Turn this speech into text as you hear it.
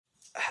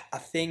I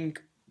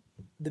think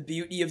the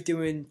beauty of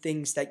doing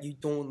things that you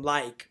don't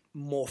like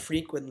more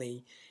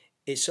frequently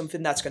is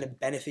something that's going to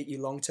benefit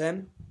you long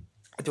term.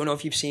 I don't know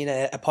if you've seen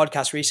a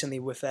podcast recently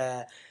with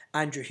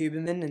Andrew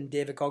Huberman and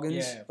David Goggins.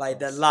 Yeah, like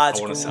the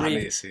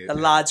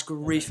lads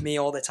grief me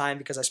all the time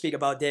because I speak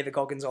about David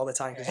Goggins all the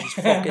time because he's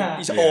fucking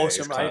he's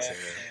awesome, right? Classic,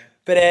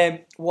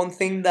 But one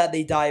thing that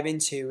they dive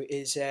into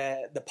is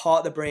the part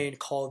of the brain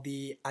called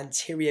the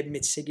anterior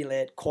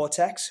midcingulate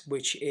cortex,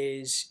 which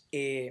is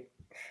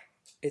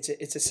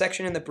it's a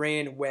section in the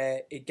brain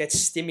where it gets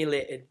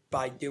stimulated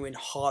by doing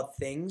hard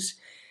things.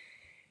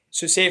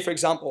 So say, for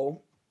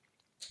example,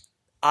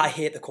 I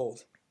hate the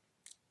cold.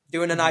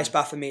 Doing an ice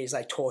bath for me is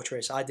like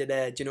torturous. I did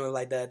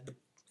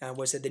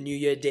the New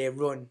Year Day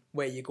run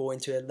where you go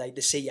into like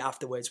the sea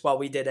afterwards. Well,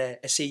 we did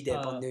a sea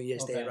dip on New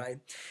Year's Day, right?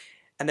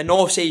 And the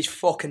North Sea is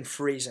fucking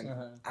freezing.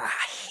 I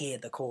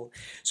hate the cold.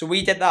 So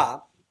we did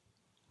that.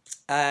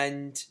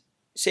 And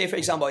say, for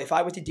example, if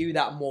I were to do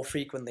that more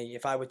frequently,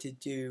 if I were to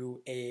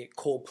do a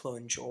cold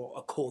plunge or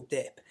a cold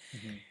dip,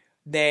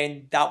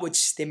 then that would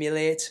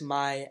stimulate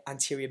my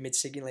anterior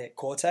midcingulate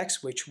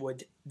cortex, which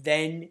would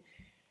then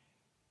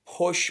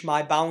push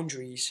my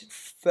boundaries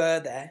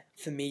further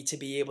for me to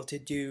be able to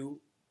do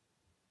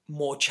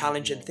more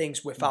challenging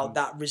things without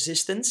that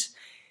resistance.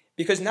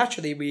 Because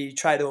naturally we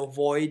try to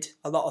avoid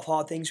a lot of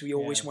hard things. We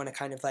always want to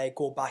kind of like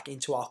go back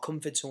into our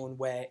comfort zone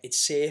where it's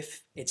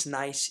safe, it's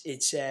nice,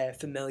 it's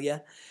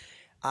familiar.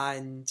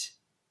 And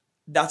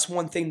that's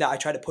one thing that I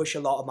try to push a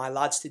lot of my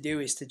lads to do,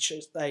 is to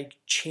just like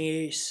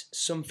chase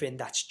something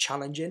that's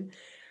challenging.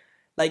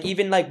 Like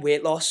even like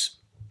weight loss,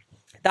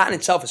 that in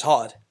itself is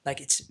hard. Like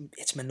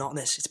it's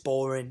monotonous, it's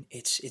boring,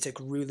 it's a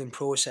grueling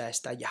process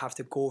that you have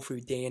to go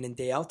through day in and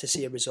day out to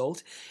see a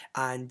result,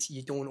 and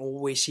you don't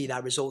always see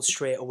that result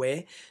straight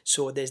away.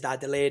 So there's that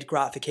delayed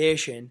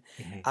gratification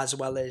as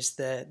well as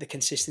the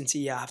consistency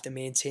you have to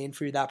maintain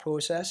through that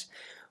process.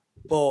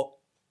 But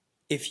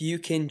if you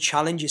can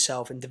challenge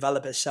yourself and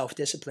develop a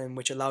self-discipline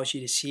which allows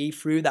you to see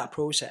through that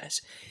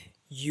process,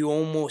 you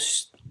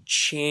almost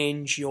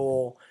change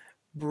your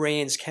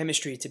brain's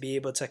chemistry to be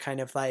able to kind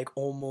of like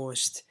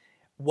almost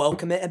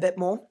welcome it a bit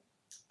more.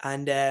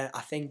 And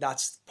I think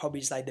that's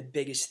probably like the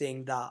biggest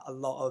thing that a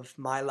lot of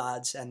my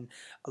lads and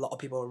a lot of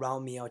people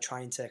around me are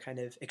trying to kind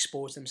of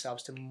expose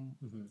themselves to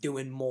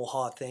doing more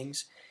hard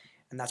things.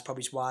 And that's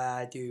probably why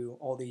I do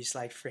all these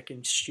like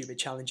freaking stupid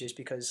challenges,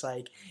 because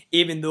like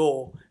even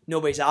though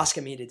nobody's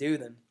asking me to do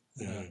them,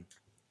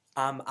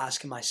 I'm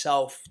asking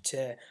myself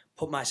to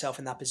put myself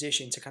in that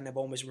position to kind of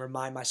almost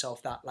remind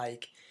myself that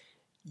like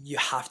you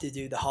have to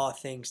do the hard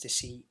things to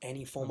see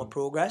any form of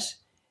progress.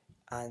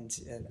 And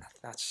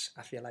that's,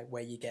 I feel like,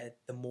 where you get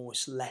the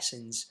most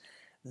lessons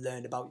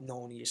learned about not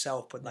only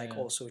yourself, but like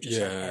also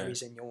just like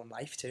areas in your own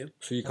life too.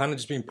 So you're kind of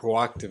just being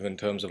proactive in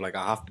terms of like,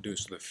 I have to do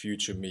so the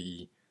future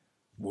me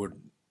would,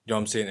 you know what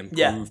I'm saying,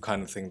 improve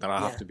kind of thing, that I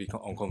have to be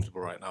uncomfortable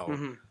right now.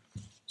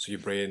 So your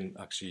brain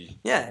actually...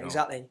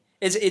 exactly.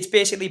 It's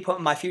basically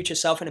putting my future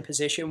self in a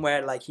position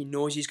where like he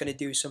knows he's going to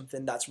do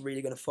something that's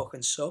really going to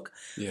fucking suck.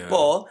 Yeah.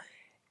 But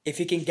if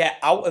he can get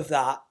out of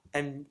that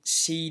and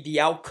see the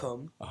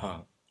outcome...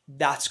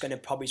 that's going to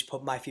probably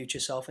put my future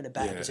self in a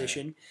better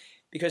position.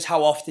 Because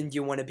how often do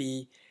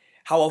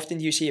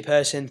you see a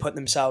person put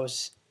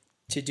themselves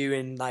to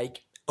doing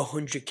like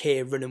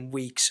 100k running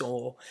weeks,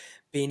 or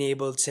being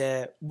able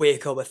to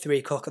wake up at 3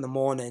 o'clock in the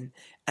morning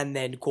and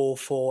then go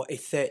for a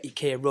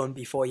 30k run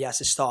before he has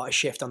to start a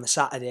shift on the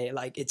Saturday?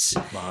 Like it's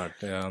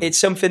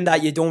something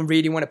that you don't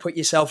really want to put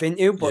yourself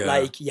into, but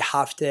like you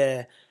have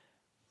to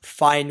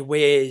find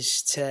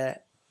ways to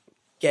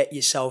get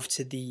yourself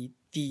to the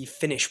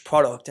finished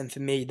product. And for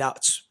me,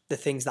 that's the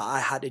things that I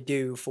had to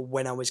do for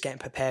when I was getting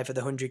prepared for the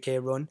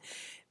 100k run,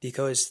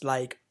 because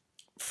like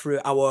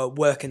through our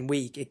working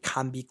week, it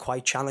can be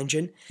quite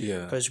challenging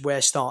because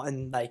we're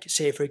starting, like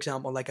say for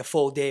example, like a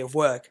full day of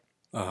work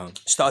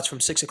starts from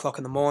 6 o'clock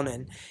in the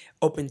morning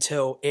up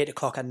until 8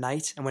 o'clock at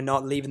night, and we're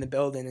not leaving the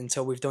building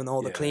until we've done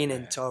all the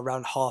cleaning till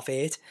around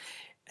 8:30.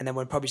 And then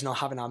we're probably not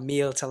having our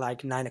meal till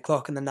like 9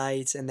 o'clock in the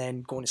night, and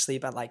then going to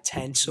sleep at like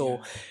 10.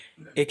 So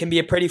it can be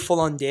a pretty full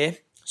on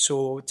day.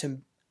 So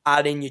to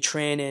add in your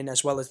training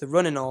as well as the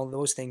running, all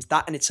those things,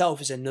 that in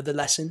itself is another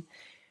lesson.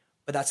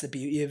 But that's the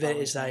beauty of it,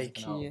 is like,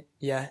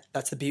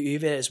 that's the beauty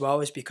of it as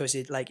well, is because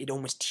it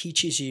almost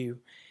teaches you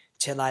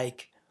to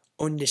like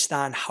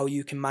understand how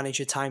you can manage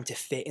your time to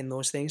fit in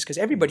those things. Because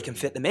everybody can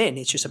fit them in.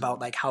 It's just about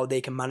like how they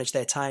can manage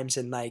their times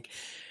and like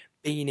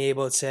being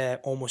able to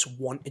almost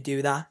want to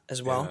do that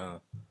as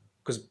well.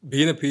 Because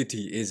being a PT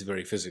is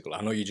very physical.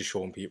 I know you're just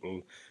showing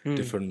people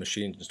different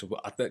machines and stuff,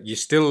 but you're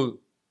still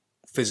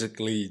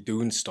physically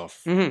doing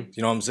stuff. You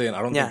know what I'm saying?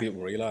 I don't think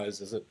people realize,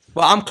 is it?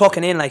 Well, I'm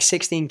clocking in like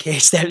 16k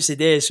steps a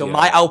day, so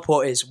my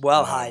output is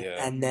high.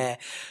 And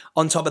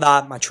on top of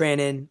that,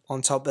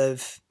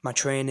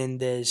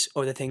 there's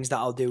other things that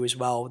I'll do as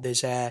well.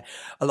 There's a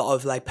lot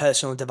of like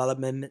personal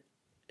development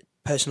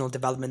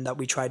that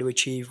we try to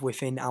achieve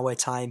within our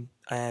time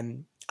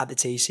at the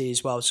TC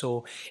as well.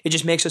 So it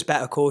just makes us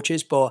better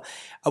coaches, but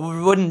I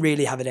wouldn't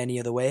really have it any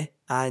other way.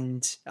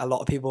 And a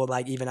lot of people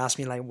like even ask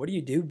me like, what do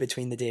you do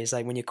between the days?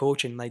 Like when you're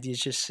coaching, like do you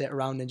just sit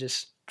around and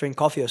just drink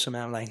coffee or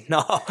something? I'm like,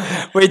 no,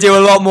 we do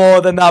a lot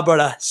more than that,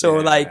 brother.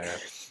 So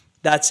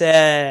that's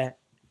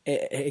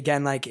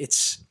again, like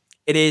it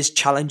is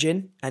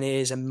challenging and it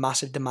is a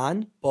massive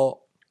demand, but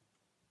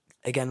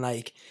again,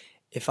 like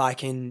if I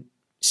can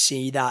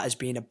see that as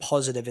being a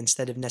positive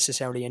instead of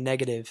necessarily a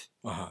negative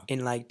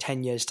in like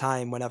 10 years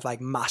time when I've like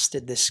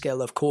mastered the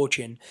skill of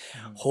coaching,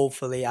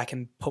 hopefully I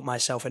can put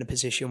myself in a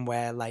position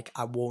where like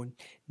I won't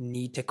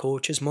need to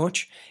coach as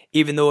much,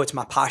 even though it's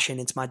my passion,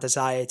 it's my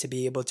desire to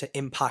be able to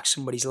impact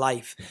somebody's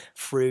life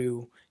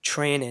through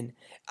training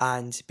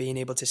and being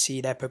able to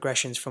see their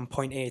progressions from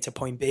point A to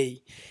point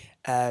B.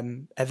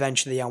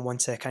 Eventually I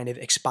want to kind of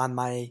expand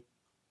my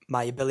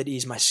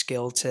abilities, my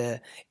skill to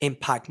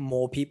impact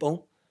more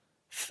people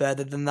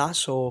further than that.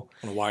 So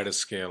on a wider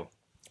scale.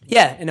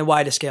 Yeah, in a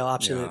wider scale,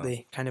 absolutely.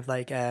 Yeah. Kind of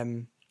like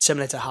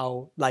similar to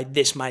how like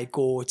this might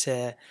go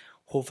to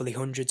hopefully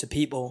hundreds of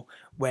people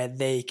where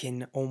they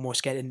can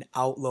almost get an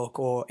outlook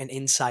or an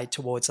insight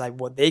towards like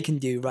what they can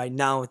do right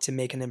now to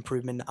make an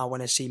improvement. I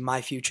want to see my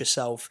future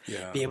self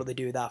be able to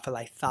do that for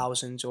like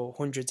thousands or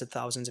hundreds of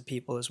thousands of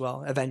people as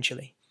well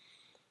eventually.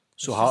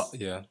 So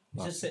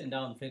it's just sitting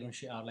down and figuring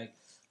shit out. Like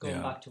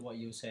going back to what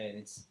you were saying,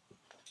 it's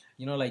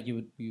like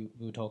we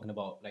were talking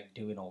about like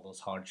doing all those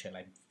hard shit,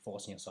 like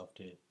forcing yourself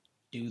to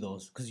do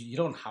those because you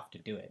don't have to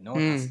do it. No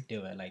one has to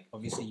do it. Like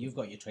obviously you've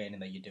got your training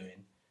that you're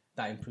doing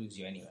that improves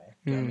you anyway.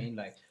 Do you know what I mean?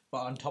 Like, but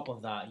on top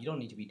of that, you don't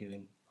need to be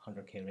doing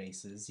 100k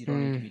races. You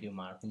don't need to be doing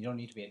marathons. You don't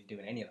need to be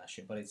doing any of that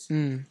shit. But it's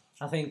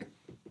I think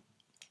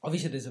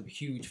obviously there's a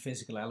huge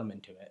physical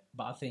element to it,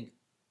 but I think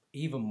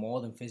even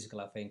more than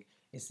physical, I think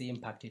it's the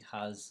impact it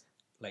has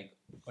like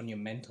on your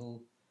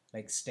mental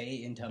like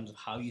state in terms of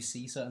how you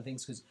see certain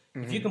things. Because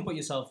if you can put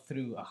yourself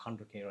through a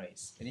 100k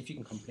race, and if you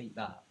can complete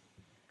that,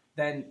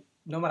 then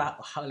no matter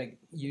how like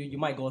you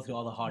might go through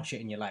all the hard shit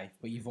in your life,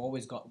 but you've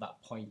always got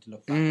that point to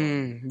look back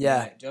on. Yeah.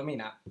 Like, do you know what I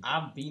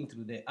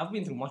mean? I've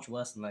been through much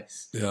worse than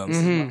this. Yeah. This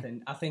is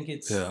nothing. I think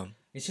it's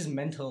just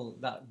mental,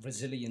 that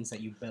resilience that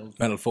you build.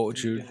 Mental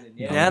fortitude.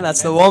 Yeah,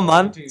 that's the one,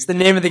 man. It's the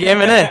name of the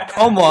game, isn't it?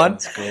 Come on.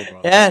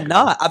 Cool, yeah,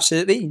 no,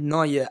 absolutely.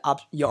 No, you're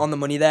on the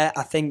money there.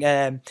 I think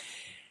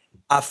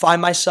I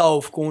find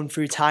myself going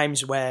through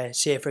times where,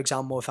 say, for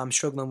example, if I'm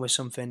struggling with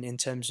something in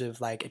terms of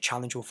like a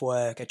challenge with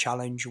work, a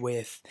challenge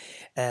with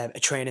a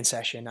training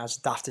session, as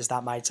daft as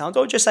that might sound,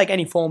 or just like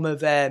any form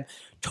of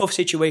tough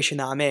situation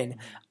that I'm in,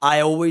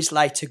 I always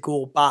like to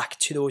go back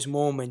to those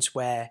moments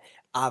where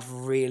I've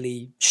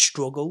really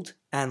struggled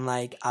and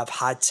like I've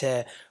had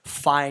to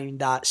find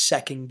that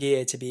second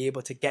gear to be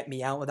able to get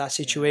me out of that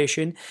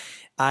situation.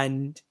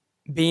 And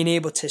being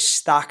able to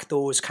stack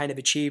those kind of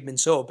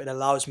achievements up, it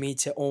allows me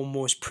to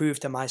almost prove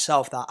to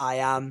myself that I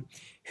am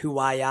who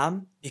I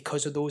am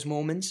because of those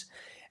moments.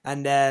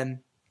 And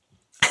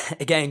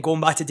again,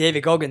 going back to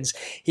David Goggins,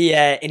 he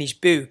in his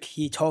book,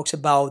 he talks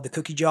about the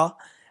cookie jar.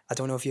 I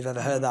don't know if you've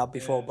ever heard that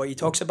before, but he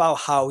talks about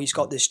how he's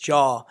got this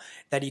jar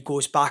that he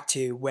goes back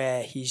to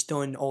where he's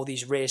done all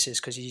these races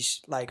because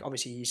he's like,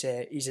 obviously he's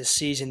a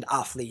seasoned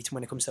athlete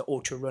when it comes to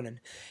ultra running.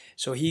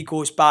 So he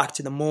goes back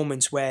to the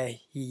moments where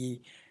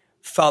he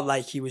felt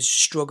like he was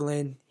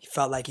struggling. He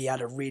felt like he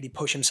had to really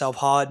push himself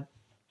hard.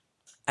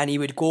 And he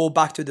would go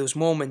back to those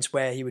moments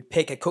where he would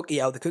pick a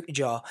cookie out of the cookie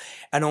jar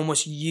and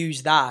almost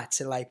use that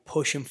to like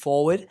push him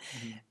forward.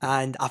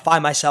 And I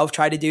find myself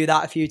try to do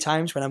that a few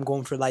times when I'm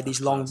going through like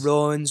these long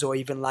runs or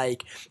even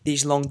like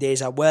these long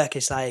days at work.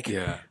 It's like,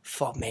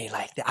 fuck me,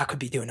 like I could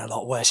be doing a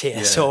lot worse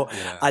here.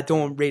 I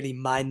don't really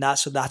mind that.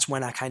 So that's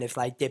when I kind of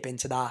like dip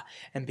into that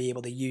and be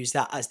able to use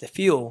that as the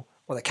fuel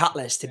or the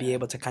catalyst to be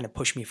able to kind of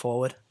push me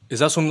forward. Is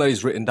that something that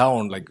he's written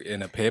down, like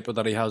in a paper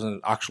that he has an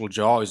actual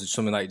jar? Or is it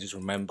something that he just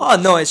remembers? Oh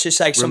no, it's just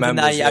like something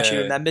that he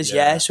actually remembers.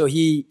 Yeah. So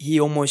he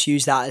almost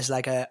used that as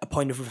like a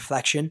point of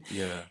reflection.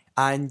 Yeah.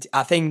 And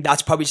I think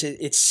that's probably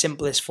its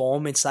simplest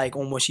form. It's like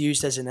almost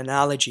used as an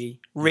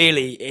analogy.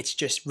 Really, it's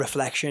just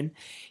reflection.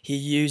 He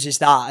uses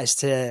that as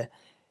to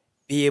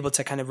be able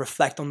to kind of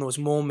reflect on those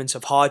moments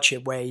of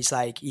hardship where he's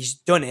like, he's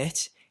done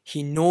it.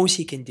 He knows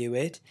he can do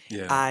it.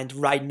 Yeah. And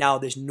right now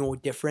there's no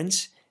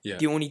difference. Yeah.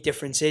 The only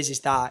difference is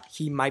that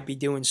he might be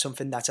doing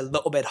something that's a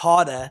little bit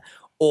harder,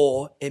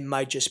 or it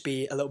might just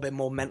be a little bit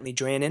more mentally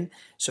draining.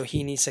 So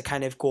he needs to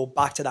kind of go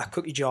back to that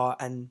cookie jar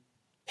and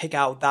pick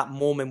out that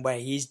moment where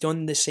he's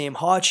done the same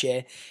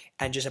hardship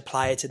and just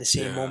apply it to the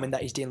same moment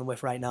that he's dealing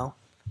with right now.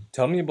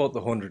 Tell me about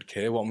the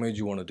 100k. What made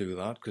you want to do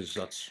that? Because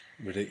that's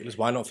ridiculous.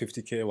 Why not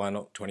 50k? Why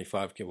not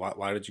 25k?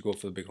 Why did you go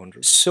for the big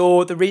 100?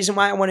 So the reason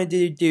why I wanted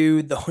to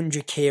do the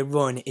 100k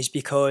run is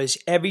because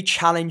every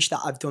challenge that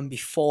I've done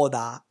before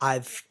that,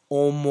 I've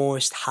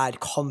almost had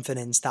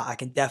confidence that I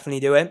can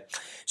definitely do it.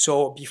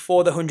 So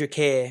before the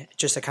 100k,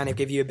 just to kind of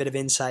give you a bit of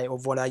insight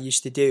of what I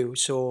used to do.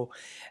 So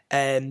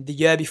the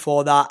year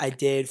before that, I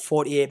did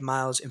 48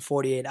 miles in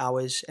 48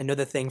 hours.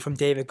 Another thing from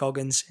David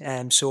Goggins.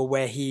 So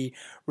where he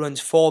runs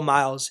 4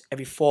 miles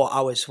every 4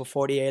 hours for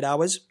 48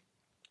 hours.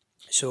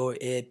 So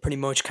it pretty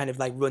much kind of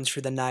like runs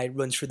through the night,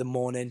 runs through the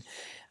morning,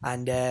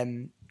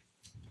 and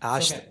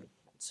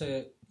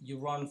So you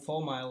run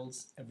 4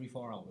 miles every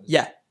 4 hours.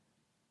 Yeah,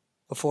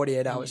 for 48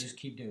 and hours. You just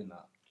keep doing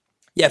that.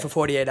 Yeah, for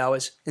 48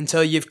 hours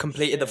until you've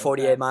completed the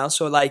 48 miles.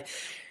 So like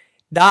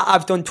that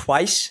I've done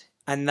twice,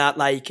 and that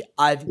like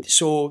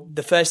so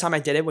the first time I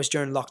did it was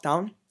during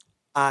lockdown,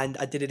 and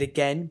I did it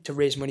again to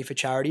raise money for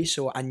charity.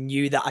 So I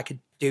knew that I could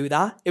do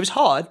that. It was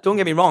hard, don't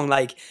get me wrong,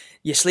 like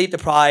you're sleep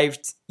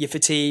deprived, you're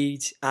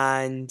fatigued,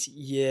 and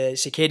your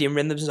circadian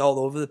rhythms is all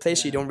over the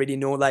place. So you don't really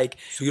know like.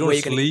 So you don't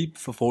sleep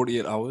for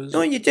 48 hours?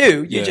 No, you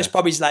do. You just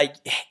probably like,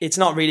 it's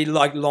not really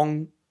like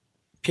long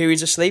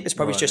periods of sleep. It's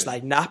probably just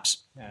like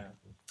naps.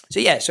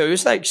 Yeah. So it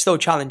was like still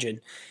challenging.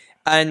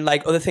 And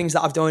like other things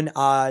that I've done,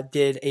 I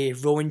did a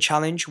rowing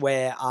challenge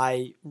where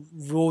I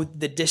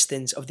rowed the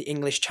distance of the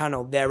English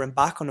Channel there and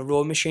back on a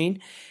rowing machine.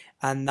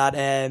 And that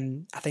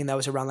I think that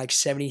was around like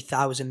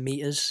 70,000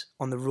 meters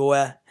on the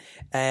rower.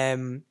 How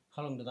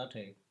long did that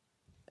take?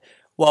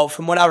 Well,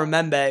 from what I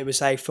remember, it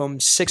was like from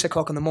 6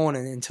 o'clock in the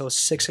morning until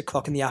 6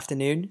 o'clock in the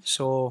afternoon.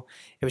 So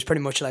it was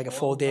pretty much like a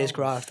 4 days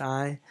graft.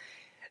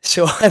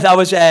 So that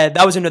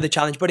was another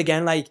challenge. But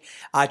again, like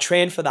I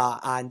trained for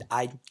that, and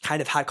I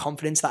kind of had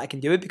confidence that I can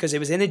do it because it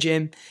was in a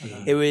gym.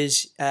 Mm-hmm. It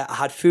was I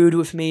had food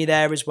with me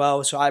there as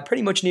well, so I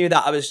pretty much knew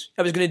that I was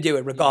going to do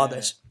it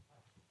regardless.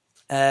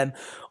 Yeah.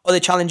 Other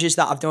challenges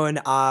that I've done,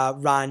 I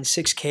ran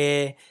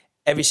 6K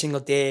every single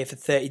day for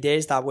 30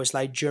 days. That was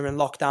like during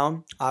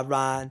lockdown. I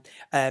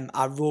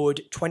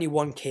rode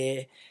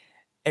 21K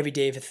every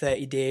day for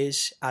 30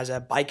 days as a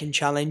biking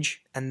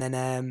challenge, and then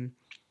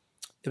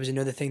there was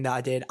another thing that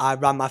I did. I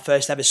ran my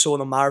first ever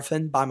solo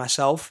marathon by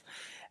myself.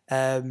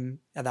 And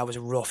that was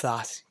rough,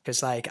 that,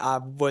 because like I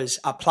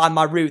planned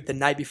my route the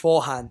night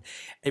beforehand.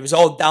 It was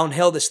all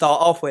downhill to start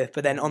off with,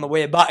 but then on the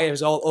way back it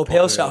was all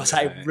uphill, so I was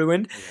like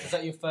ruined. Was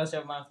that your first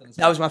ever marathon?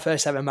 That was my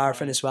first ever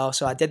marathon as well.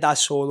 So I did that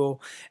solo.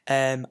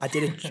 I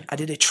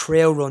did a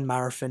trail run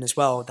marathon as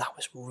well. That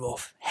was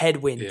rough.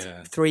 Headwind,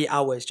 3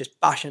 hours, just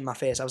bashing my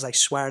face. I was like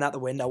swearing at the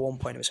wind at one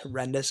point. It was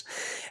horrendous.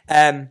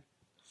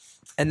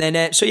 And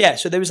then, so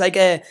there was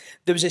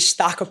a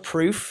stack of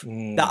proof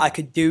that I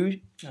could do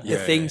the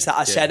things that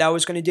I said I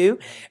was going to do.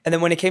 And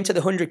then when it came to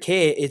the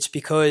 100K, it's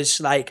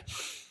because like,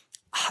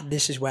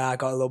 this is where I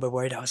got a little bit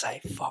worried. I was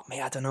like, fuck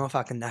me, I don't know if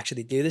I can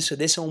actually do this. So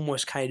this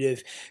almost kind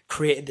of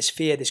created this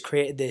fear,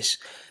 created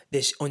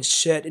this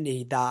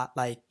uncertainty that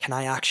like, can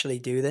I actually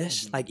do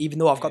this? Mm-hmm. Like, even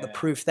though I've got the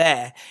proof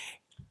there,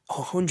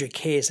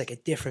 100K is like a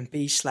different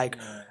beast. Like,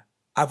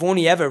 I've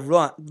only ever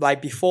run,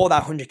 like before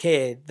that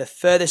 100K, the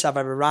furthest I've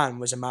ever ran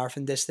was a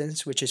marathon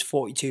distance, which is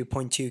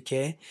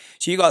 42.2K.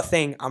 So you got to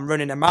think, I'm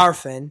running a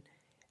marathon,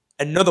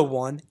 another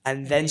one,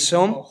 and then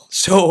some.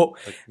 So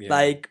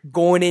like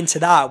going into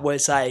that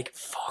was like,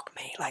 fuck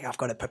me, like I've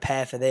got to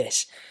prepare for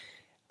this.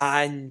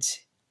 And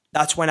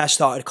that's when I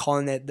started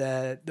calling it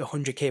the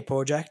 100K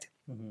project.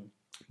 Mm-hmm.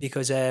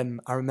 Because I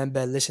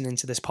remember listening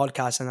to this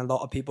podcast, and a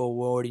lot of people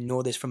will already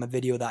know this from a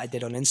video that I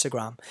did on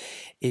Instagram,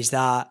 is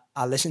that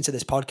I listened to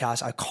this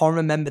podcast. I can't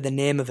remember the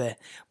name of it,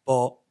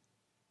 but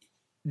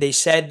they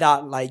said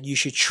that like you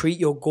should treat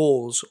your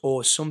goals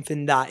or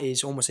something that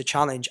is almost a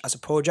challenge as a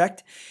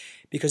project,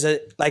 because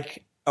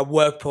like a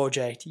work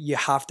project, you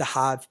have to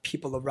have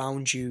people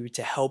around you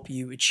to help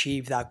you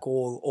achieve that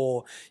goal,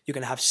 or you're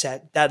going to have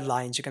set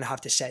deadlines. You're going to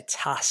have to set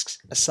tasks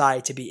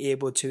aside to be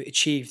able to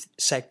achieve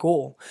set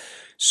goal.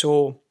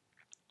 So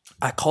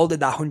I called it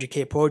that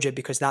 100K project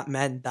because that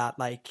meant that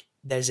like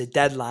there's a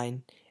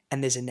deadline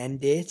and there's an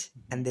end date,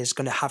 and there's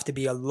going to have to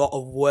be a lot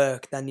of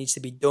work that needs to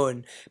be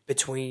done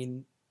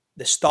between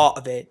the start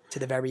of it to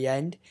the very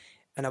end.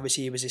 And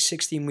obviously it was a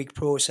 16-week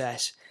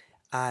process,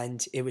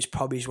 and it was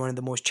probably one of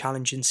the most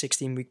challenging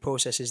 16-week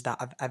processes that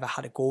I've ever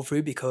had to go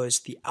through because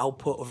the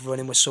output of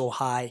running was so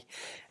high.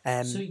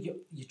 So your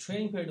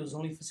training period was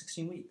only for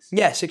 16 weeks?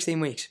 Yeah, 16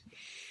 weeks.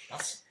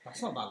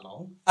 That's not that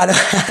long.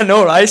 I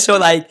know, right? So,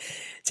 like,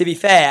 to be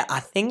fair, I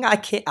think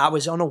I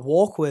was on a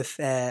walk with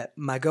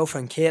my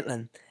girlfriend,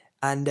 Caitlin,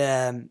 and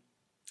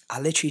I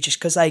literally just,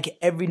 because, like,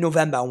 every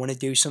November I want to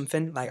do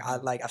something.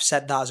 I've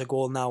set that as a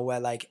goal now where,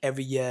 like,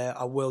 every year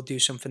I will do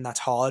something that's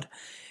hard,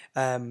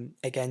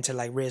 again, to,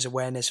 like, raise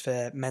awareness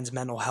for men's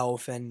mental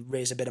health and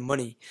raise a bit of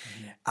money.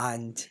 Mm-hmm.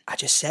 And I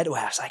just said to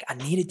her, I was like, I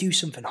need to do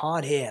something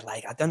hard here.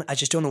 Like, I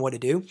just don't know what to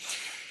do.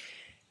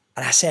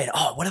 And I said,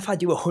 oh, what if I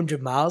do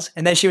 100 miles?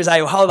 And then she was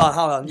like, hold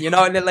on. You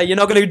know, and then, like, you're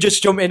not going to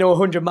just jump into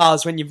 100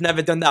 miles when you've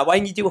never done that. Why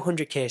don't you do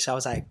 100K? So I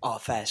was like, oh,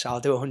 fair. So I'll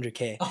do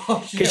 100K.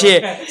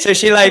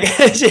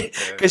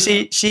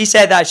 She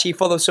said that she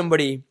follows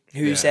somebody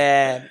who's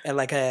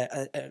like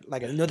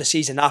another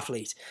seasoned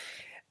athlete.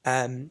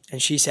 And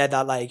she said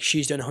that like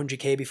she's done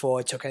 100K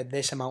before. It took her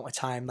this amount of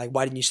time. Like,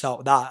 why didn't you start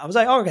with that? I was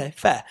like, oh, okay,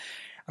 fair.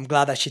 I'm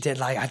glad that she did.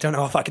 Like, I don't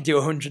know if I could do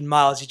 100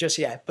 miles just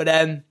yet. But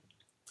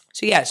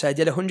so I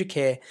did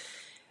 100K.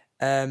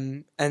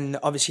 And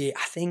obviously,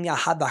 I think I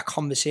had that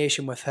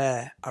conversation with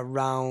her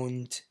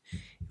around,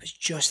 it was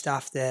just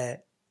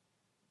after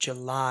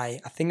July.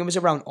 I think it was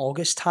around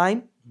August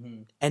time,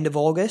 end of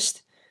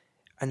August.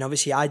 And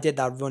obviously I did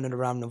that run at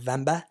around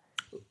November.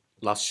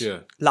 Last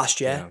year,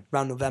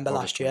 Around November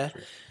last year.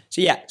 23.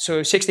 So yeah,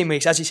 so 16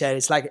 weeks, as you said,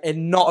 it's like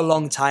not a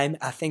long time.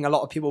 I think a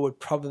lot of people would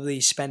probably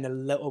spend a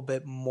little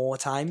bit more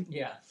time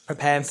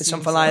preparing for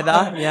something like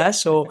that. Yeah.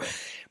 So,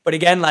 but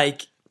again,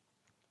 like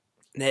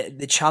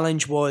the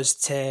challenge was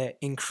to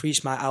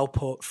increase my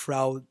output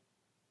throughout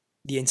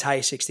the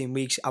entire 16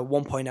 weeks. At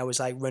one point, I was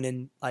like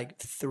running like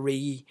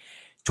 3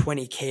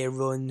 20K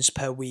runs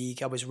per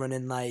week. I was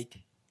running like,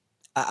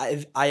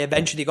 I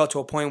eventually got to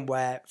a point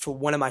where for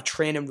one of my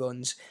training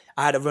runs,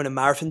 I had to run a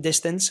marathon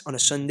distance on a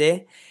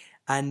Sunday.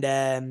 And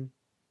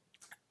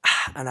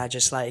I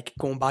just like,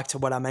 going back to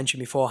what I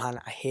mentioned beforehand,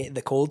 I hated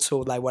the cold. So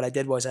like what I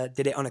did was I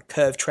did it on a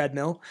curved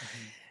treadmill.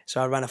 Mm-hmm.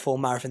 So I ran a full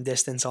marathon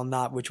distance on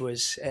that, which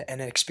was an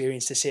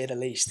experience to say the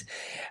least.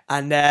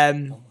 And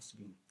it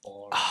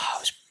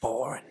was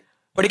boring.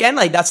 But again,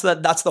 like that's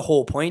the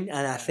whole point.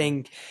 And I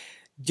think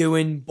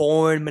doing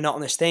boring,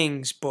 monotonous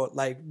things, but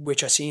like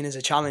which are seen as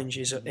a challenge,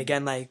 is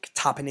again like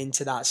tapping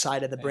into that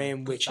side of the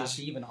brain, which is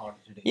even harder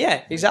to do.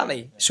 Yeah,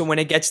 exactly. So when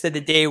it gets to the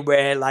day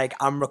where like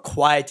I'm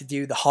required to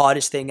do the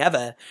hardest thing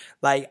ever,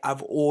 like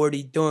I've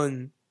already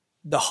done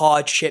the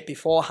hard shit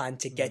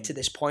beforehand to get to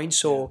this point.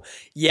 So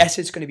yes,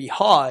 it's going to be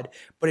hard,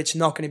 but it's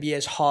not going to be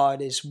as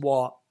hard as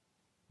what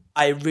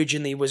I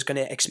originally was going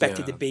to expect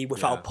it to be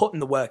without putting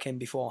the work in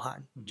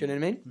beforehand. Do you know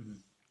what I mean? Mm-hmm.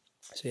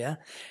 So yeah,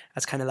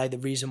 that's kind of like the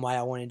reason why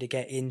I wanted to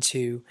get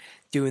into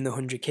doing the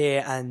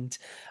 100K, and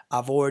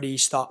I've already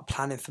started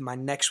planning for my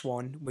next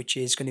one, which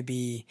is going to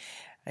be,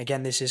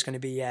 again, this is going to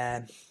be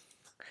a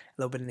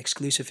little bit of an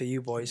exclusive for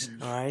you boys,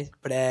 all right?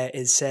 But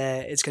it's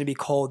going to be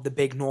called the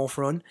Big North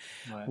Run,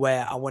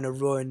 where I want to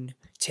run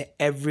to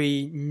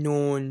every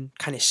known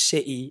kind of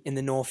city in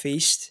the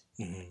Northeast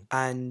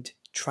and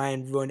try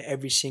and run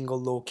every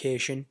single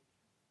location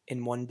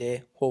in one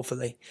day,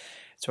 hopefully.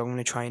 So I'm going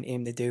to try and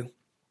aim to do.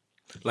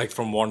 Like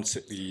from one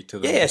city to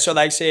the next. So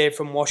like say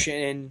from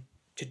Washington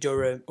to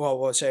Durham,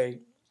 well say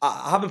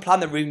I haven't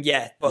planned the route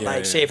yet,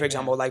 but say for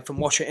example like from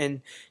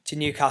Washington to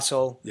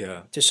Newcastle,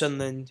 to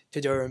Sunderland to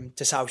Durham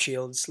to South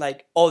Shields,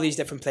 like all these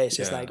different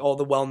places, like all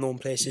the well-known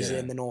places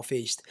in the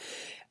Northeast.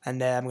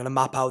 And I'm going to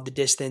map out the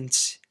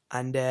distance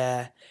and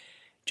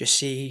just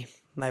see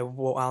like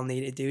what I'll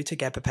need to do to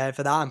get prepared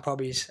for that. And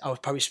I'll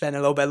probably spend a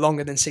little bit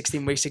longer than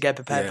 16 weeks to get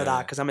prepared for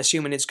that, because I'm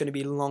assuming it's going to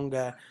be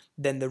longer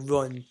than the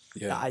run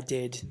that I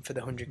did for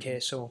the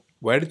 100K. So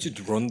where did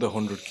you run the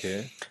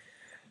 100K?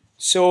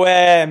 So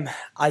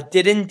I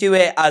didn't do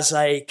it as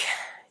like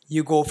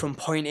you go from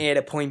point A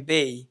to point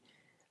B.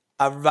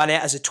 I ran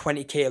it as a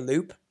 20K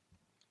loop.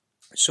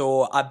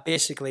 So I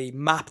basically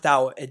mapped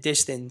out a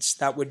distance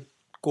that would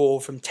go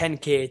from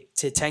 10K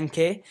to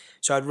 10K.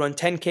 So I'd run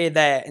 10K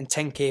there and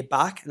 10K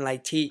back. And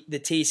like the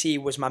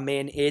TC was my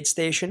main aid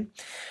station.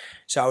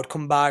 So I would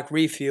come back,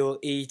 refuel,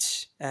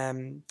 eat,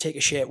 take a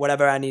shit,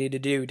 whatever I needed to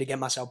do to get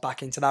myself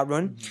back into that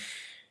run. Mm-hmm.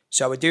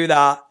 So I would do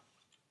that,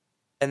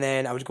 and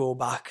then I would go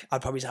back.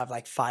 I'd probably have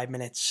like 5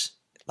 minutes,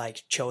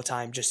 like chill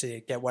time, just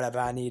to get whatever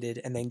I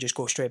needed, and then just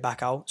go straight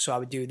back out. So I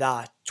would do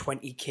that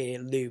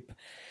 20K loop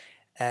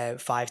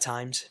 5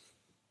 times.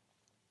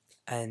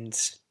 And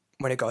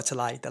when it got to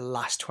like the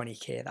last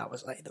 20K, that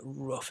was like the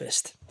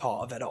roughest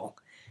part of it all.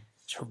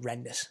 It's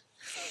horrendous.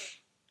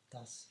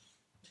 That's...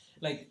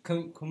 Like,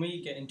 can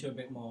we get into a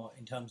bit more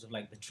in terms of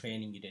like the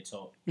training you did?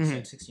 So you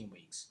said 16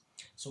 weeks.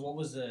 So what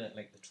was the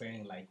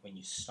training like when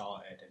you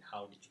started, and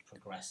how did you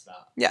progress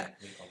that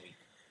week on week?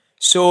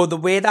 So the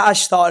way that I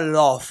started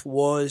off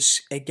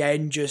was,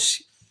 again,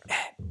 just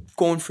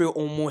going through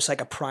almost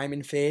like a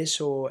priming phase.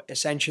 So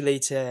essentially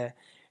to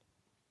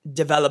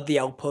develop the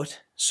output.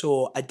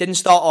 So I didn't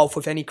start off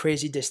with any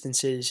crazy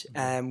distances.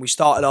 We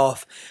started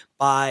off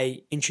by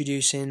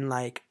introducing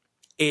like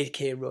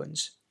 8K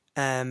runs.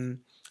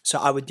 So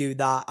I would do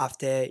that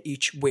after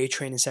each weight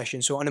training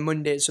session. So on a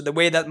Monday, so the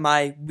way that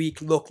my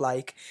week looked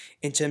like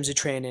in terms of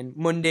training,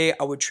 Monday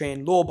I would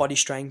train lower body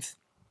strength.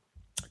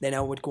 Then I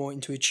would go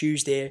into a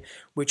Tuesday,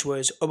 which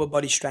was upper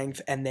body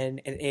strength, and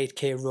then an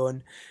 8K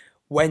run.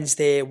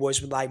 Wednesday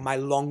was like my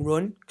long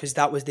run, because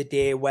that was the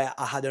day where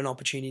I had an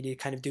opportunity to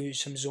kind of do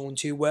some zone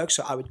 2 work.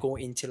 So I would go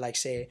into like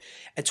say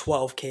a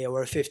 12K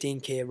or a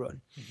 15K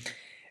run. Mm-hmm.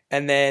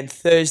 And then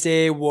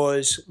Thursday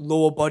was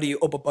lower body,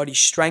 upper body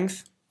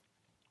strength,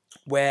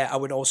 where I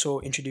would also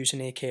introduce an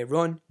 8K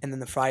run. And then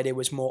the Friday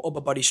was more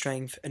upper body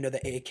strength, another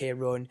 8K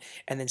run.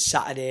 And then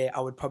Saturday, I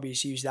would probably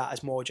use that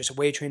as more just a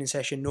weight training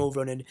session, no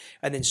running.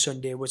 And then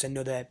Sunday was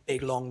another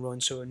big long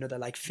run, so another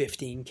like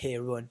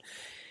 15K run.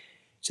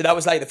 So that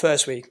was like the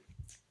first week.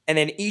 And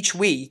then each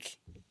week,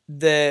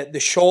 the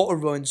shorter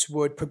runs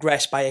would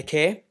progress by a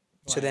K. Right.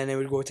 So then it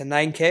would go to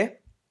 9K.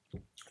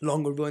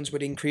 Longer runs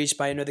would increase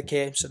by another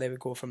K. So they would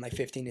go from like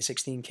 15 to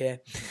 16K.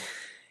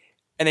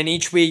 And then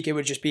each week it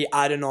would just be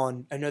adding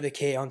on another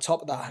K on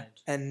top of that. Right.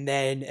 And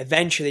then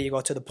eventually you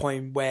got to the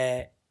point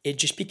where it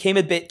just became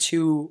a bit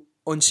too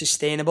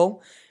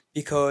unsustainable,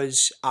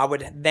 because I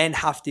would then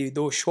have to,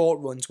 those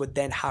short runs would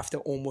then have to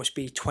almost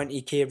be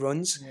 20K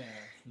runs.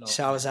 Yeah,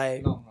 so I was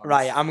like,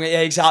 right,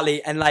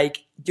 exactly. And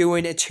like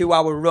doing a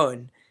 2-hour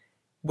run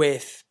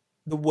with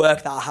the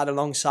work that I had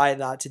alongside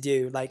that to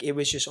do, like it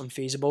was just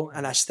unfeasible.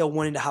 And I still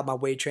wanted to have my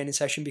weight training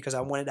session because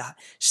I wanted to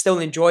still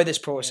enjoy this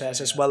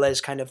process as well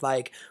as kind of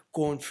like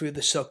going through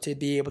the suck to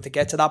be able to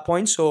get to that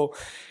point. So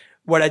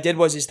what I did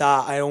is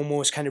that I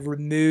almost kind of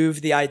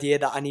removed the idea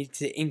that I needed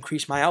to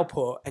increase my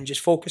output and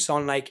just focused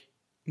on like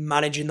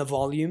managing the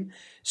volume.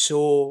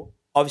 So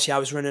obviously I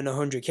was running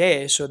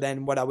 100K. So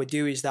then what I would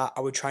do is that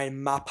I would try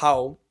and map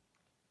out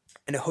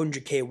an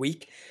 100K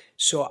week.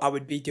 So I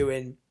would be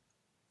doing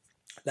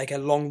like a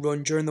long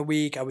run during the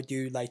week. I would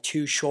do like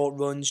 2 short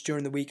runs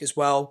during the week as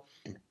well.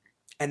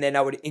 And then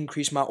I would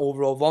increase my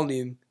overall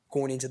volume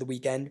going into the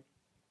weekend.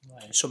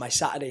 Right. So my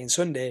Saturday and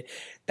Sunday,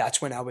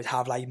 that's when I would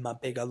have like my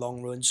bigger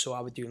long runs. So I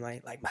would do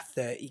like my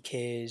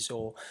 30Ks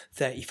or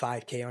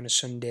 35K on a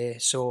Sunday.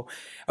 So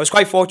I was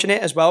quite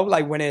fortunate as well.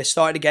 Like when it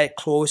started to get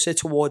closer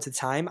towards the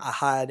time, I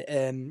had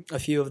a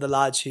few of the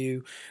lads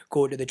who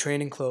go to the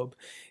training club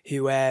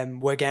who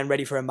were getting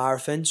ready for a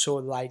marathon. So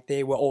like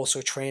they were also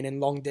training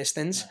long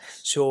distance.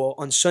 Nice. So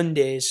on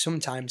Sundays,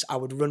 sometimes I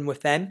would run with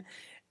them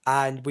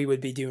and we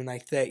would be doing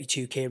like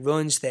 32K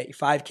runs,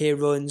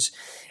 35K runs.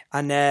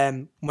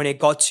 And when it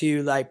got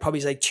to like probably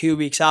like 2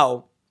 weeks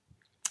out,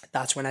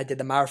 that's when I did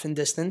the marathon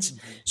distance.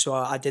 Mm-hmm. So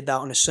I did that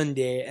on a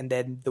Sunday, and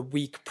then the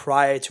week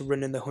prior to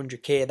running the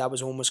 100K, that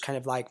was almost kind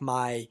of like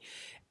my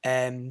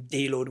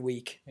deload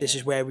week. Yeah. This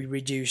is where we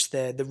reduced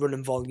the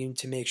running volume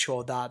to make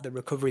sure that the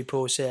recovery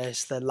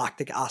process, the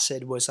lactic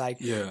acid was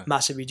like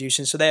massive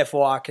reducing. So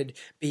therefore I could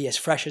be as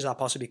fresh as I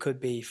possibly could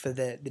be for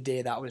the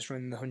day that I was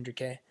running the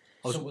 100K.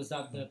 So was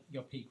that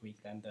your peak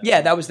week then?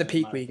 Yeah, that was the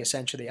peak week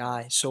essentially.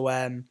 So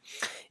and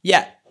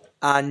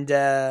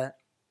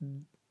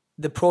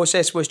the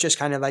process was just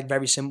kind of like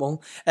very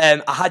simple.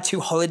 I had 2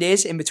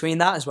 holidays in between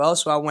that as well.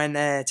 So I went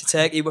to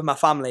Turkey with my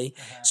family.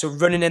 Uh-huh. So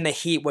running in the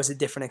heat was a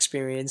different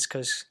experience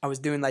because I was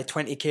doing like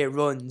 20K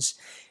runs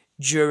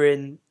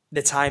during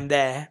the time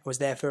there. I was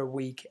there for a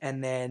week,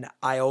 and then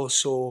I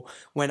also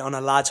went on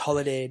a lad's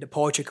holiday to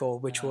Portugal,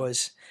 which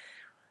was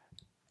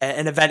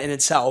an event in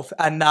itself,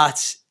 and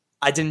that's.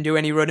 I didn't do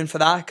any running for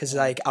that because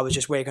like I was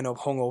just waking up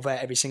hungover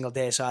every single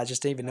day, so I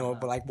just didn't even know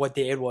like what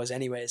day it was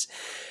anyways.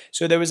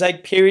 So there was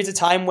like periods of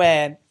time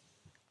where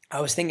I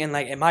was thinking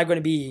like, am I going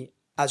to be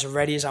as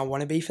ready as I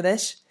want to be for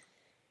this?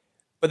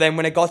 But then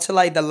when it got to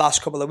like the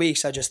last couple of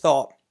weeks, I just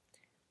thought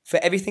for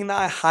everything that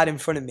I had in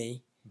front of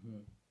me,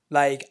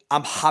 like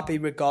I'm happy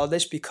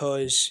regardless,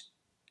 because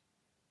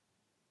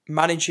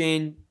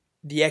managing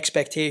the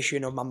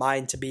expectation of my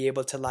mind to be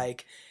able to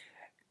like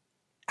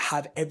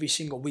have every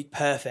single week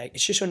perfect,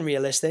 it's just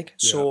unrealistic.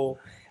 Yeah. So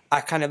I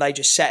kind of like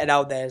just set it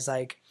out there as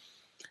like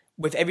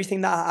with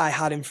everything that I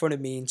had in front of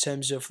me in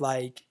terms of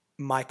like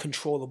my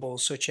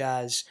controllables such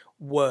as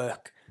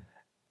work,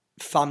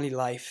 family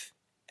life,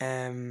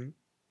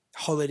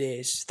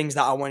 holidays, things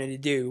that I wanted to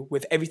do.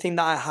 With everything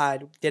that I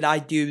had, did I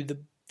do the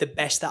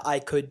best that I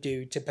could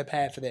do to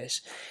prepare for this?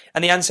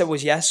 And the answer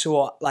was yes.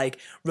 So like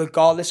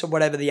regardless of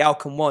whatever the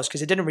outcome was,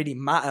 because it didn't really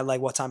matter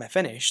like what time I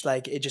finished,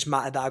 like it just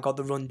mattered that I got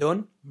the run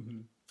done.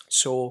 Mm-hmm.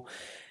 So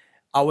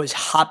I was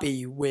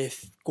happy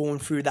with going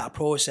through that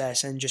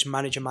process and just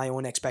managing my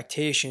own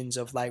expectations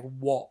of like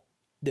what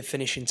the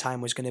finishing time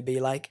was going to be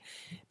like,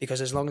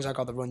 because as long as I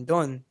got the run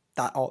done,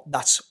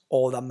 that's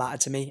all that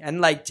mattered to me.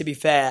 And like, to be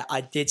fair, I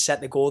did set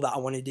the goal that I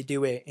wanted to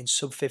do it in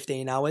sub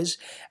 15 hours,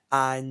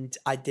 and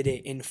I did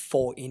it in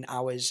 14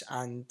 hours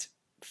and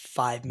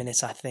 5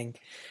 minutes, I think,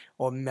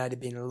 or might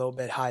have been a little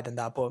bit higher than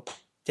that, but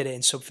did it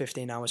in sub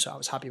 15 hours. So I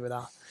was happy with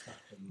that.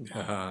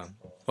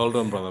 Well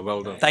done, brother.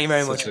 Well done. Thank you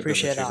very much.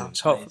 Appreciate that.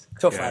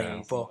 Tough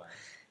fighting, but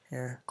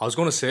yeah. I was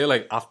going to say,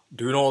 like, after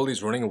doing all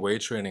these running and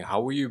weight training,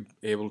 how were you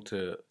able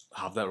to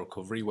have that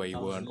recovery where you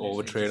weren't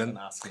overtraining,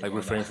 like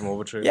refrain from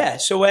overtraining? Yeah.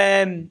 So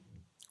when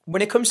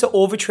it comes to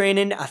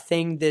overtraining, I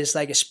think there's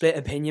like a split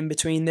opinion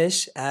between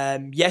this.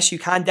 Yes, you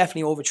can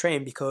definitely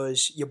overtrain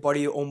because your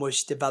body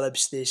almost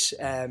develops this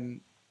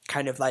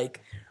kind of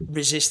like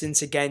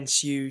resistance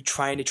against you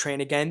trying to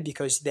train again,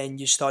 because then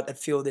you start to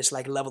feel this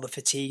like level of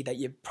fatigue that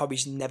you probably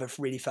never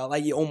really felt.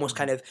 Like you almost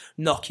kind of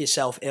knock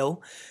yourself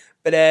ill.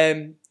 But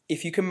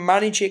if you can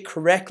manage it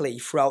correctly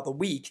throughout the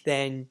week,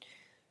 then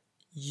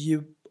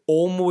you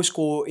almost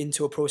go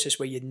into a process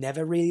where you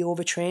never really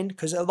overtrained.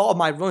 Because a lot of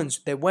my runs,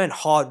 they weren't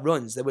hard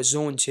runs. They were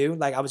zone 2.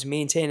 Like I was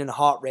maintaining a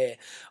heart rate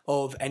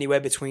of anywhere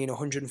between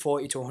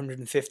 140 to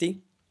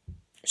 150.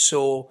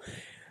 So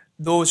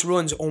those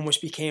runs almost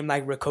became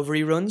like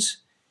recovery runs.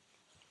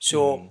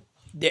 So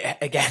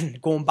again,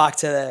 going back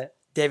to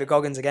David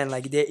Goggins again,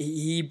 like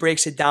he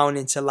breaks it down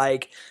into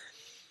like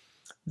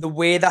the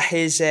way that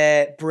his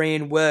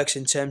brain works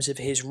in terms of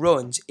his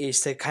runs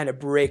is to kind of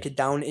break it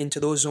down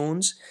into those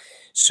zones.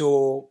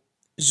 So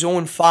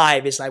zone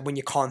 5 is like when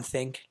you can't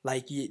think,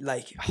 like you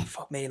like, oh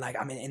fuck me, like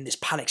I'm in this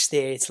panic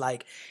state. It's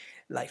like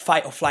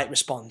fight or flight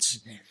response.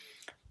 Mm-hmm.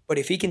 But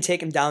if he can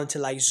take him down to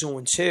like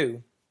zone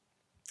 2,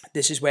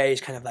 this is where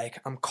he's kind of like,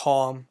 I'm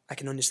calm, I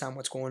can understand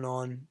what's going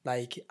on,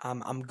 like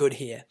I'm good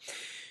here.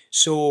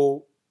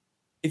 So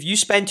if you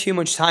spend too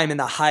much time in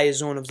that higher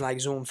zone of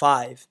like zone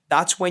 5,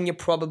 that's when you're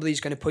probably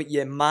going to put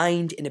your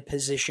mind in a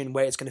position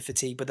where it's going to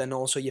fatigue, but then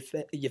also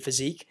your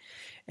physique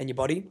and your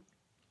body.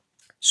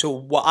 So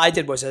what I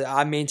did was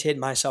I maintained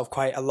myself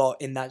quite a lot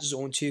in that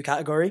zone 2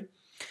 category,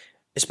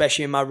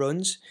 especially in my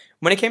runs.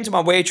 When it came to my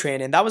weight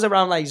training, that was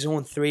around like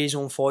zone 3,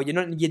 zone 4.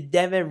 You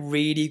never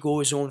really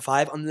go zone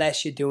 5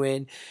 unless you're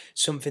doing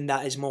something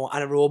that is more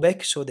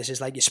anaerobic. So this is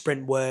like your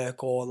sprint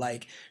work or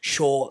like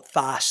short,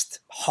 fast,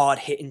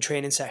 hard-hitting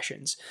training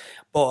sessions.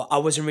 But I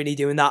wasn't really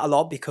doing that a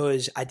lot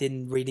because I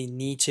didn't really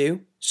need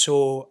to.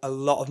 So a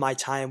lot of my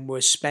time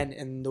was spent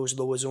in those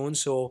lower zones.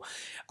 So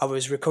I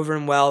was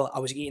recovering well. I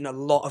was eating a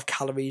lot of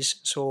calories.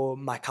 So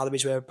my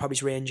calories were probably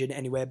ranging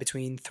anywhere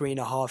between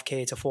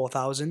 3,500 to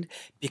 4,000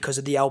 because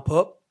of the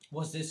output.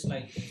 Was this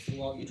like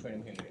throughout your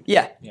training period?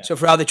 Yeah. So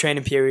throughout the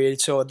training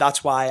period. So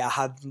that's why I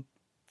had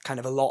kind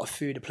of a lot of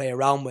food to play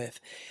around with.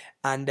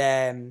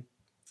 And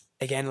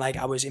again, like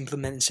I was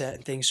implementing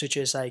certain things such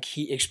as like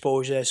heat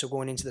exposure. So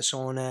going into the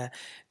sauna,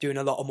 doing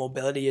a lot of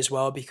mobility as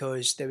well,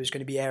 because there was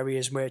going to be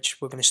areas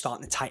which were going to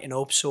start to tighten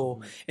up.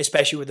 So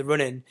especially with the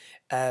running,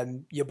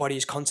 your body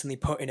is constantly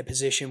put in a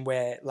position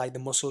where like the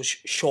muscles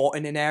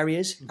shorten in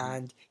areas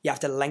and you have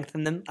to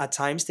lengthen them at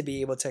times to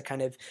be able to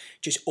kind of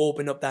just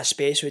open up that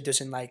space so it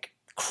doesn't like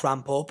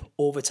cramp up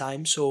over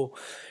time. So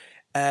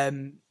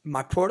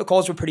my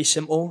protocols were pretty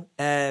simple.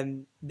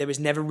 There was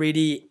never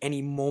really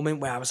any moment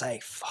where I was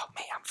like, fuck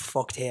me, I'm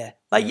fucked here.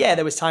 Like, yeah,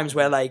 there was times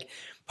where like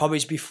probably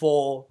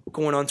before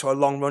going on to a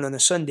long run on a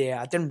Sunday,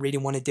 I didn't really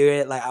want to do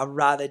it. Like, I'd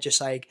rather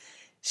just like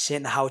sit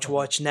in the house,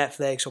 watch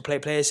Netflix or play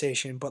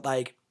PlayStation. But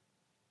like,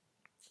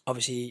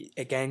 obviously,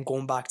 again,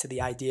 going back to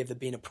the idea of it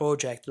being a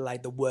project,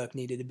 like the work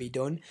needed to be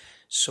done.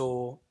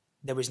 So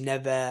there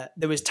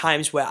was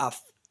times where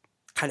I've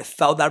kind of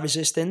felt that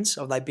resistance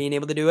of like being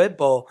able to do it,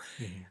 but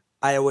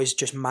I always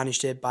just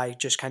managed it by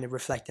just kind of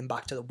reflecting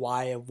back to the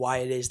why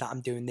it is that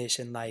I'm doing this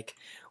and like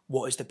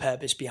what is the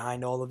purpose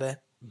behind all of it.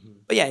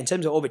 But yeah, in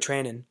terms of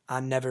overtraining, I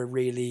never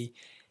really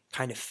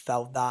kind of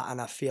felt that,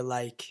 and I feel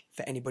like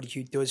for anybody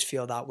who does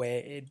feel that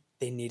way,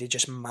 they need to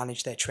just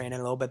manage their training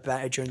a little bit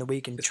better during the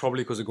week. And it's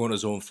probably because they're going to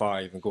zone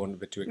 5 and going a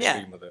bit too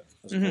extreme with it,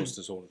 as opposed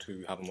to zone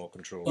 2, having more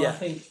control. Well, I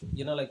think,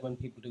 like when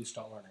people do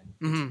start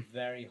running, it's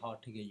very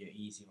hard to get your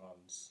easy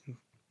runs.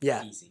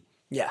 Yeah. Easy.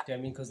 Yeah. Do you know what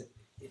I mean? Because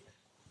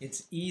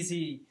it's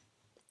easy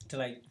to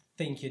like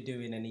think you're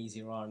doing an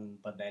easy run,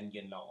 but then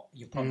you're not.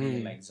 You're probably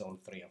in like zone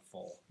 3 or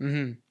 4. Do you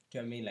know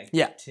what I mean?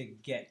 Like to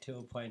get to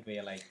a point where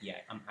you're like, yeah,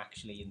 I'm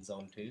actually in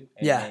zone 2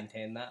 and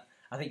maintain that.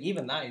 I think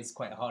even that is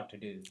quite hard to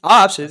do.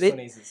 Oh, absolutely. As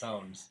funny as it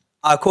sounds.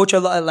 I coach a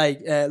lot of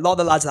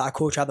the lads that I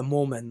coach at the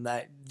moment.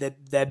 Like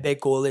their big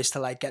goal is to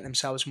like get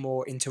themselves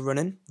more into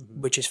running,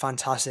 which is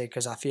fantastic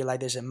because I feel like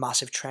there's a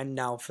massive trend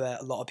now for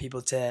a lot of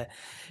people to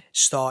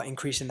start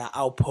increasing that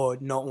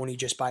output, not only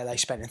just by like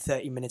spending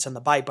 30 minutes on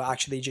the bike, but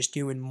actually just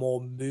doing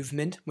more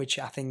movement, which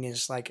I think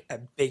is like a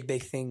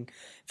big thing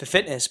for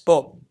fitness.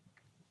 But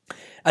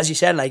as you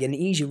said, like an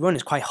easy run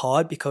is quite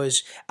hard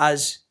because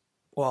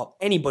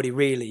anybody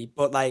really,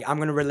 but like I'm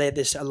going to relate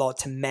this a lot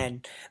to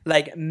men.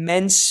 Like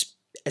men's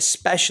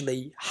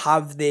especially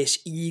have this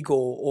ego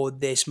or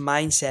this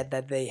mindset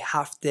that they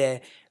have to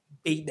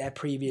beat their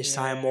previous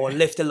time or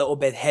lift a little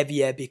bit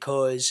heavier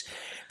because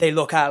they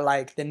look at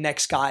like the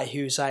next guy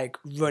who's like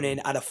running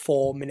at a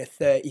 4-minute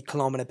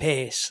 30-kilometer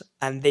pace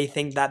and they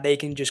think that they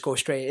can just go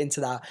straight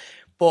into that.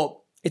 But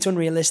it's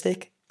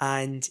unrealistic.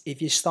 And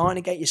if you're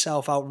starting to get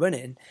yourself out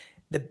running,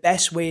 the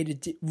best way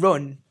to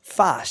run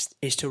fast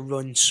is to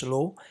run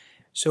slow.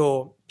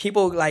 So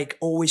people like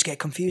always get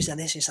confused on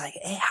this. It's like,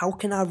 hey, how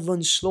can I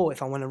run slow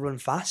if I want to run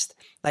fast?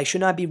 Like,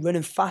 shouldn't I be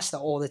running faster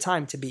all the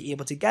time to be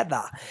able to get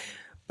that?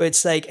 But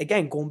it's like,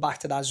 again, going back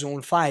to that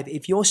zone 5,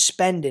 if you're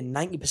spending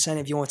 90%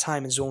 of your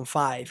time in zone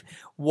 5,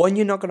 one,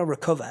 you're not going to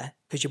recover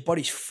because your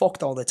body's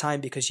fucked all the time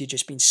because you've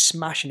just been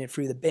smashing it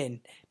through the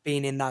bin,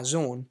 being in that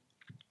zone.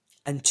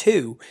 And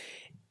 2,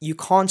 you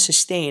can't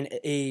sustain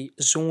a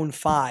zone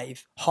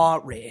 5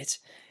 heart rate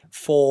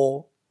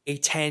for a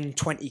 10,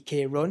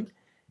 20K run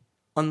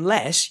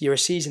unless you're a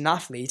seasoned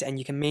athlete and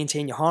you can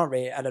maintain your heart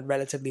rate at a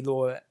relatively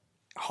low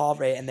heart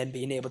rate and then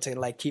being able to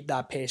like keep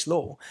that pace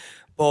low.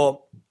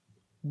 But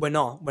we're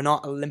not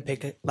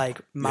Olympic like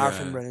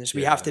marathon runners.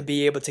 We have to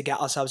be able to get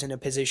ourselves in a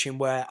position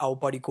where our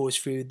body goes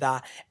through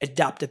that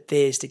adaptive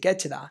phase to get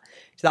to that.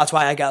 So that's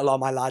why I get a lot of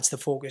my lads to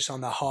focus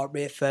on the heart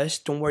rate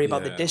first. Don't worry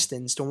about the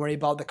distance. Don't worry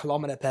about the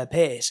kilometer per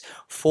pace.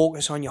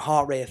 Focus on your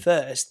heart rate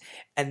first.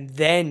 And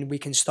then we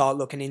can start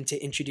looking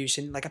into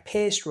introducing like a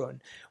pace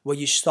run where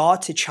you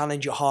start to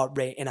challenge your heart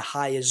rate in a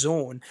higher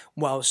zone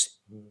whilst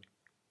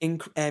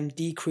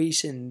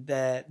decreasing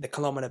the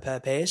kilometer per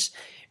pace.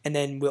 And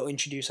then we'll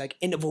introduce like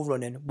interval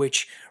running,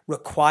 which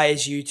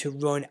requires you to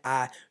run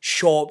at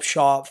sharp,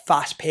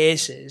 fast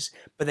paces,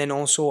 but then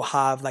also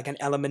have like an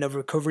element of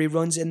recovery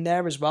runs in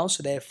there as well.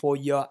 So therefore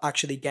you're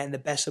actually getting the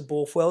best of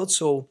both worlds.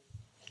 So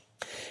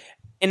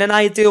in an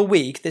ideal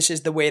week, this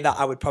is the way that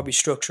I would probably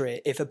structure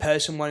it. If a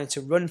person wanted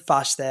to run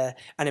faster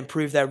and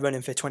improve their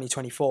running for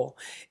 2024,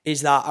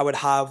 is that I would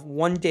have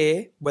one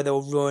day where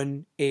they'll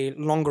run a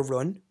longer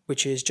run,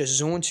 which is just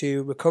zone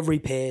 2, recovery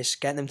pace,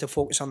 getting them to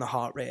focus on the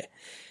heart rate.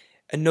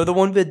 Another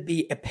one would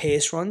be a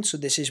pace run. So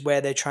this is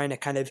where they're trying to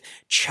kind of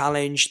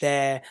challenge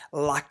their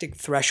lactic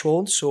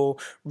threshold. So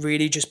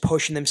really just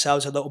pushing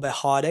themselves a little bit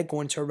harder,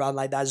 going to around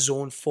like that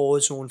zone 4,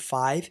 zone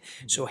 5.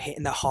 So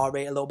hitting the heart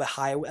rate a little bit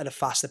higher at a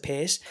faster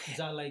pace. Is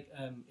that like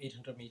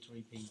 800-meter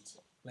repeats,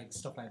 like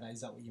stuff like that?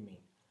 Is that what you mean?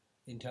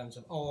 In terms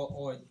of,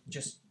 or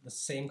just the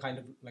same kind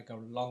of like a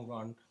long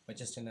run, but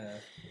just in a...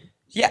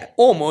 Yeah,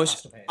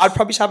 almost. I'd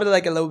probably have it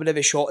like a little bit of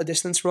a shorter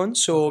distance run.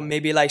 So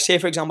maybe like, say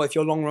for example, if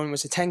your long run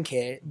was a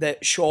 10K, the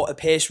shorter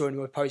pace run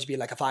would probably be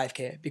like a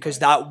 5K because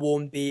that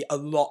won't be a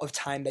lot of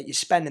time that you're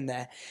spending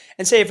there.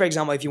 And say for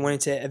example, if you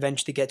wanted to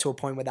eventually get to a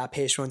point where that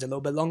pace run's a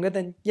little bit longer,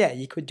 then yeah,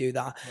 you could do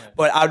that. Right.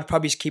 But I would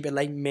probably just keep it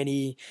like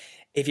mini.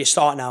 If you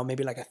start now,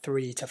 maybe like a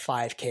 3 to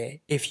 5K,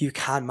 if you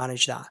can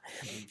manage that.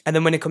 Mm-hmm. And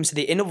then when it comes to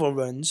the interval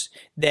runs,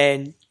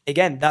 then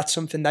again, that's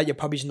something that you're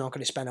probably not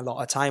going to spend a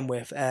lot of time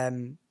with.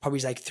 Probably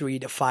like 3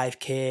 to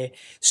 5K,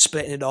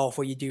 splitting it off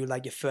where you do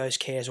like your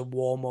first K as a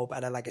warm up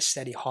at like a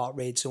steady heart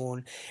rate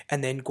zone,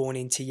 and then going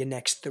into your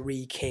next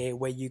 3K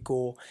where you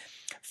go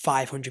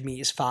 500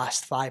 meters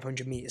fast,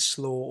 500 meters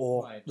slow,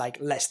 or like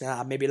less than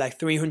that, maybe like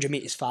 300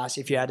 meters fast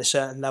if you're at a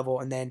certain level,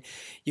 and then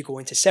you go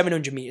into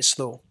 700 meters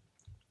slow.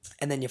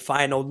 And then your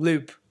final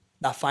loop,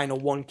 that final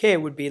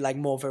 1K would be like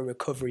more of a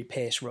recovery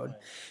pace run. Right.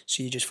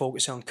 So you just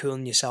focus on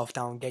cooling yourself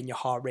down, getting your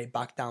heart rate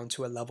back down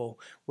to a level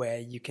where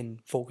you can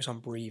focus on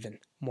breathing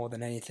more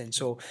than anything.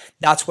 So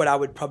that's what I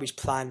would probably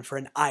plan for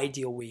an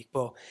ideal week.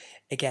 But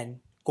again,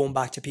 going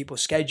back to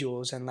people's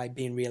schedules and like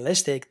being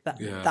realistic,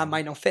 that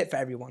might not fit for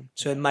everyone.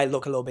 So it might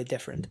look a little bit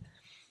different.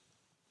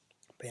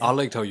 Yeah. I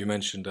liked how you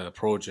mentioned a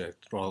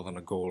project rather than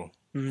a goal.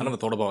 Mm-hmm. I never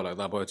thought about it like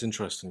that, but it's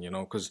interesting,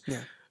 because...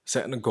 Yeah.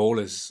 Setting a goal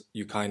is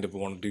you kind of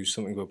want to do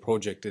something, but a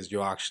project is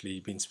you're actually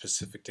being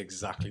specific to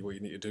exactly what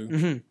you need to do.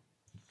 Mm-hmm.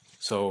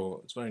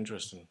 So it's very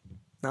interesting.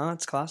 No,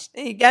 it's class.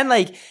 Again,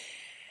 like,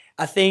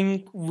 I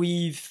think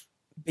we've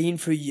been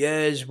through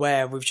years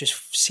where we've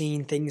just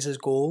seen things as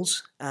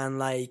goals, and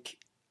like,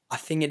 I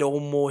think it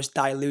almost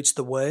dilutes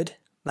the word.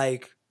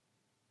 Like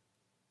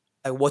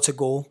what's a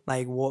goal?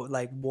 Like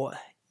what?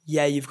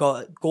 Yeah, you've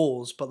got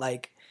goals, but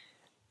like,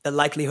 the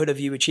likelihood of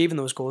you achieving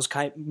those goals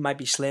might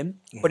be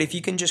slim. Mm-hmm. But if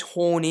you can just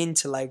hone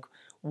into like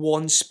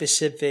one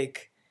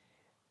specific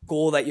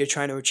goal that you're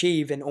trying to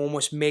achieve and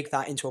almost make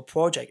that into a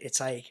project, it's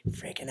like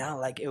freaking hell.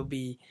 Like it'll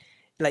be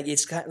like,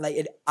 it's kind of like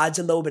it adds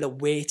a little bit of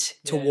weight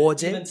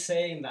towards even it.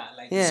 Saying that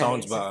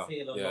sounds better.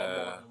 Feel a lot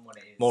more than what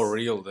it is. More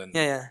real than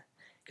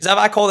because if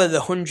I call it the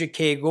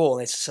 100K goal,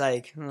 it's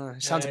like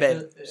sounds a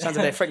bit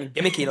freaking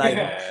gimmicky. Like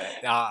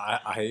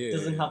I hear you.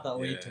 Doesn't have that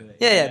weight to it.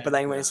 Yeah, but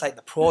like when it's like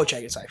the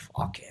project, it's like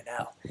fucking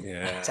hell.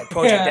 Yeah, it's like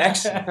Project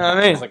X. You know what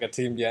I mean? It's like a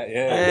team. Yeah,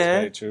 it's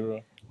very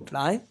true.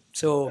 Right.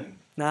 So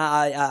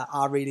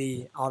I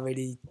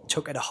really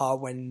took it to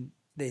heart when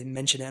they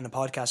mentioned it in the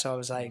podcast. So I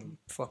was like,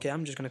 fuck yeah,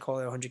 I'm just gonna call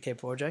it a 100K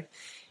project,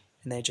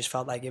 and then it just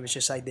felt like it was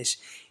just like this.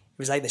 It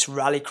was like this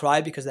rally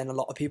cry, because then a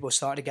lot of people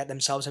started to get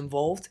themselves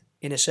involved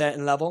in a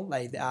certain level,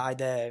 like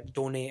either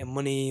donating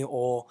money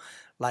or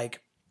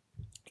like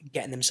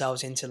getting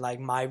themselves into like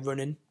my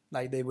running.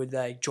 Like they would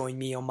like join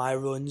me on my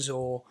runs,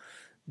 or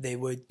they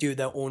would do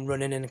their own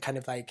running and kind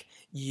of like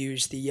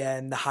use the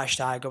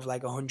hashtag of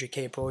like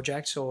 100K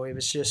project. So it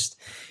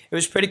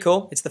was pretty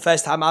cool. It's the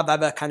first time I've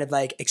ever kind of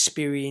like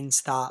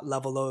experienced that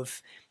level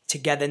of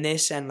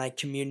togetherness and like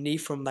community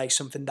from like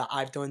something that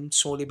I've done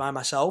solely by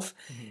myself.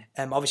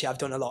 Mm-hmm. Obviously I've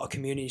done a lot of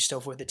community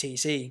stuff with the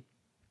TC,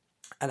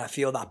 and I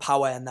feel that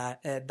power and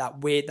that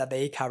weight that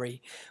they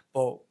carry.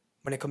 But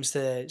when it comes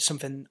to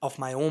something off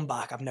my own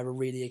back, I've never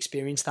really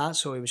experienced that.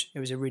 So it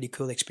was a really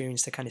cool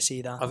experience to kind of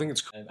see that. I think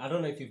it's I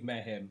don't know if you've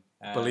met him.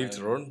 Believe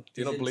to Run.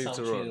 Do you not Believe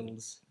to Run?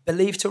 Shields.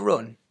 Believe to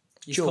Run.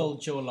 He's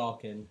called Joe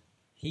Larkin.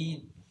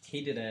 He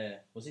did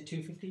was it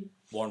 250?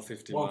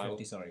 150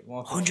 150, sorry.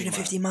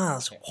 150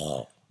 miles.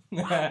 Oh.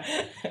 Wow.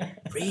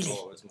 Really?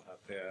 Oh, it's mad,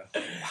 yeah.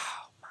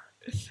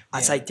 Wow.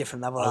 That's like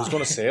different level. I was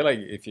going to say, like,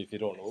 if you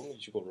don't know him, you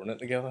should go run it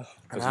together.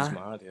 Because he's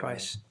mad,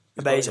 Christ.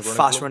 I bet he's a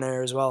fast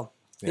runner as well.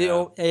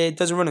 Yeah. He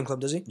does a running club,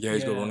 does he? Yeah,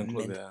 he's got a running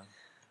club, yeah.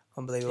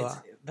 Unbelievable.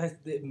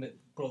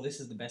 Bro, this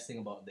is the best thing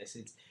about this.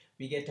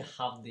 We get to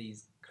have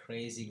these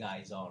crazy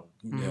guys on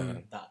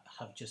that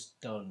have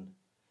just done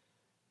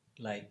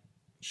like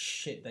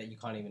shit that you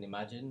can't even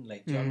imagine.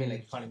 Like, do you know what I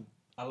mean? Like,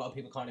 a lot of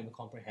people can't even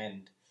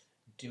comprehend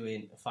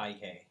doing a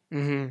 5K. Mm-hmm.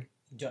 Do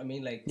you know what I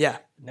mean? Like,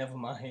 never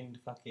mind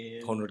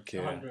fucking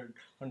 100K,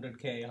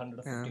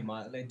 150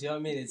 miles. Like, do you know what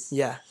I mean? It's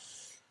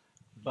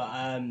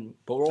But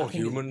we're all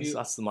humans.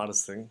 That's the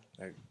maddest thing.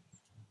 Like,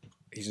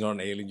 he's not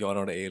an alien. You're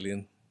not an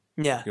alien.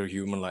 Yeah, you're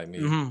human like me.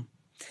 Mm-hmm.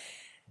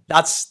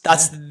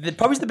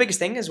 probably the biggest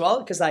thing as well,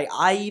 because like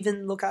I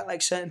even look at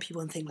like certain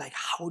people and think like,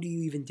 how do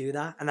you even do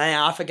that? And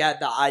I forget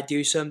that I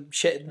do some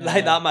shit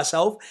like that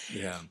myself.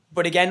 Yeah.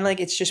 But again, like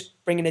it's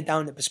just bringing it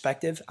down to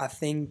perspective. I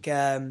think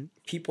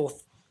people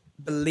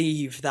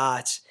believe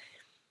that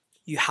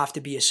you have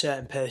to be a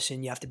certain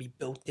person, you have to be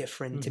built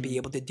different to be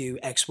able to do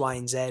X, Y,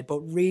 and Z. But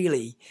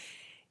really,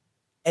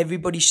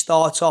 everybody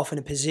starts off in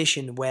a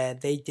position where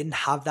they didn't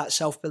have that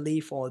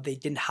self-belief, or they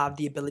didn't have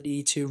the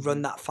ability to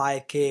run that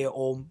 5K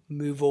or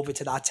move over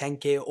to that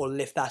 10K or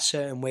lift that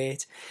certain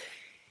weight.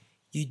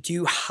 You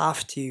do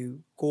have to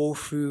go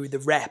through the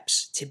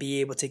reps to be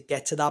able to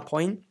get to that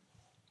point.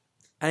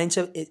 And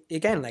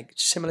again, like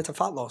similar to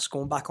fat loss,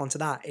 going back onto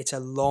that, it's a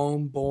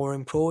long,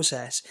 boring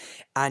process.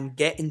 And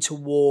getting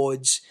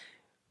towards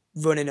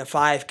running a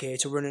 5K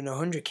to running a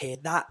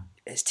 100K, that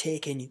is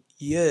taking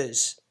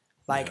years.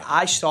 Like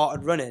I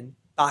started running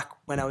back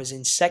when I was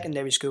in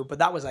secondary school, but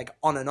that was like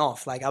on and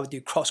off. Like I would do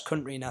cross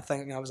country and I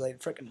think I was like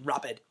freaking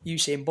rapid,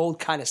 Usain Bolt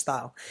kind of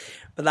style.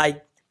 But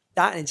like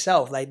that in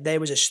itself, like there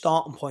was a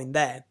starting point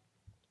there.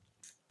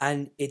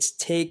 And it's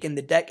taken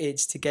the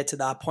decades to get to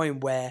that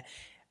point where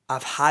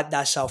I've had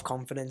that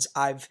self-confidence.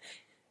 I've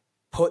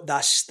put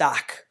that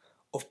stack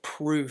of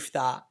proof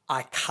that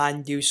I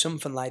can do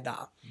something like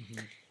that.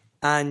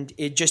 And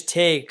it just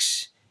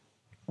takes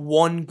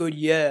one good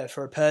year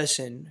for a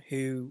person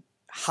who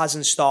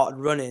hasn't started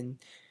running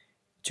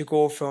to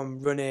go from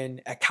running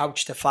a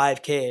couch to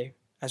 5K,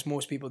 as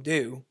most people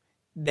do,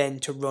 then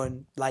to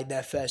run like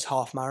their first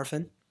half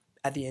marathon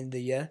at the end of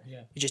the year.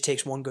 It just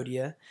takes one good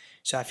year.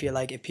 So I feel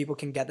like if people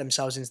can get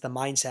themselves into the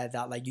mindset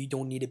that like you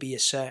don't need to be a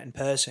certain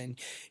person,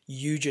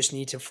 you just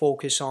need to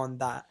focus on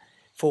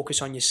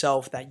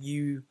yourself, that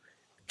you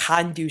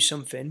can do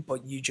something,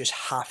 but you just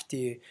have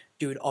to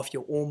do it off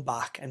your own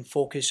back and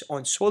focus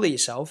on solely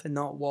yourself and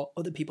not what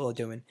other people are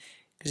doing.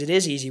 Because it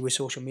is easy with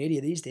social media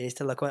these days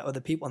to look at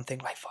other people and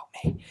think like, fuck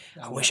me,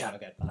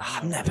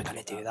 I'm never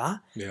going to do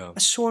that. Yeah.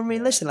 That's so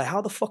unrealistic. Like, how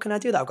the fuck can I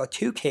do that? I've got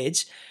 2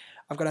 kids,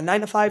 I've got a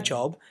 9-to-5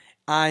 job,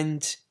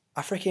 and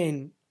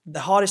the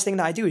hardest thing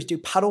that I do is do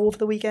paddle over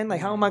the weekend.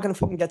 Like, how am I going to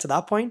fucking get to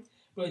that point?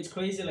 Bro, it's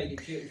crazy. Like,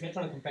 if you're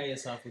trying to compare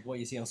yourself with what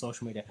you see on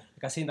social media,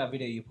 like I seen that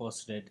video you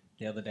posted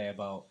the other day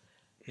about,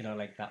 you know,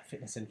 like that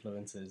fitness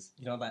influencers.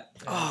 You know that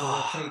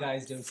 3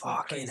 guys doing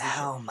some crazy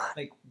hell, shit. man.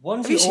 Like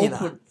once Have you seen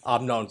open, I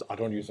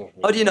don't use social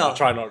media. Oh, do you not? I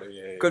try not to.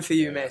 Yeah, Good for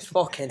you, mate.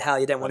 Fucking hell,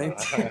 you didn't want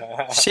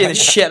to. See the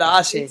shit that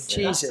I see.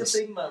 Jesus. That's the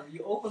thing, man.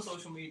 You open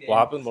social media. What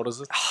happened? What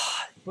is it?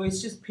 But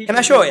it's just people. Can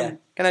I show you?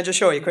 Can I just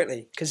show you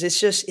quickly? Because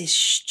it's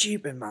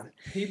stupid, man.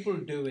 People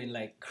doing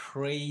like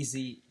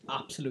crazy,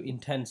 absolute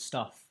intense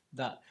stuff.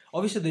 That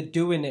obviously they're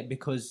doing it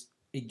because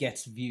it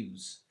gets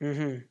views.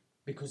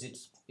 Because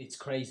it's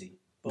crazy.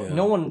 But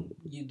no one,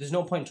 there's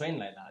no point training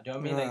like that. Do you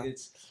know what I mean?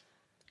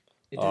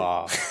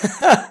 Like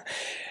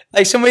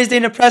like somebody's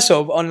doing a press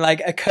up on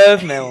like a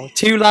curve mill.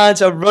 2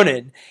 lads are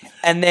running,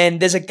 and then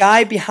there's a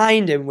guy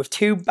behind him with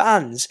 2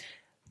 bands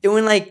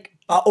doing like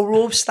battle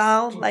rope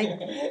style. Like,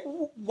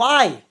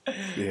 why?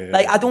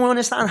 Like, I don't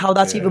understand how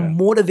that's even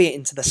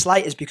motivating to the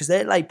slightest, because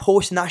they're like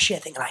posting that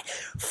shit thinking like,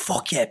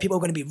 fuck yeah, people are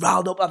going to be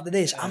riled up after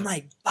this. I'm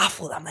like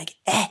baffled. I'm like,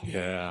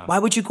 why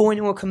would you go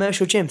into a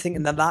commercial gym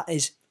thinking that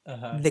is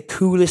the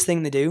coolest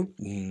thing to do?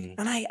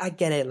 And I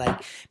get it.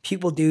 Like,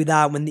 people do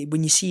that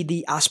when you see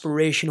the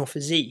aspirational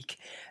physique,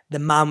 the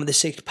man with the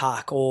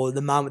 6-pack or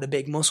the man with the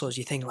big muscles,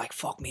 you think like,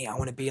 fuck me, I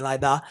want to be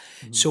like that.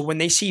 So when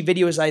they see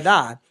videos like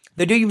that,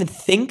 they don't even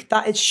think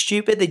that it's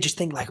stupid. They just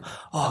think like,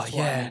 oh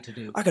yeah,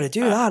 I gotta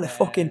do that to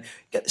fucking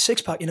get the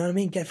 6-pack, you know what I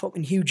mean? Get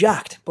fucking Hugh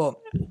jacked. But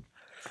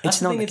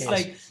it's not the case. It's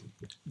like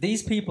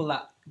these people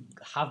that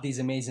have these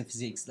amazing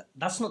physiques,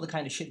 that's not the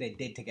kind of shit they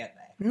did to get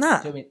there. Nah. Do you know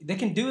what I mean? They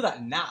can do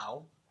that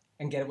now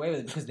and get away with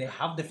it because they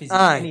have the physique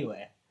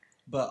anyway.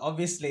 But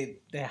obviously,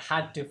 they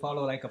had to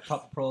follow like a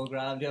proper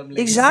program. Do you know what I mean?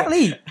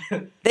 Exactly.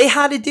 They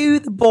had to do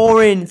the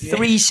boring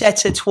 3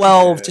 sets of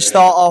 12 to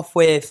start off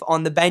with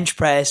on the bench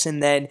press,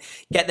 and then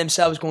get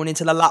themselves going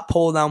into the lat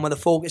pull down where they're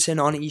focusing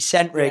on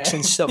eccentrics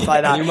and stuff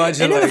like that.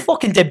 They never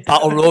fucking did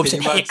battle ropes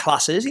and hit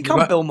classes. You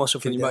can't build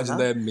muscle from doing that. Can you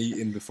imagine their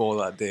meeting before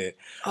that day?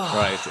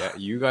 Right,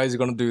 you guys are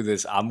going to do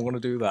this. I'm going to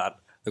do that.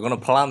 They're going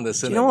to plan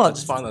this. Do you know what?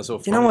 Just find that so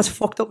funny. Do you know what's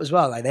fucked up as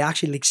well? Like, they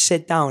actually like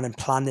sit down and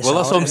plan this out.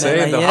 Well, that's what I'm saying.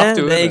 Like, they'll have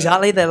to.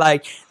 Exactly. They're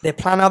like, they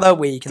plan out their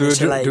week. And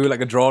do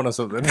like a drawing or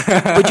something.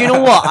 But you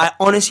know what? I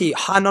honestly,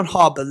 hand on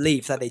heart,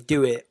 believe that they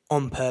do it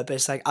on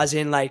purpose. Like, as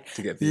in, like,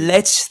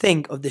 let's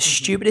think of the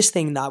stupidest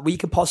thing that we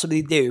could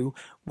possibly do,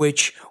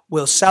 which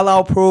will sell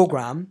our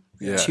program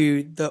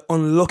to the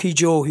unlucky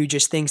Joe who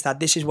just thinks that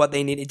this is what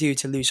they need to do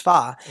to lose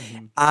fat.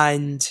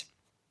 And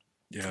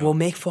we'll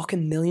make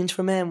fucking millions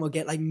from it, and we'll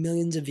get like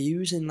millions of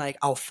views, and like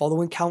our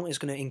following count is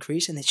going to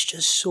increase. And it's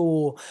just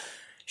so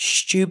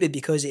stupid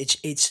because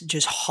it's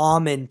just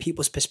harming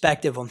people's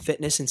perspective on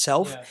fitness and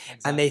self.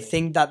 And they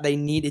think that they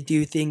need to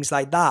do things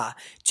like that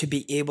to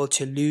be able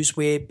to lose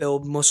weight,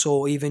 build muscle,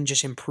 or even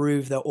just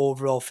improve their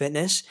overall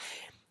fitness.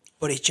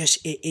 But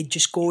it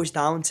just goes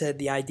down to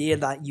the idea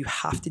that you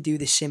have to do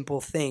the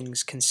simple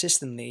things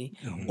consistently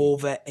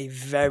over a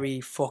very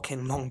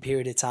fucking long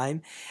period of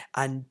time.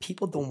 And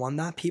people don't want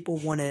that. People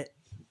want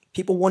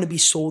to be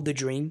sold the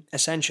dream,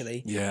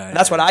 essentially. Yeah. And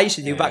that's what I used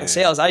to do back in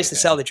sales. I used to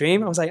sell the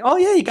dream. I was like, oh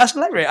yeah, you gas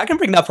and electric. I can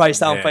bring that price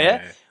down for you.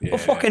 But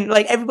fucking,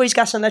 like, everybody's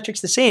gas and electric's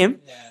the same.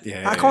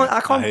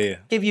 I can't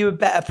give you a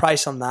better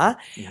price on that.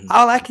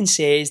 All I can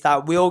say is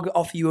that we'll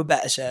offer you a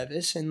better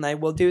service and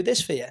like we'll do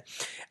this for you.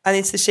 And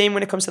it's the same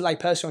when it comes to like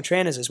personal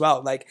trainers as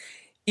well. Like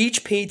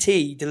each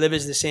PT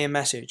delivers the same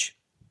message.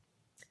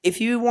 If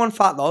you want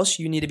fat loss,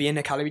 you need to be in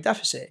a calorie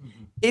deficit.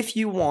 If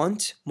you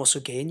want muscle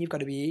gain, you've got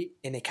to be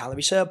in a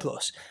calorie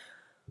surplus.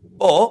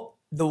 But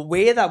the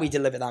way that we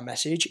deliver that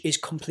message is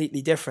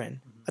completely different.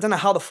 I don't know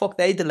how the fuck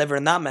they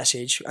delivering that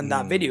message and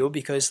that video,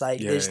 because like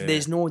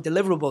there's no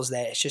deliverables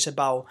there. It's just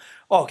about,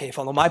 okay,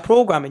 follow my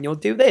program and you'll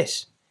do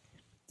this.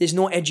 There's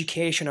no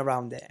education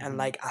around it. And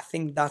like, I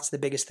think that's the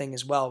biggest thing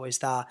as well, is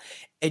that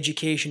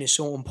education is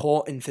so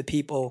important for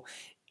people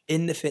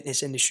in the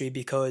fitness industry,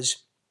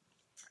 because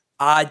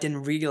I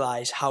didn't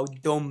realize how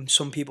dumb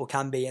some people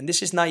can be. And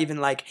this is not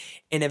even like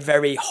in a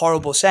very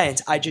horrible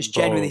sense. I just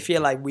genuinely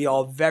feel like we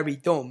are very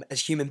dumb as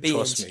human beings.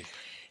 Trust me.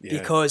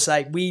 Because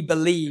like we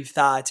believe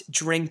that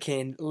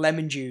drinking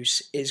lemon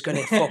juice is going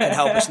to fucking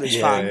help us lose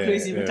fat.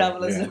 Crazy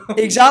metabolism.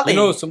 Exactly. You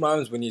know,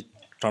 sometimes when you're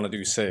trying to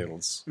do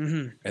sales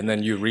and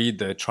then you read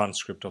the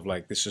transcript of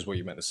like, this is what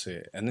you meant to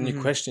say. And then you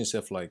question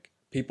yourself, like,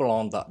 people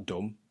aren't that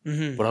dumb.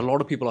 But a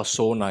lot of people are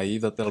so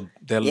naive that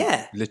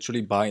they'll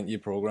literally buy into your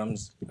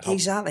programs.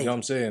 Exactly. You know what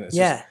I'm saying? It's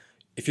just,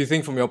 if you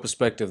think from your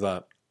perspective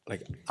that,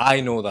 like,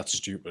 I know that's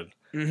stupid,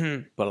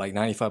 but like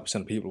 95%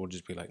 of people will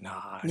just be like,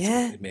 nah,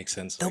 it makes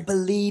sense. They'll like,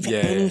 believe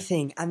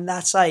anything. And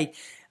that's like,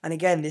 and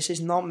again, this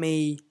is not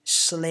me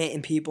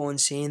slating people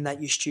and saying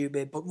that you're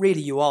stupid, but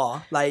really you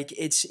are. Like,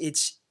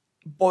 it's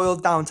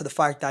boiled down to the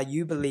fact that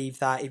you believe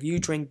that if you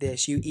drink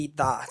this, you eat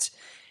that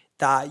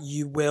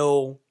you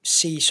will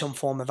see some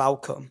form of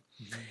outcome.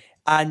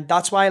 And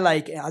that's why,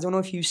 like, I don't know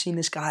if you've seen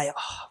this guy.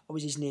 What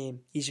was his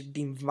name? He's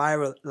been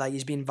viral. Like,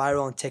 he's been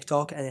viral on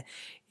TikTok, and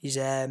he's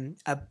a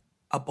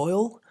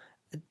Boyle.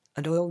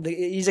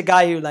 He's a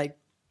guy who, like,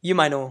 you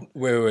might know.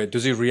 Wait.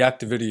 Does he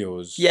react to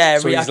videos? Yeah,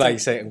 so he's like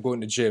saying, I'm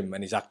going to the gym,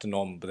 and he's acting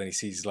on, but then he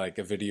sees like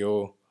a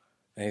video,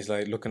 and he's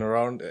like looking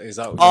around. Is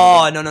that?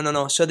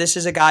 No. So this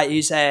is a guy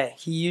who's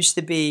he used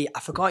to be.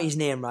 I forgot his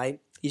name. Right.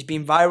 He's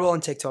been viral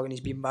on TikTok and he's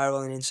been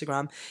viral on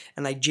Instagram,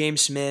 and like James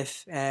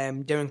Smith,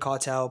 Darren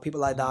Cartel, people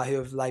like that who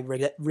have like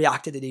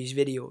reacted to these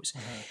videos.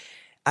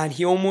 And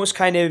he almost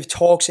kind of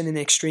talks in an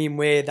extreme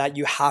way that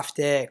you have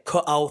to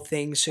cut out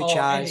things such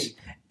as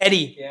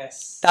Eddie.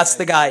 Yes, that's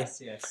the guy.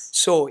 Yes.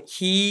 So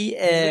he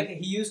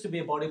used to be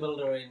a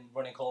bodybuilder in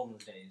Ronnie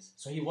Coleman's days.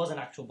 So he was an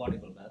actual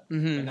bodybuilder,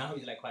 but now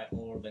he's like quite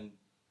old and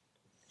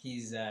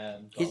he's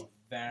got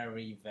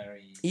very,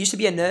 very... He used to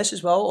be a nurse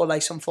as well, or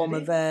like some form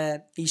of...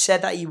 he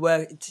said that he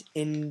worked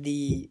in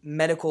the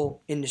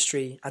medical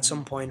industry at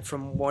some point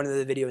from one of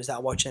the videos that I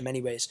watched him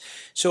anyways.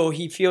 So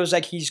he feels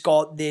like he's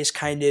got this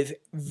kind of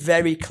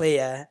very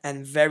clear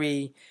and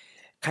very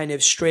kind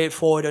of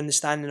straightforward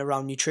understanding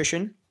around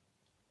nutrition.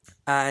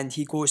 And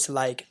he goes to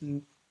like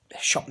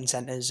shopping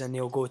centres and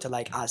he'll go to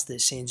like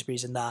Asda,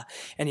 Sainsbury's and that,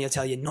 and he'll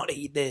tell you not to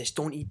eat this,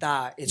 don't eat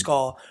that. It's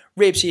got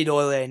rapeseed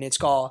oil in, it's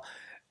got...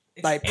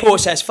 like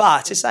processed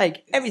fats. It's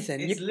like everything.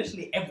 It's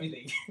literally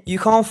everything. You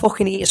can't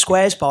fucking eat a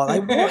Squares bar.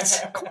 Like,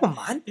 what? Come on,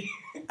 man.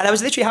 And I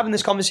was literally having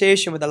this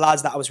conversation with the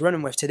lads that I was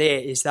running with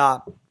today, is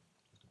that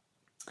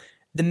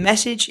the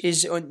message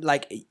is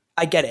like,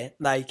 I get it.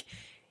 Like,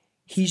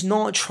 he's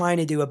not trying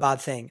to do a bad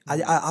thing.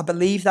 I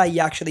believe that he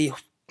actually,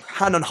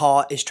 hand on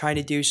heart, is trying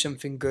to do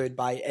something good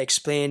by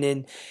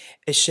explaining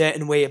a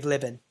certain way of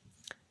living.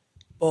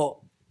 But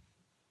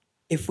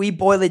if we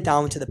boil it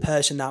down to the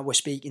person that we're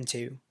speaking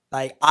to,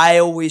 like, I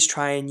always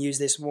try and use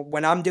this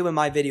when I'm doing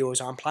my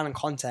videos or I'm planning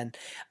content.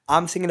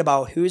 I'm thinking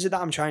about who is it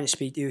that I'm trying to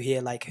speak to here?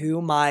 Like, who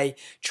am I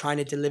trying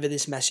to deliver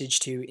this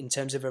message to in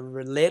terms of a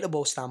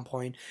relatable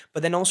standpoint,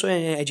 but then also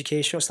in an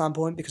educational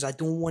standpoint, because I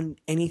don't want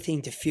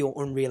anything to feel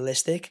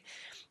unrealistic.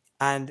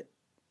 And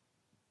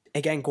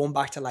again, going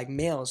back to like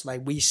males,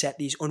 like we set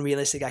these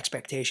unrealistic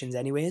expectations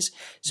anyways.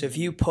 So if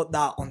you put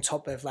that on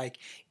top of like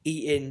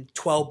eating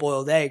 12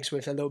 boiled eggs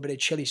with a little bit of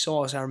chili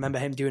sauce, I remember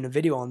him doing a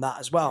video on that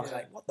as well. I was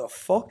like, what the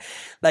fuck?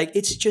 Like,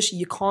 it's just,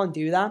 you can't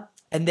do that.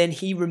 And then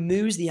he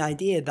removes the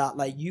idea that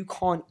like you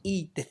can't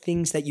eat the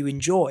things that you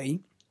enjoy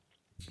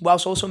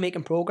whilst also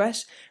making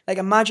progress. Like,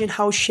 imagine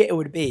how shit it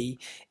would be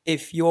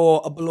if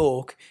you're a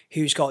bloke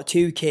who's got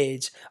 2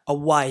 kids, a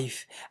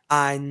wife,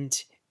 and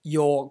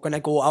you're going to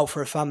go out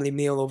for a family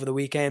meal over the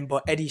weekend,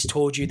 but Eddie's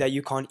told you that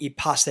you can't eat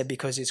pasta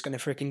because it's going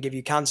to freaking give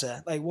you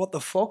cancer. Like, what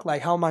the fuck?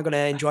 Like, how am I going to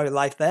enjoy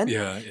life then?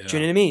 Yeah. Do you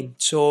know what I mean?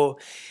 So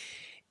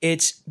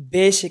it's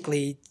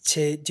basically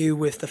to do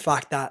with the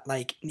fact that,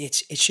 like,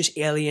 it's just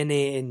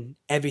alienating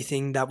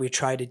everything that we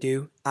try to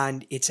do.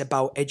 And it's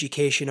about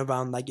education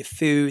around, like, your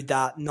food,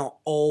 that not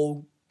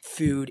all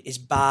food is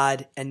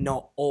bad and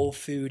not all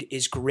food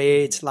is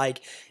great. Like,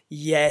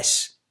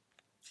 yes,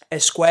 a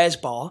Squares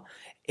bar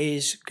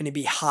is going to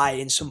be high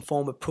in some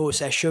form of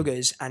processed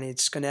sugars, and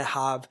it's going to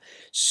have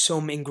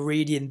some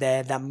ingredient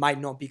there that might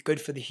not be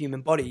good for the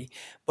human body.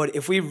 But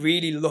if we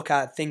really look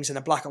at things in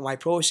a black and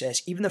white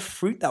process, even the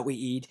fruit that we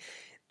eat,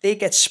 they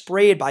get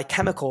sprayed by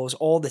chemicals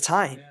all the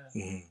time.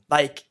 Yeah. Mm-hmm.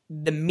 Like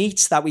the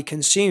meats that we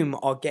consume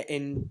are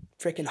getting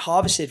freaking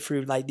harvested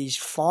through like these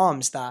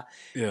farms that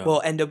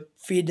will end up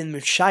feeding them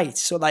with shite.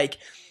 So like,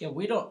 yeah,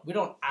 we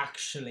don't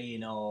actually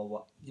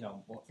know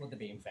what they're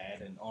being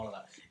fed and all of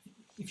that.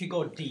 If you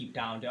go deep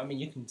down, I mean,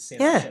 you can say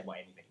that shit about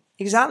anything.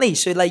 Exactly.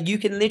 So like, you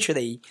can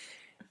literally,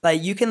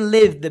 like, you can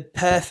live the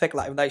perfect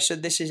life. Like, so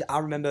this is, I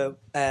remember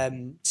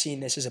seeing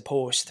this as a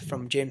post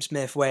from James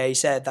Smith where he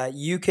said that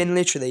you can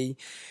literally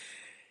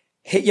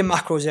hit your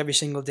macros every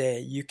single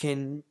day. You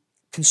can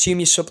consume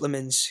your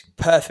supplements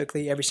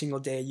perfectly every single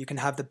day. You can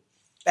have the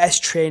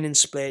best training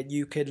split.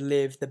 You could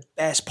live the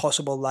best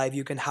possible life.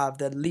 You can have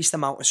the least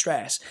amount of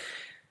stress.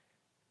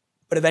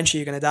 But eventually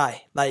you're going to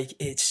die. Like,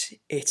 it's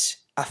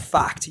a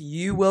fact.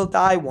 You will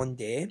die one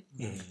day.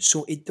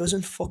 So it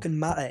doesn't fucking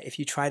matter if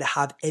you try to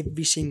have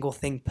every single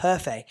thing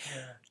perfect.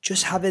 Yeah.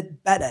 Just have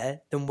it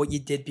better than what you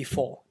did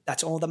before.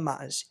 That's all that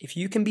matters. If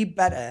you can be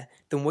better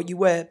than what you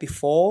were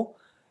before,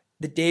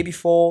 the day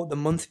before, the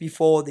month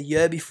before, the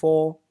year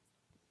before,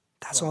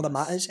 that's all that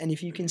matters. And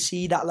if you can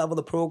see that level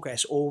of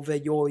progress over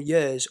your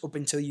years up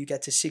until you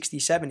get to 60,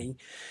 70,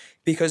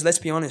 because let's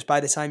be honest, by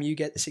the time you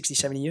get to 60,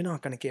 70, you're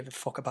not going to give a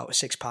fuck about a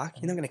six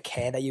pack. You're not going to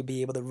care that you'll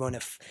be able to run a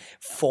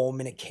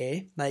 4-minute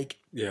K. Like,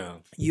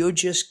 you're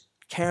just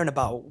caring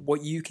about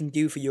what you can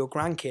do for your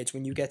grandkids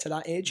when you get to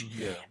that age.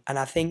 Yeah. And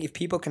I think if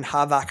people can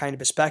have that kind of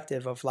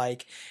perspective of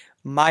like,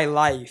 my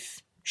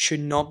life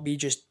should not be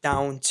just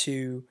down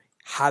to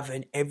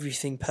having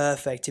everything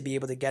perfect to be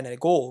able to get a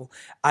goal.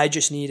 I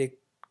just need to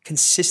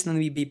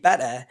consistently be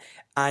better.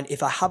 And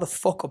if I have a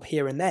fuck up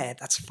here and there,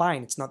 that's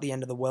fine. It's not the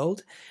end of the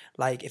world.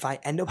 Like, if I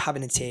end up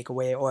having a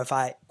takeaway or if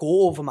I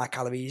go over my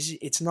calories,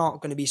 it's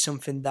not going to be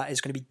something that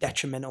is going to be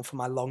detrimental for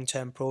my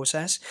long-term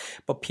process.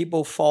 But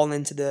people fall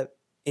into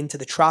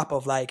the trap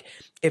of like,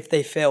 if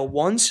they fail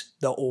once,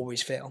 they'll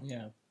always fail.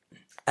 Yeah.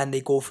 And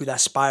they go through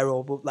that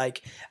spiral. But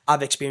like,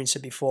 I've experienced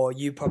it before.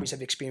 You probably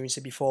have experienced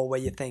it before, where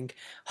you think,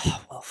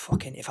 oh, well,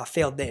 fucking, if I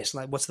failed this,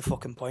 like, what's the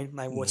fucking point?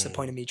 Like, what's the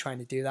point of me trying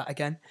to do that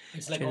again?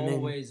 It's like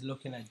always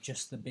looking at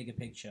just the bigger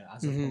picture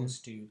as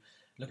opposed to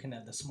looking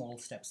at the small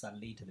steps that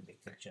lead to the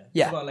big picture.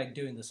 Yeah. It's about like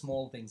doing the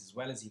small things as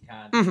well as you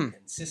can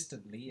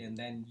consistently, and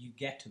then you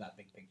get to that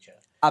big picture.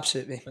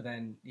 Absolutely. But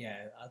then,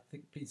 I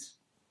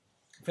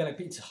feel like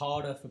it's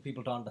harder for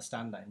people to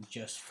understand that and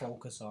just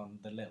focus on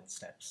the little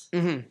steps.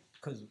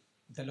 Because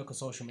they look at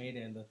social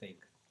media and they think,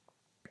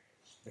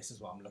 this is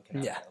what I'm looking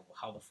at. Yeah.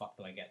 How the fuck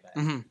do I get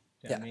there? You know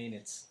what I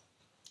mean?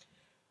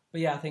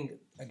 But I think,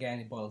 again,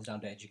 it boils down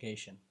to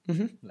education.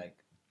 Like,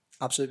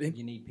 absolutely,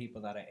 you need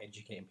people that are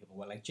educating people.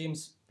 Well, like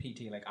James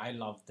PT, like, I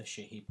love the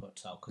shit he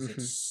puts out because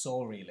it's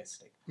so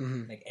realistic.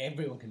 Like,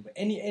 everyone can,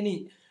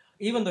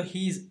 even though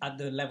he's at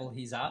the level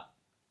he's at,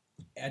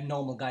 a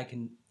normal guy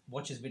can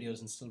watch his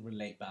videos and still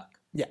relate back.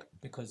 Yeah.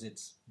 Because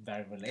it's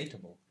very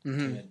relatable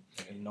to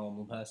a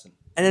normal person.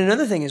 And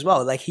another thing as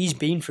well, like, he's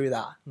been through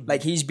that.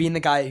 Like, he's been the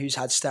guy who's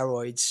had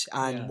steroids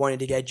and wanted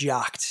to get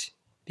jacked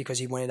because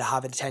he wanted to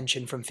have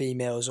attention from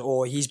females,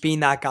 or he's been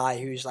that guy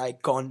who's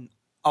like gone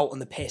out on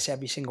the piss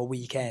every single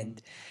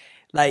weekend.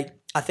 Like,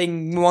 I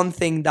think one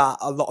thing that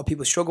a lot of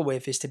people struggle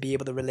with is to be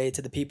able to relate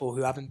to the people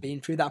who haven't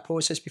been through that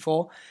process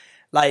before.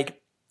 Like,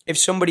 if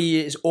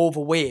somebody is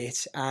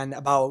overweight and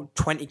about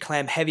 20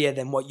 kg heavier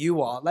than what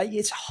you are, like,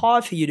 it's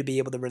hard for you to be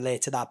able to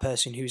relate to that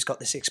person who's got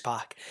the six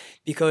pack,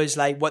 because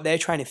like what they're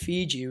trying to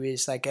feed you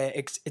is like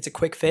it's a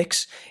quick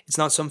fix. It's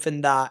not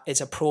something that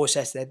is a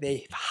process that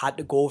they've had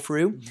to go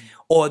through,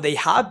 or they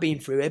have been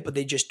through it, but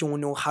they just don't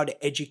know how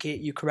to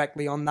educate you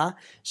correctly on that.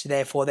 So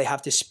therefore they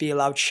have to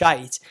spiel out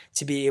shite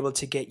to be able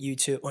to get you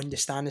to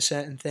understand a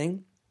certain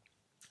thing.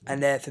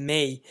 And there, for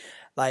me,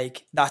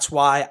 like, that's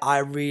why I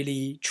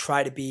really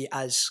try to be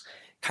as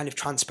kind of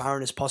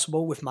transparent as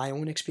possible with my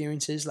own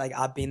experiences. Like,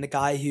 I've been the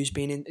guy who's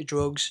been into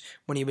drugs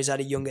when he was at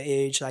a younger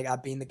age. Like,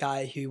 I've been the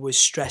guy who was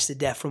stressed to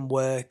death from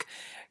work,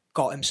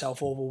 got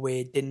himself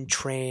overweight, didn't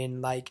train.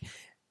 Like,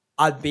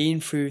 I've been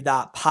through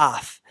that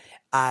path.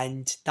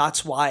 And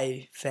that's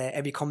why for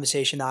every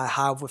conversation that I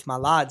have with my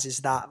lads is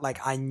that, like,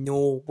 I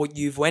know what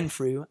you've went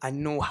through. I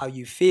know how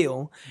you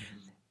feel.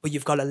 But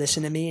you've got to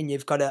listen to me, and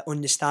you've got to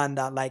understand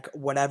that, like,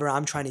 whatever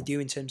I'm trying to do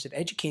in terms of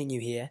educating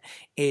you here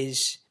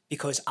is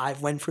because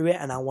I've went through it,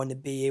 and I want to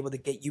be able to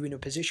get you in a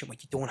position where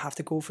you don't have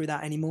to go through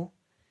that anymore.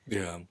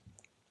 Yeah.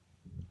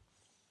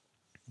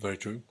 Very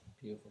true.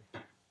 Beautiful.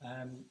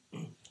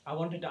 I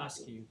wanted to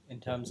ask you, in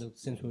terms of,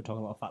 since we were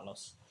talking about fat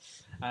loss,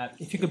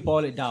 if you could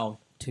boil it down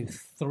to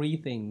 3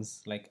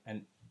 things, like,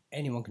 and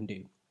anyone can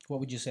do, what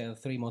would you say are the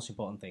 3 most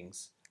important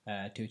things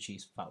to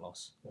achieve fat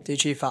loss? To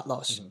achieve fat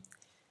loss?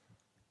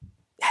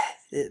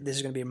 This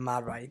is going to be a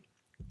mad ride.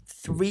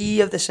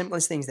 3 of the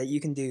simplest things that you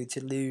can do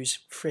to lose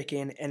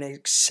freaking an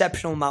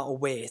exceptional amount of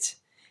weight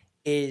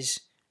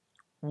is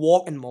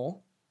walking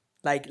more,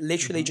 Like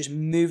literally just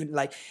moving,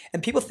 like,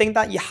 and people think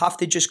that you have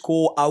to just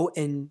go out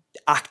and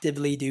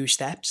actively do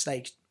steps,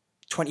 like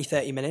 20,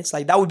 30 minutes.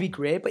 Like that would be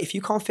great. But if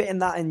you can't fit in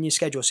that in your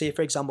schedule, say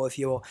for example, if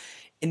you're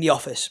in the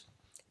office,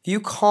 if you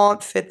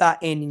can't fit that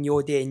in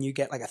your day and you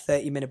get like a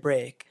 30-minute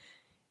break,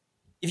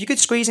 if you could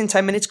squeeze in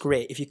 10 minutes,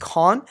 great. If you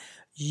can't,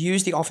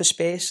 use the office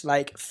space,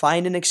 like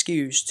find an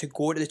excuse to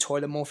go to the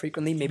toilet more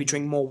frequently, maybe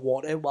drink more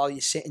water while you're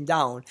sitting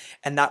down,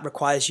 and that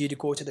requires you to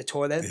go to the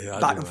toilet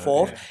back and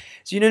forth.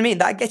 So you know what I mean?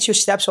 That gets your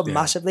steps up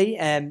massively.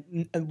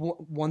 And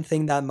one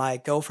thing that my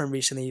girlfriend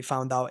recently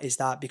found out is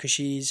that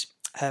because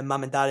her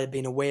mum and dad had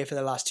been away for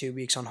the last 2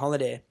 weeks on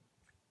holiday,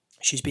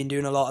 she's been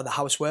doing a lot of the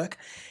housework,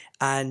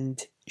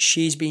 and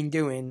she's been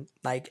doing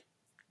like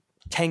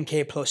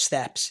 10K plus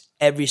steps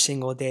every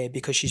single day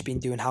because she's been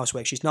doing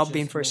housework. She's not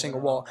been for a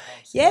single walk.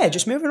 Yeah,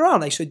 just moving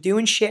around. Like, so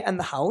doing shit in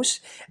the house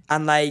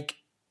and like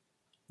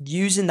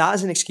using that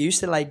as an excuse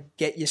to like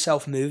get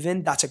yourself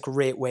moving, that's a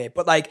great way.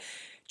 But like,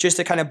 just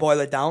to kind of boil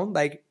it down,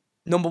 like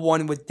number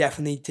one would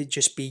definitely to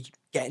just be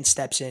getting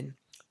steps in.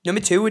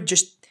 Number two would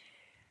just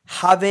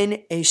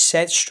having a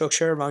set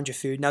structure around your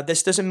food. Now,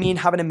 this doesn't mean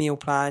having a meal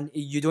plan.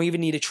 You don't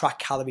even need to track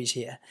calories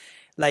here.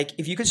 Like,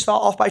 if you could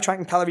start off by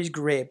tracking calories,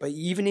 great. But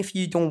even if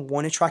you don't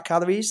want to track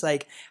calories,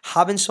 like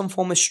having some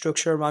form of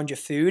structure around your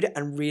food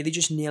and really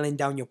just nailing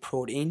down your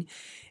protein.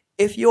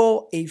 If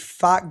you're a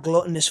fat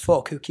gluttonous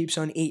fuck who keeps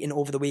on eating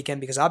over the weekend,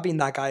 because I've been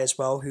that guy as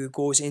well, who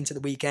goes into the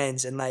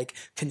weekends and like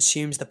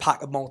consumes the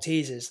pack of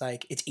Maltesers,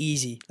 like it's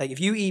easy. Like if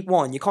you eat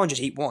one, you can't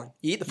just eat one.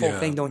 You eat the full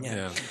thing, don't you?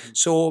 Yeah.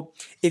 So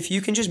if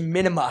you can just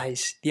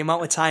minimize the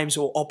amount of times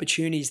or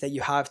opportunities that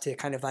you have to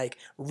kind of like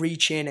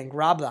reach in and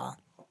grab that,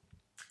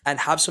 and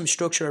have some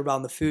structure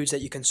around the foods that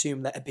you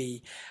consume, let it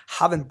be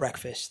having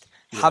breakfast,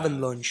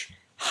 having lunch,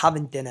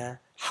 having dinner,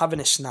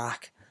 having a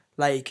snack.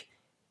 Like,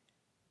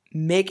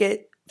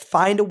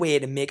 find a way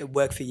to make it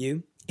work for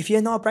you. If you're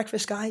not a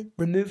breakfast guy,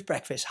 remove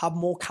breakfast. Have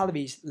more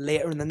calories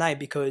later in the night,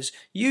 because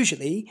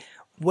usually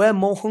we're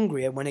more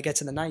hungrier when it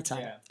gets in the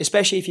nighttime,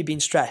 especially if you've been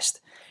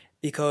stressed,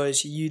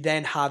 because you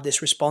then have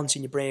this response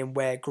in your brain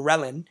where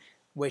ghrelin,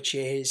 which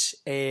is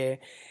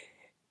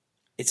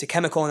it's a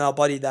chemical in our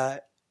body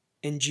that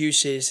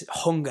induces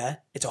hunger.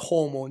 It's a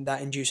hormone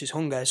that induces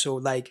hunger. So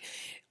like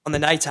on the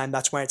nighttime,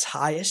 that's where it's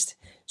highest.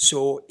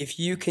 So if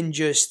you can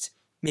just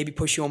maybe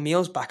push your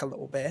meals back a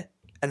little bit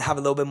and have a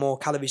little bit more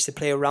calories to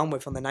play around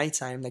with on the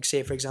nighttime, like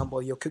say for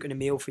example you're cooking a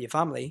meal for your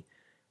family,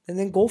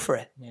 then go for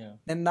it.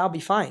 Then that'll be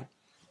fine.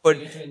 But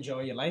you get to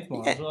enjoy your life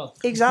more as well.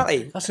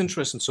 Exactly. That's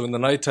interesting. So in the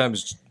nighttime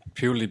is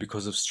purely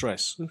because of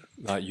stress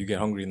that you get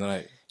hungry in the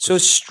night. So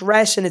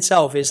stress in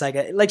itself is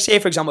like say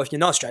for example, if you're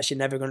not stressed, you're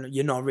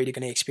not really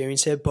going to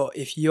experience it. But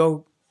if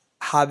you're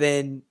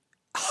having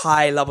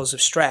high levels of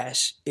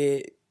stress,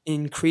 it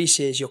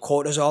increases your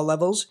cortisol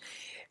levels,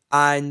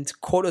 and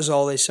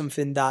cortisol is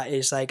something that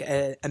is like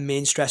a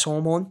main stress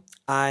hormone.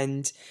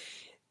 And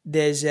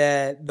there's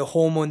the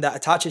hormone that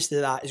attaches to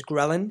that is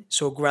ghrelin.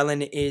 So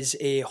ghrelin is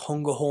a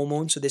hunger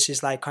hormone. So this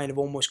is like kind of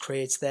almost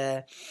creates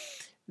the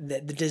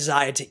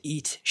desire to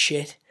eat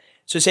shit.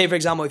 So say, for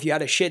example, if you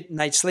had a shit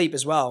night's sleep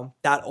as well,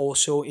 that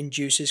also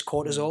induces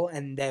cortisol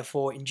and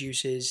therefore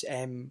induces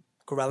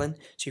ghrelin.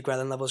 So your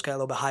ghrelin levels get a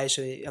little bit higher.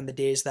 So on the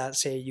days that,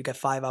 say, you get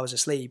 5 hours of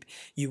sleep,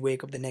 you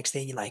wake up the next day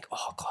and you're like,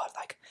 oh, God,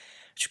 like,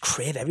 I just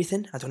crave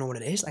everything. I don't know what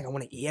it is. Like, I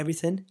want to eat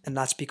everything. And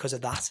that's because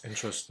of that.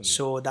 Interesting.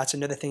 So that's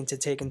another thing to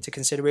take into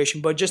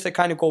consideration. But just to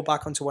kind of go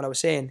back onto what I was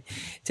saying,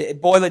 to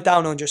boil it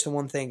down on just the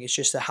one thing, it's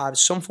just to have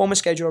some form of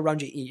schedule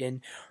around your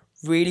eating.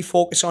 Really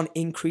focus on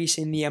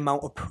increasing the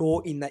amount of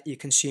protein that you're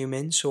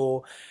consuming.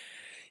 So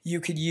you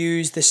could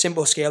use the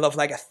simple scale of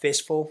like a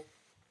fistful.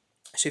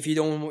 So if you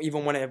don't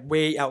even want to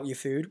weigh out your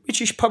food, which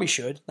you probably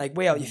should, like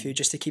weigh out your food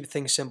just to keep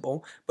things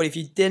simple. But if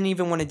you didn't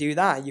even want to do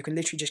that, you can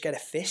literally just get a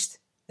fist.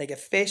 Like a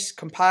fist,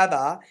 compare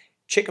that,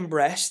 chicken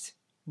breast,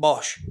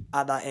 bosh,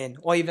 add that in.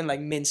 Or even like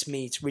minced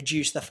meat,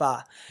 reduce the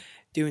fat,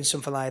 doing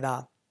something like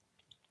that.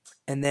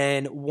 And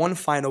then one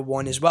final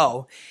one as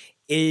well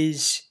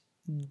is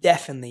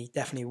definitely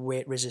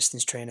weight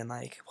resistance training,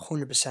 like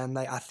 100%.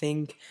 Like I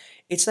think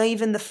it's not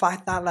even the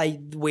fact that like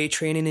weight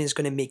training is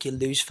going to make you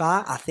lose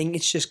fat. I think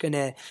it's just going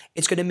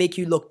to make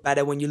you look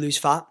better when you lose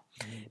fat,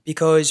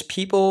 because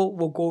people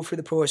will go through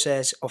the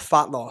process of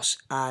fat loss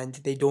and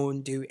they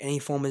don't do any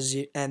form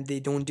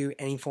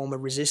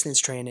of resistance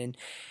training.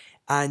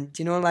 And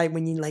you know, like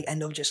when you like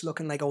end up just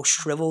looking like all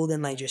shriveled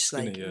and like just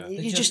like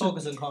you just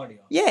focus on cardio.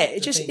 Yeah,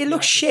 it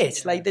looks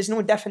shit. Like there's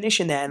no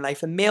definition there, and like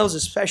for males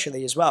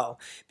especially as well,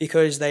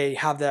 because they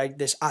have like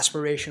this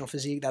aspirational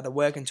physique that they're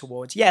working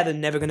towards. Yeah, they're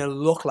never gonna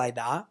look like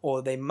that,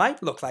 or they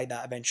might look like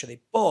that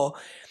eventually. But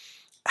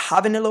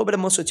having a little bit of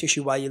muscle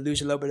tissue while you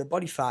lose a little bit of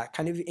body fat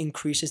kind of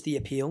increases the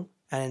appeal.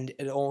 And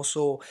it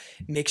also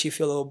makes you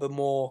feel a little bit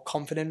more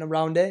confident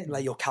around it.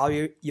 Like you'll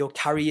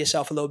carry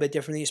yourself a little bit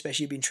differently, especially if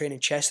you've been training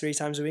chest 3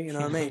 times a week. You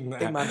know what I mean?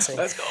 Big man saying,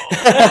 let's go.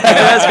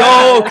 Let's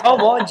go. Come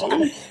on,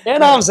 G. You know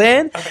what I'm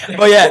saying?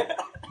 But yeah.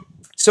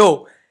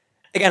 So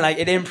again, like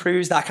it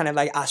improves that kind of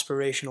like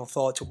aspirational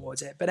thought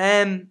towards it. But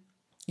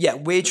yeah,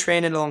 weight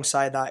training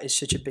alongside that is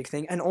such a big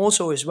thing. And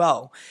also as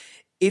well,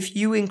 if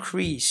you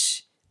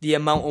increase the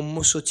amount of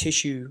muscle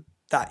tissue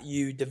that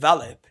you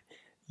develop,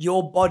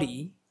 your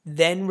body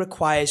then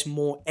requires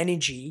more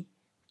energy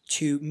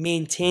to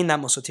maintain that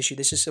muscle tissue.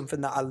 This is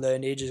something that I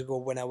learned ages ago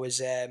when I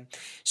was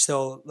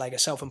still like a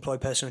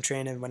self-employed personal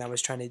trainer, when I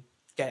was trying to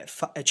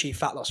achieve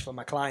fat loss for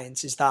my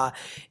clients, is that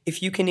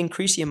if you can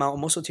increase the amount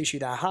of muscle tissue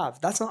that I have,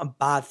 that's not a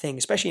bad thing,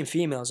 especially in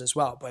females as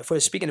well. But if we're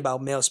speaking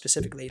about males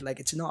specifically, like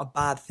it's not a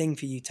bad thing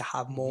for you to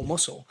have more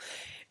muscle.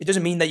 It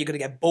doesn't mean that you're going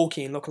to get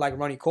bulky and look like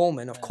Ronnie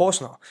Coleman, of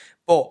course not.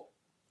 But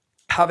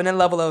having a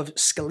level of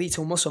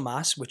skeletal muscle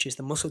mass, which is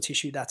the muscle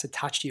tissue that's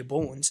attached to your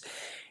bones,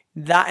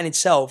 that in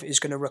itself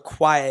is going to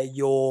require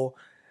your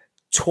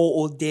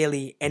total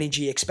daily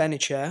energy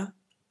expenditure,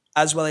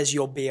 as well as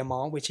your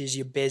BMR, which is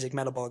your basic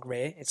metabolic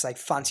rate. It's like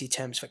fancy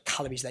terms for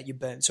calories that you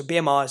burn. So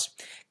BMR is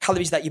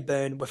calories that you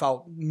burn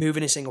without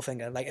moving a single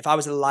finger. Like if I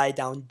was to lie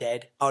down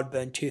dead, I would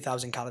burn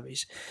 2,000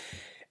 calories.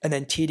 And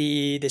then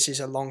TDE, this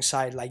is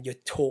alongside like your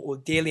total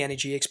daily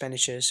energy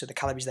expenditures. So the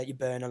calories that you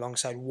burn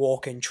alongside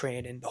walking,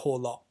 training, the whole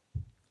lot.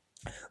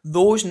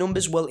 Those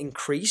numbers will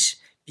increase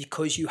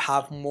because you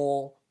have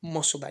more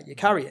muscle that you're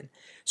carrying.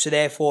 So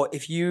therefore,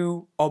 if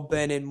you are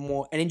burning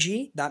more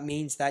energy, that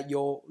means that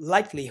your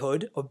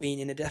likelihood of being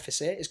in a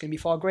deficit is going to be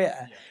far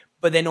greater. Yeah.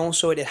 But then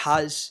also it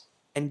has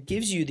and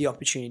gives you the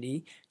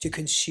opportunity to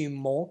consume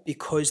more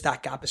because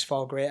that gap is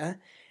far greater.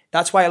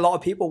 That's why a lot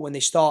of people, when they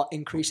start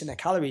increasing their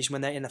calories,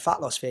 when they're in the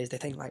fat loss phase, they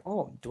think like,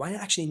 oh, do I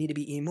actually need to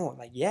be eating more?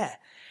 Like, yeah,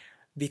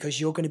 because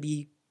you're going to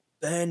be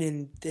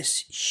burning this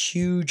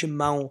huge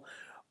amount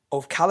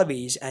of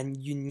calories and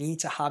you need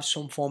to have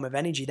some form of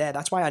energy there.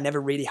 That's why I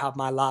never really have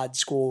my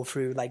lads go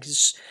through like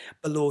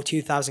below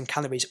 2,000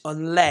 calories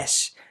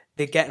unless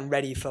they're getting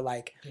ready for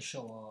like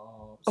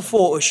a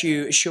photo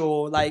shoot, a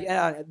show. Like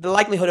the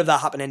likelihood of that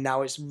happening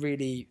now is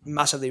really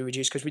massively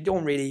reduced because we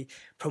don't really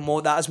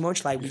promote that as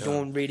much. Like we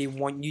don't really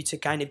want you to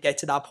kind of get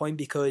to that point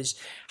because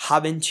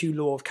having too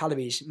low of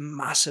calories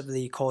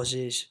massively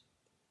causes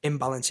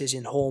imbalances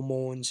in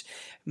hormones,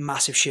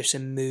 massive shifts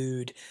in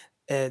mood,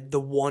 the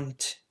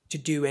want to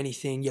do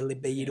anything, your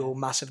libido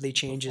massively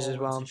changes as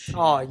well.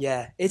 Oh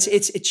yeah,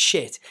 it's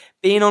shit.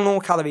 Being on low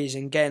calories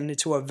and getting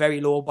into a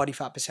very low body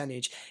fat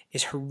percentage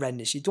is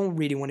horrendous. You don't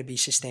really want to be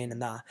sustaining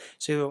that.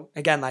 So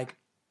again, like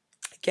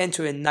getting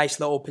to a nice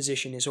little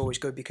position is always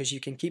good because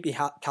you can keep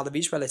your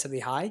calories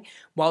relatively high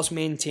whilst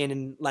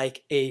maintaining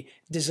like a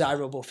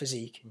desirable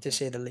physique, to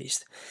say the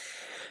least.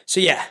 So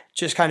yeah,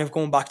 just kind of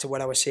going back to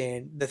what I was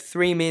saying, the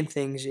three main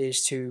things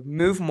is to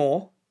move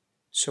more,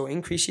 so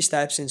increase your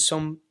steps in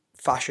some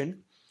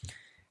fashion.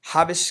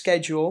 Have a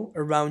schedule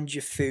around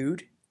your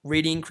food,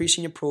 really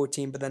increasing your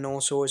protein, but then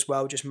also as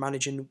well just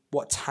managing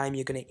what time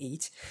you're going to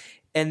eat.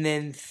 And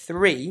then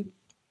 3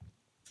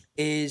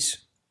 is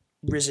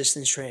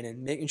resistance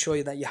training, making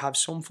sure that you have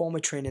some form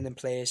of training in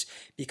place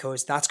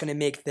because that's going to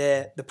make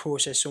the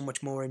process so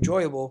much more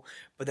enjoyable.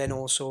 But then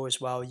also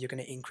as well, you're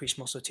going to increase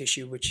muscle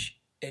tissue, which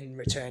in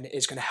return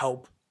is going to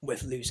help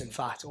with losing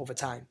fat over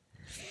time.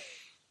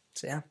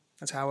 So yeah,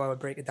 that's how I would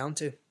break it down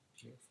to.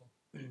 Beautiful.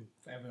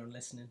 For everyone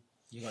listening.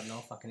 You got no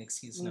fucking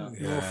excuse now.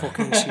 No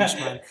fucking excuse,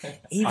 man.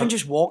 Even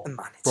just walking,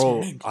 man. It's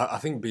bro, I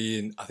think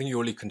you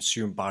only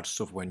consume bad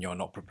stuff when you're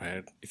not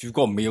prepared. If you've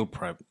got meal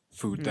prep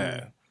food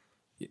there,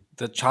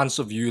 the chance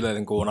of you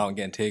letting going out and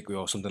getting takeaway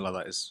or something like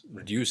that is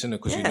reducing it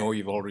because you know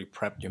you've already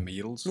prepped your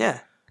meals. Yeah.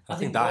 I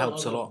think that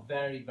helps a lot.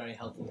 Very, very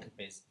helpful tip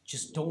is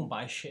just don't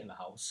buy shit in the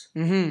house.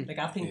 Mm-hmm. Like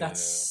I think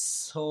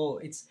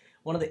it's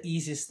one of the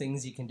easiest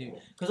things you can do.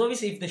 Because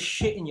obviously if there's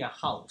shit in your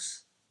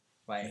house,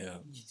 right,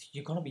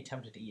 you're gonna be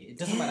tempted to eat it. It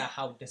doesn't matter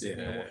how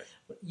disciplined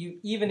but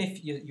even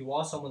if you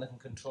are someone that can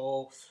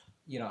control,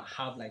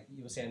 have like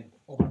you were saying,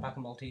 open a pack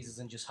of Maltesers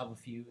and just have a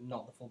few,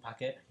 not the full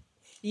packet.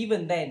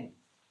 Even then,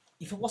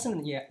 if it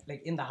wasn't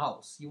in the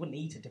house, you wouldn't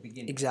eat it to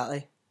begin with.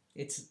 Exactly.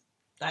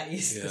 That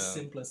is the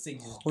simplest thing.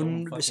 Just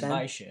don't fucking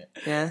buy shit.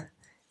 Yeah,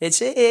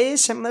 it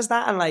is simple as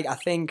that, and like I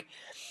think.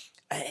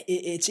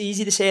 It's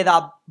easy to say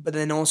that, but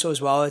then also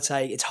as well, it's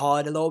like it's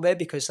hard a little bit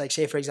because, like,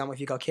 say for example, if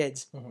you got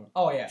kids,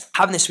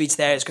 having the sweets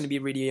there is going to be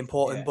really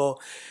important. Yeah. But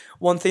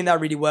one thing that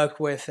really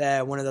worked with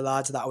one of the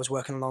lads that I was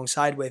working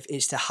alongside with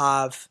is to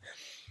have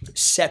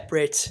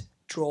separate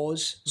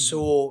drawers. Mm-hmm.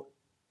 So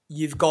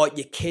you've got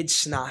your kids'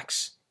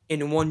 snacks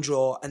in one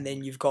drawer, and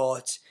then you've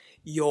got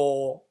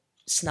your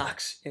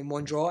snacks in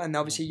one drawer, and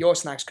obviously your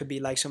snacks could be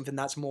like something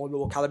that's more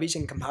low calories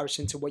in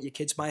comparison to what your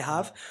kids might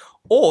have,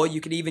 or you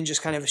could even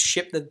just kind of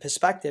shift the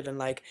perspective and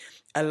like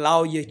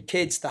allow your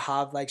kids to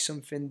have like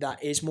something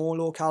that is more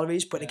low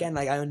calories. But again,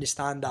 like I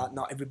understand that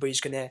not everybody's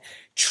gonna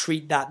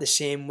treat that the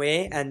same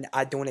way, and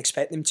I don't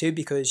expect them to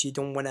because you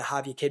don't want to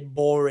have your kid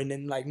boring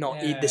and like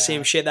not eat the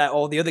same shit that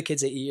all the other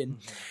kids are eating.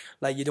 Mm-hmm.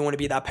 Like, you don't want to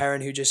be that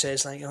parent who just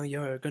says, like, oh,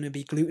 you're going to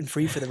be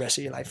gluten-free for the rest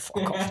of your life.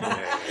 Fuck off,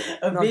 man.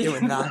 I'm not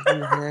doing that.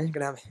 You're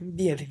going to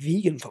be a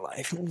vegan for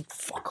life. Oh,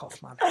 fuck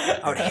off, man.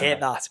 I would hate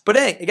that. But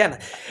again,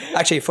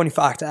 actually, a funny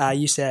fact,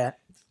 when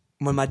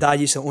my dad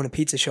used to own a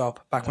pizza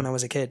shop back when I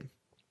was a kid,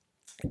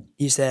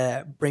 he used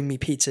to bring me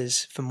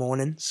pizzas for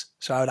mornings.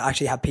 So I would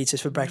actually have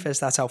pizzas for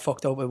breakfast. That's how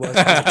fucked up it was.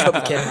 I was a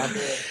chubby kid,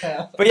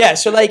 man. But yeah,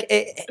 so like,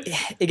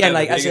 again,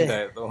 like, as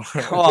diet, though.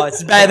 oh,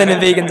 it's better than a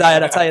vegan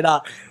diet, I'll tell you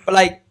that. But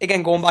like,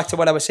 again, going back to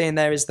what I was saying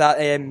there is that,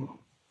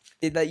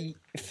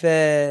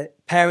 for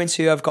parents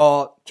who have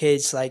got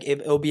kids, like,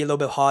 it'll be a little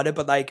bit harder.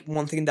 But like,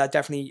 one thing that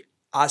definitely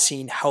I've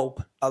seen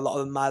help a lot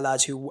of my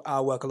lads who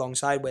I work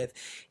alongside with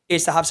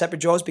is to have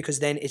separate drawers, because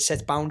then it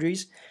sets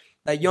boundaries.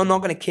 Like, you're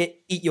not going to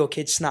eat your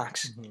kids'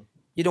 snacks. Mm-hmm.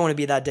 You don't want to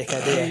be that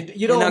dickhead, do you?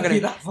 You don't want to be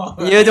that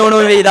father. You don't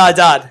want to be that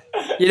dad.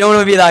 You don't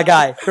want to be that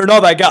guy. You're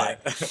not that guy.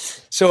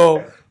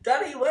 So...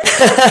 Daddy, wait.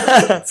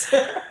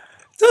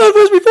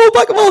 There's me 4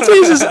 pack of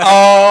Maltesers.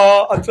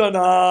 Oh, I don't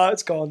know.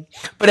 It's gone.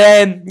 But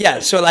yeah,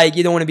 so like,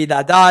 you don't want to be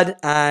that dad.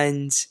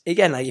 And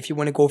again, like, if you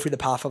want to go through the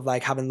path of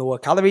like having lower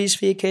calories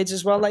for your kids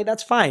as well, like,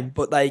 that's fine.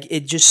 But like,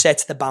 it just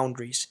sets the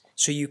boundaries.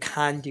 So you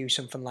can do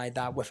something like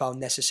that without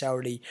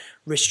necessarily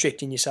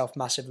restricting yourself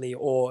massively,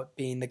 or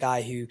being the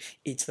guy who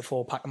eats the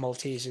 4 pack of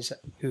Maltesers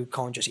who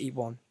can't just eat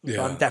one. Yeah.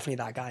 So I'm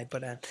definitely that guy.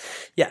 But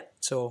yeah,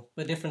 so.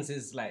 The difference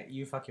is, like,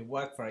 you fucking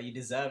work for it. You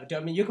deserve it. I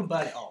mean, you can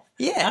burn it off.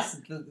 Yeah.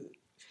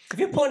 If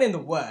you're putting in the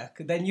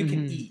work, then you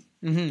can eat.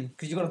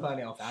 Because you're going to burn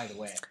it off either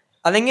way.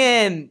 I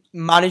think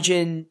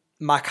managing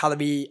my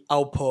calorie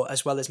output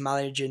as well as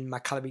managing my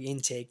calorie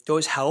intake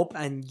does help.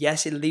 And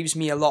yes, it leaves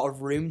me a lot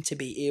of room to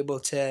be able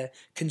to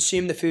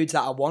consume the foods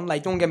that I want.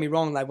 Like, don't get me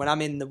wrong, like, when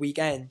I'm in the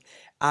weekend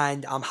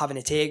and I'm having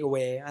a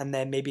takeaway and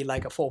then maybe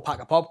like a 4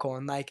 pack of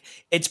popcorn, like,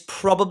 it's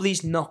probably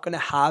not going to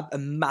have a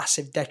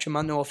massive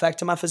detrimental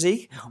effect on my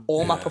physique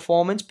or my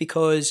performance,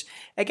 because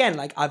again,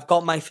 like, I've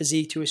got my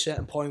physique to a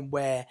certain point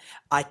where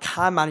I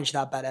can manage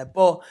that better.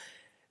 But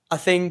I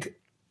think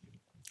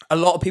a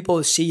lot of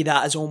people see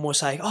that as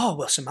almost like, oh,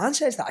 well, Saman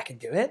says that I can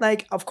do it.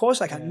 Like, of course,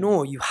 like,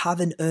 no, you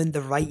haven't earned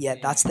the right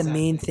yet. That's the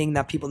main thing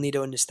that people need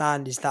to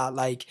understand, is that,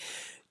 like,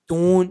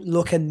 don't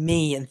look at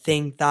me and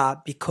think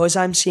that because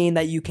I'm saying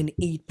that you can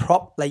eat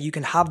like, you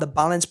can have the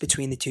balance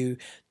between the two,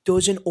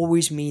 doesn't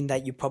always mean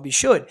that you probably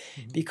should,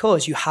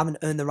 because you haven't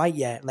earned the right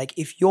yet. Like,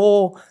 if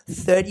you're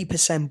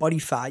 30% body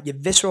fat, your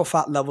visceral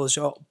fat levels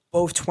are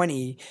above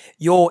 20,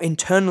 you're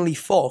internally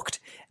fucked,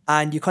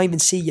 and you can't even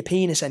see your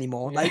penis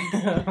anymore. Like,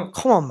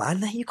 come on,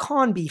 man. You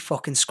can't be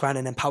fucking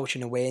scranning and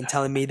pouching away and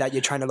telling me that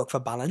you're trying to look for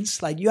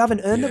balance. Like, you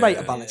haven't earned the right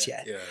of balance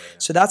yet.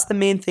 So that's the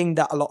main thing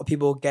that a lot of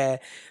people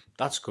get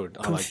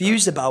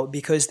confused about,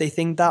 because they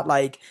think that,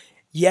 like,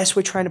 yes,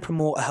 we're trying to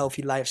promote a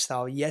healthy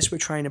lifestyle. Yes, we're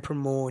trying to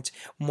promote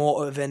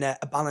more of a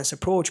balanced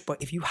approach.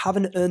 But if you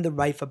haven't earned the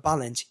right for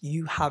balance,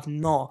 you have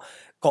not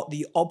got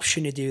the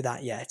option to do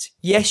that yet.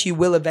 Yes, you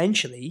will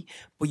eventually,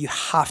 but you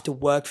have to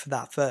work for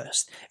that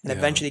first and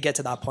eventually get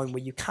to that point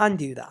where you can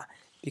do that,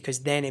 because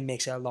then it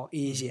makes it a lot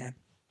easier.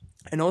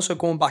 And also,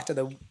 going back to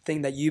the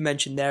thing that you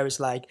mentioned there, is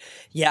like,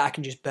 yeah, I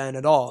can just burn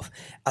it off.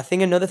 I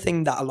think another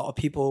thing that a lot of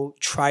people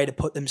try to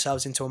put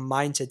themselves into a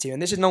mindset to,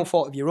 and this is no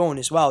fault of your own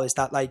as well, is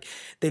that, like,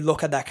 they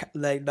look at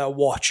their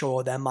watch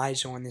or their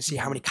MyZone and see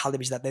how many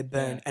calories that they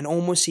burn, and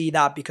almost see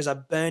that because I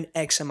burn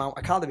X amount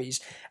of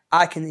calories,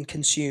 I can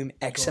consume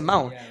X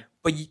amount.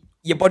 But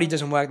your body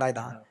doesn't work like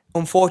that.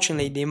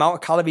 Unfortunately, the amount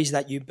of calories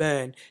that you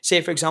burn, say,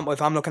 for example,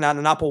 if I'm looking at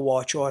an Apple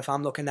Watch or if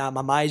I'm looking at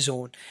my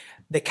MyZone,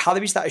 the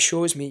calories that it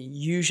shows me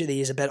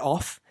usually is a bit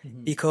off,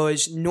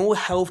 because no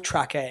health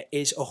tracker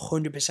is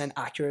 100%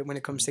 accurate when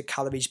it comes to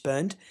calories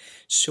burned.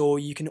 So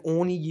you can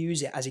only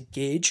use it as a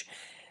gauge.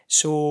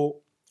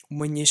 So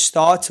when you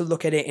start to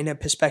look at it in a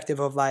perspective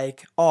of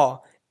like,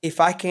 oh, if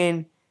I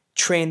can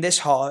train this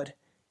hard,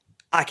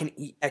 I can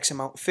eat X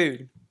amount of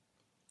food.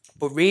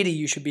 But really,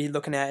 you should be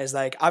looking at it as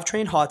like, I've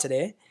trained hard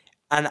today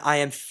and I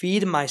am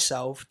feeding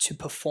myself to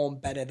perform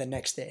better the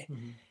next day.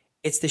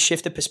 It's the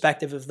shift of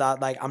perspective of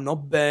that, like, I'm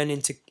not burning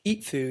to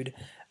eat food,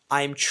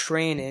 I'm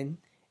training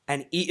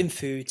and eating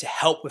food to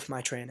help with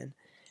my training.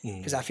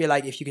 Because I feel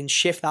like if you can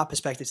shift that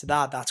perspective to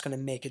that, that's going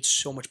to make it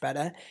so much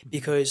better.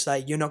 Because,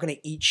 like, you're not going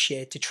to eat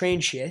shit to train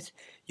shit,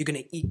 you're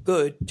going to eat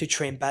good to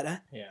train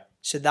better.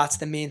 So that's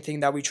the main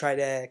thing that we try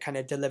to kind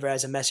of deliver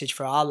as a message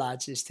for our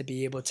lads, is to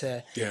be able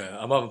to... Yeah,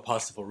 I'm having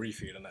pasta for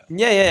refeed on it.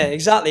 Yeah,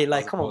 exactly.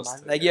 Like, come on,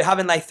 man. Like, you're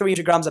having like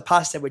 300 grams of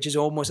pasta, which is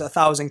almost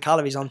 1,000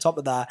 calories on top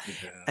of that,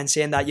 and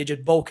saying that you're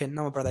just bulking.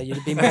 No, brother,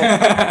 you've been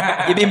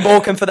bulking. You've been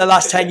bulking for the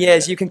last 10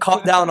 years. You can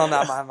cut down on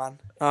that, man.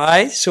 All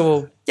right?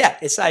 So, yeah,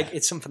 it's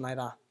something like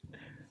that.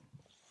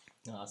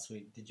 Oh,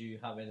 sweet. Did you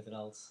have anything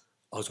else?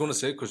 I was going to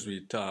say, because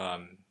we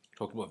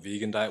talked about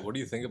vegan diet, what do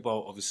you think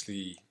about,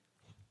 obviously...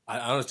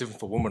 I know it's different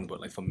for women,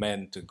 but like for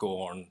men to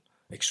go on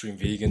extreme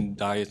vegan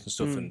diets and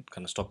stuff and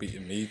kind of stop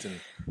eating meat. And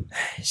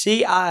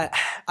see,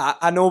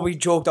 I know we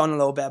joked on a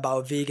little bit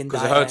about vegan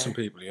diet. Because I heard some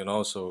people, you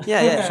know, so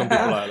yeah. Some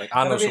people are like,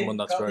 I know someone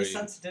that's very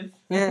sensitive.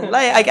 Yeah,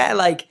 like, I get,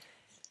 like,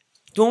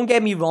 don't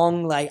get me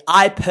wrong, like,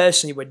 I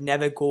personally would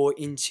never go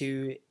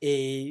into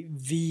a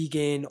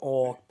vegan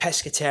or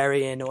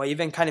pescatarian or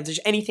even kind of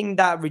just anything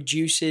that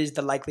reduces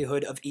the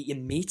likelihood of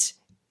eating meat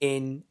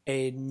in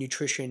a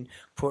nutrition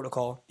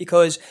protocol.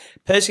 Because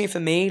personally for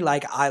me,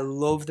 like, I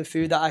love the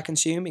food that I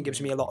consume. It gives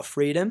me a lot of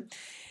freedom.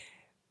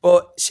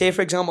 But say,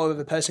 for example, if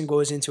a person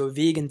goes into a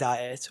vegan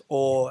diet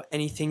or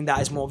anything that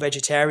is more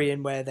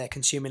vegetarian where they're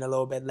consuming a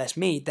little bit less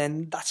meat,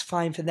 then that's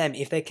fine for them.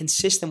 If they're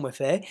consistent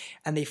with it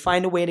and they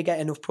find a way to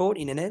get enough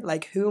protein in it,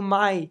 like who am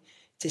I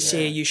to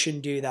say you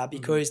shouldn't do that?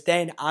 Because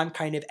then I'm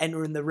kind of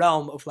entering the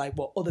realm of like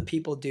what other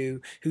people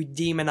do who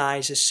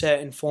demonize a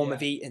certain form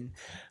of eating.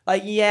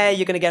 Like, you're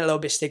going to get a little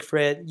bit stick for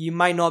it. You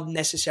might not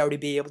necessarily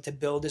be able to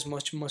build as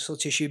much muscle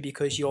tissue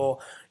because you're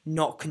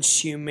not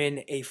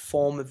consuming a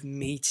form of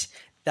meat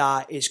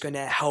that is going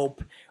to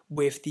help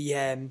with the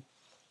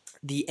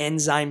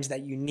enzymes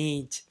that you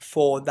need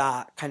for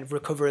that kind of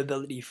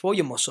recoverability for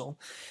your muscle.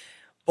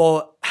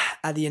 But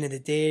at the end of the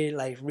day,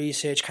 like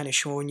research kind of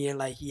showing you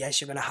like,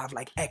 yes, you're going to have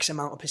like X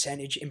amount of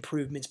percentage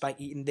improvements by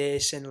eating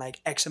this and like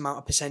X amount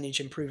of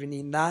percentage improving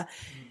in that.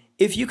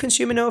 If you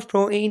consume enough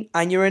protein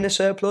and you're in a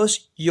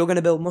surplus, you're going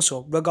to build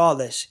muscle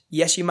regardless.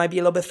 Yes, you might be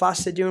a little bit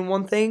faster doing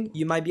one thing.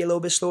 You might be a little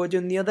bit slower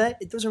doing the other.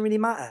 It doesn't really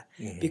matter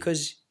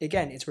because,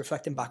 again, it's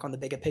reflecting back on the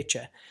bigger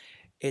picture.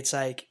 It's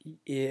like,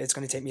 it's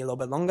going to take me a little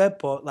bit longer,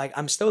 but like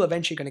I'm still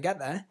eventually going to get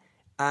there.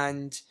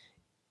 And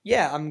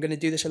I'm going to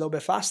do this a little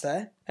bit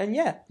faster. And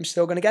I'm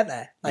still going to get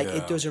there. Like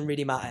it doesn't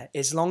really matter.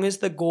 As long as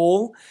the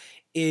goal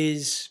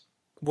is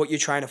what you're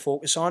trying to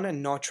focus on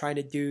and not trying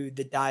to do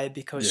the diet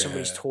because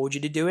somebody's told you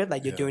to do it.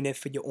 Like you're doing it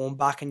for your own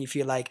back and you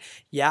feel like,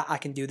 I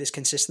can do this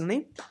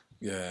consistently.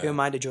 Who am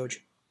I to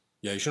judge?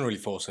 Yeah, you shouldn't really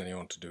force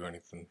anyone to do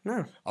anything.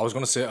 No. I was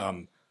going to say,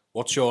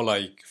 what's your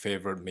like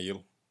favorite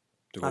meal?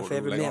 My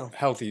favorite meal?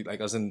 Healthy,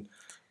 like as in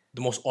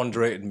the most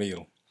underrated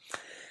meal.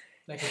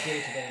 Like a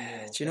day-to-day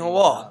meal. Do you know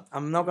what?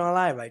 I'm not gonna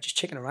lie, right? Just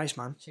chicken and rice,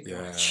 man.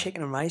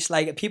 Chicken and rice.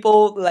 Like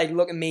people like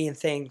look at me and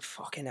think,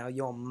 "Fucking hell,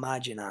 you're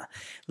mad, you know."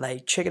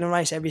 Like chicken and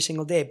rice every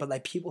single day, but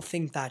like people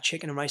think that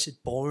chicken and rice is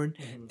boring.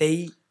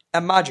 They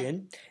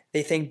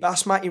think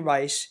basmati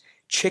rice,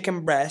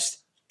 chicken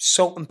breast,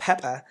 salt and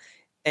pepper,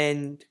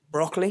 and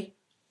broccoli.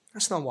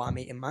 That's not what I'm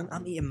eating, man.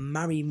 I'm eating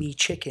marry me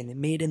chicken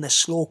made in the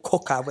slow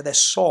cooker with a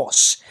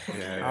sauce. All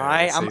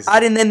right, I'm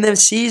adding in them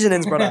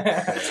seasonings,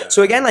 brother.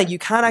 So again, like you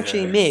can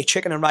actually make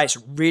chicken and rice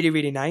really,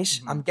 really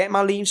nice. I'm getting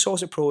my lean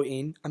source of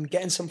protein. I'm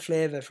getting some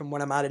flavor from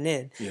what I'm adding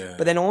in.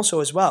 But then also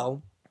as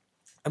well,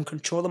 I'm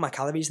controlling my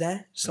calories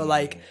there. So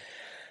like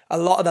a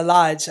lot of the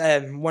lads,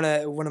 one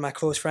of my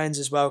close friends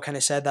as well kind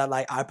of said that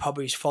like I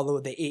probably follow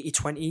the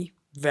 80-20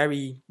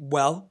 very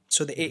well.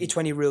 So the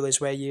 80-20 rule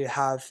is where you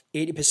have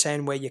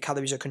 80% where your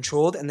calories are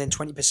controlled and then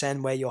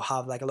 20% where you'll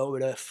have like a little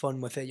bit of fun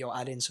with it. You'll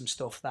add in some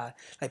stuff that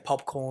like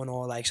popcorn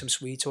or like some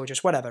sweets or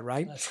just whatever,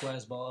 right? A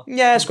Squares bar.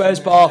 Yeah, Squares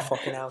bar,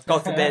 fucking hell, God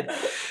forbid.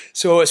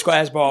 So a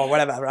Squares bar or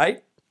whatever,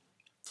 right?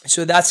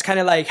 So that's kind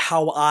of like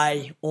how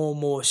I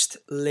almost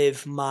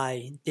live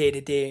my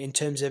day-to-day in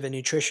terms of a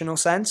nutritional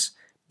sense.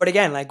 But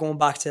again, like going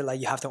back to like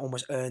you have to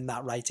almost earn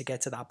that right to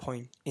get to that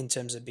point in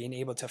terms of being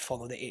able to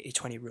follow the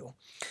 80-20 rule.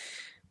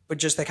 But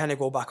just to kind of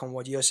go back on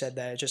what you said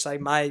there, just like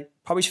my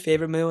probably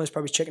favorite meal is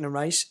probably chicken and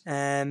rice.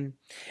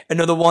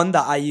 Another one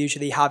that I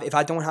usually have, if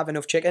I don't have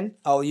enough chicken,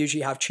 I'll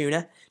usually have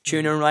tuna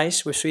and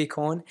rice with sweet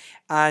corn.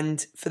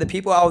 And for the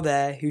people out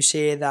there who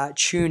say that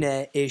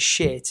tuna is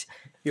shit,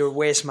 you're a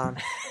waste man.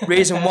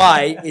 Reason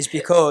why is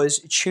because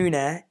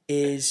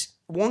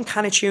one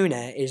can of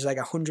tuna is like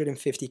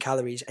 150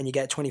 calories and you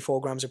get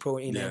 24 grams of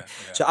protein in.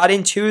 So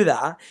adding to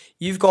that,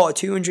 you've got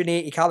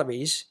 280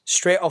 calories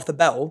straight off the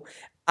bell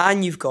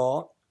and you've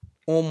got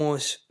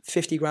almost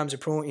 50 grams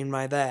of protein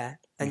right there.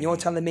 And you're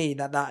telling me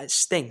that it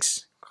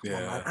stinks. Come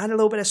on, man. Add a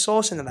little bit of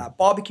sauce into that.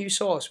 Barbecue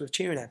sauce with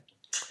tuna.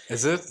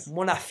 Is it?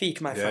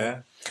 Magnifique, my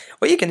friend.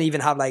 Or you can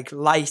even have like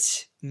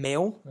light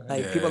meal.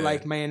 Like people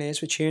like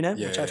mayonnaise with tuna,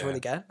 which I totally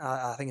get.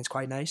 I think it's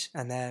quite nice.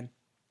 And then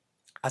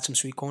add some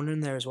sweet corn in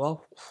there as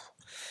well.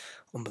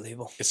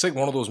 Unbelievable. It's like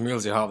one of those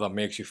meals you have that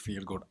makes you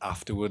feel good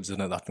afterwards,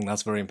 and I think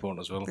that's very important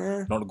as well.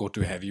 Not to go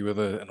too heavy with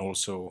it, and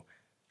also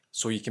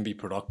so you can be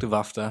productive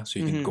after, so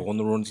you can go on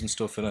the runs and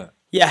stuff, innit?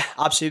 Yeah,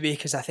 absolutely.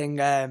 Because I think,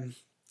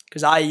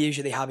 because I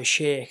usually have a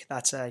shake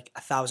that's like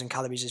 1,000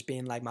 calories as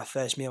being like my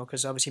first meal.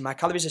 Because obviously my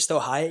calories are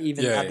still high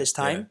even at this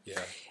time.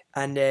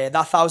 And that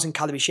 1,000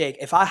 calorie shake,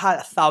 if I had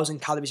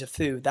 1,000 calories of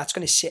food, that's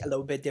going to sit a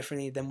little bit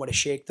differently than what a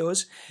shake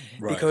does.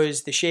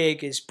 Because the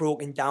shake is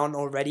broken down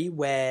already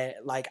where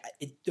like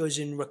it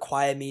doesn't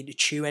require me to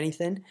chew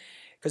anything.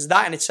 Because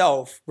that in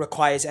itself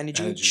requires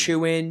energy.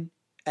 Chewing,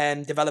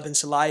 developing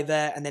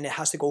saliva, and then it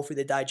has to go through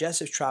the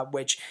digestive tract,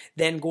 which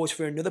then goes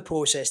through another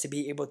process to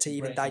be able to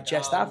even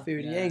digest that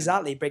food. Yeah,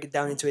 exactly. Break it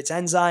down into its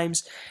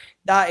enzymes.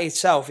 That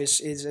itself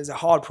is a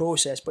hard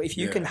process. But if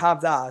you can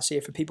have that, say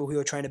for people who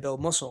are trying to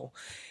build muscle,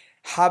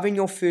 having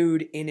your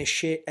food in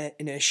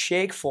a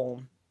shake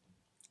form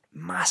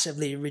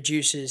massively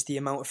reduces the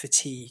amount of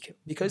fatigue,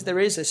 because there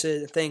is a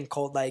certain thing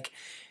called like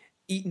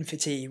eating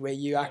fatigue where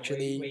you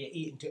actually where you're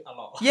eating a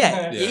lot.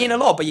 you're eating a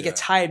lot, but you get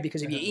tired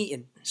because of your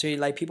eating. So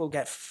like people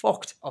get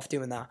fucked off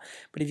doing that.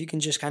 But if you can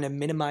just kind of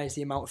minimize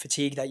the amount of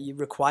fatigue that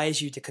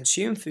requires you to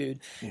consume food,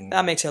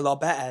 that makes it a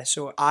lot better.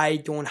 So I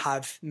don't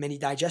have many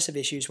digestive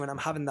issues when I'm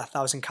having that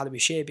 1,000 calorie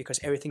shake because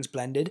everything's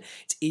blended.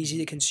 It's easy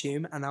to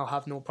consume, and I'll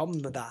have no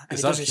problem with that. And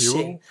Is that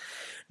fuel?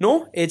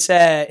 No, it's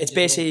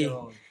basically.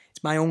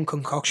 My own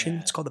concoction.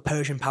 It's called the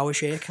Persian Power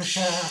Shake.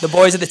 The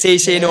boys at the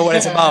TC know what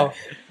it's about.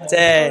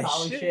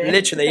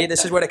 Literally,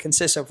 this is what it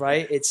consists of,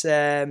 right? It's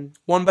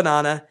one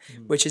banana,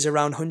 which is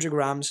around 100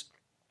 grams.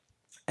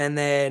 And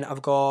then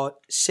I've got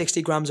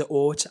 60 grams of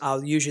oats.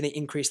 I'll usually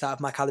increase that if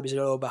my calories are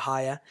a little bit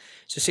higher.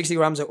 So 60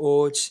 grams of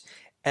oats,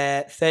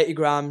 30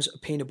 grams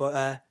of peanut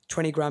butter,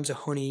 20 grams of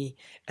honey,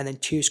 and then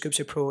 2 scoops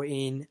of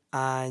protein,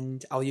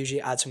 and I'll usually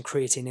add some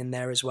creatine in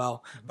there as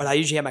well. But I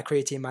usually have my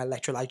creatine in my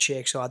electrolyte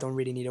shake, so I don't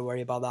really need to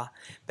worry about that.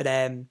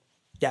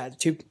 But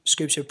 2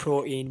 scoops of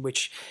protein,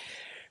 which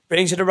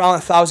brings it around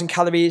 1,000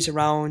 calories,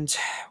 around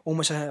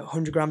almost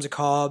 100 grams of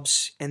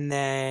carbs, and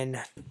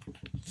then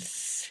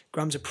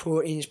grams of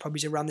protein is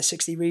probably around the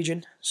 60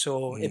 region.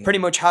 So it pretty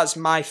much has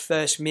my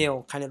first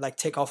meal kind of like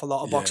tick off a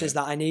lot of boxes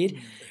that I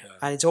need.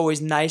 And it's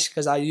always nice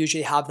because I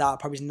usually have that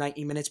probably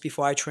 90 minutes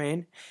before I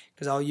train,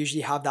 because I'll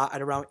usually have that at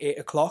around 8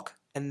 o'clock,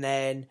 and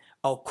then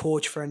I'll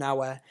coach for an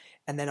hour,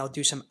 and then I'll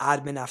do some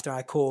admin after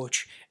I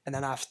coach, and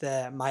then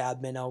after my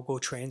admin I'll go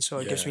train. So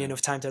it gives me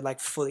enough time to like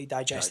fully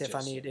digest if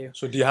I need to.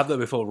 So do you have that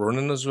before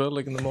running as well,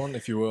 like in the morning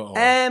if you were? Or?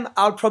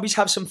 I'll probably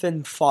have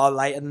something far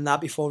lighter than that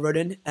before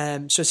running.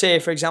 So say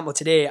for example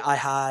today I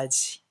had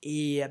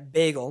a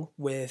bagel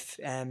with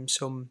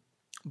some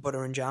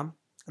butter and jam.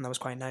 And that was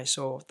quite nice.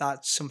 So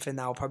that's something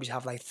that I'll probably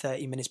have like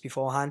 30 minutes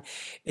beforehand.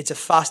 It's a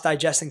fast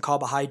digesting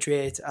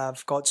carbohydrate.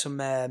 I've got some,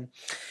 the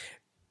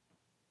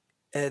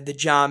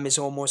jam is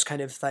almost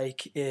kind of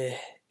like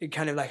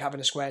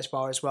having a Squares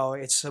bar as well.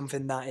 It's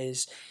something that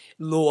is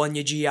low on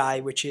your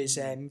GI, which is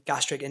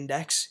gastric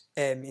index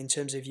in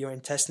terms of your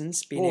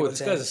intestines.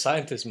 This guy's a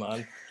scientist,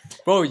 man.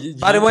 Bro,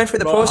 I went through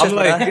the process,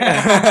 brother.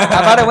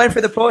 I went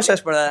through the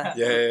process, brother.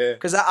 Yeah.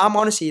 Because I'm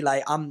honestly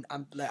like,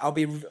 I'll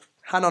be...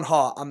 hand on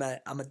heart, I'm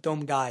a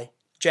dumb guy,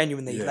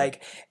 genuinely.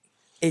 Like,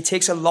 it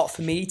takes a lot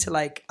for me to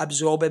like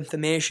absorb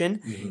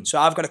information, so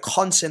I've got to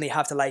constantly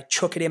have to like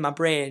chuck it in my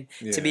brain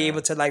to be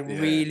able to like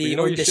really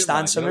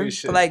understand something.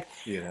 But like,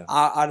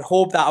 I'd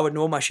hope that I would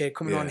know my shit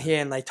coming on here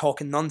and like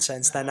talking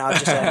nonsense. Then I'll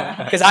just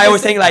because I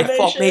always think like,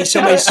 fuck me,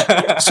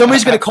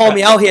 somebody's gonna call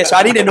me out here, so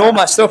I need to know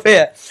my stuff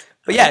here.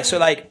 But yeah, so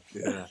like.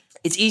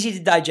 It's easy to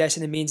digest,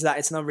 and it means that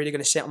it's not really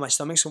going to sit on my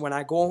stomach. So when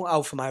I go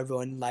out for my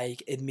run,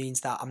 like, it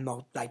means that I'm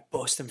not like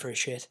busting for a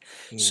shit.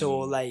 So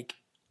like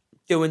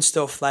doing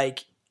stuff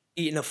like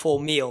eating a full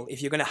meal.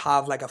 If you're going to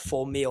have like a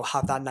full meal,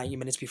 have that 90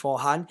 minutes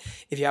beforehand.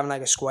 If you're having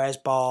like a Squares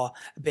bar,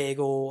 a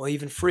bagel, or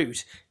even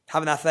fruit,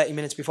 having that 30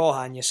 minutes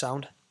beforehand, you're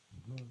sound.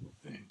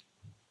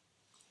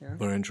 Yeah.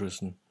 Very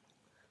interesting.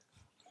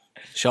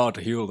 Shout out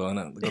to Huel though,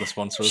 innit? They got a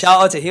sponsor.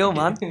 Shout out to Huel,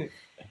 man.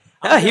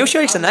 Yeah, Huel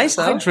shakes are nice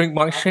though. I drink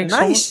my shakes.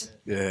 Nice.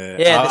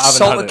 Yeah, the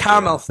salted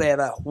caramel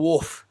flavour.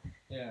 Woof.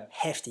 Yeah.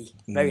 Hefty.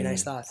 Very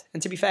nice that.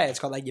 And to be fair, it's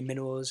got like your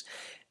minerals,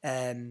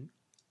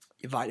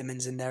 your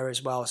vitamins in there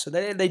as well. So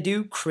they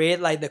do create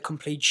like the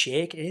complete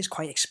shake. It is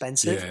quite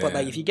expensive, but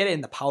like if you get it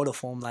in the powder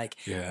form, like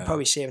you're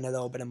probably saving a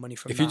little bit of money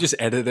from that. If you just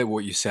edited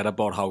what you said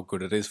about how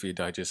good it is for your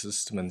digestive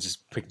system and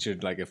just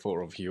pictured like a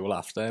photo of Huel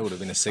after, it would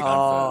have been a sick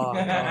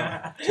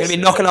advert. You're going to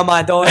be knocking on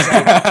my door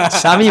like,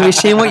 Sammy, we've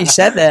seen what you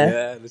said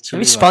there. Let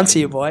me sponsor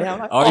you, boy.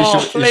 I'm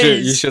like,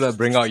 you should have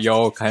bring out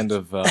your kind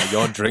of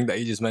your drink that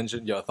you just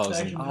mentioned, your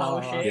 1,000.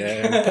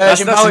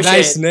 Persian Power Shake.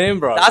 Nice name,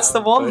 bro. That's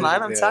the one,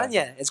 man. I'm telling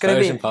you, it's going to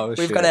be.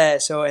 We've got a I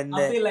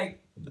feel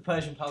like the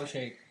Persian Power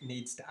Shake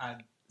needs to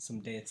add some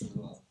dates as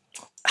well.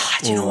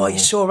 Do you know what? You're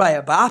so right.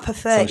 But I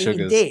prefer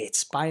eating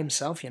dates by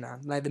himself, you know,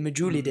 like the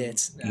Majuli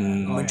dates.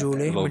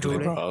 Majuli.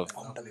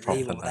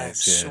 Unbelievable.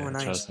 Nice. So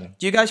nice. Do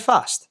you guys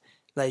fast?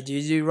 Like, do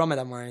you do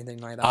Ramadan or anything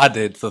like that? I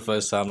did for the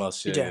first time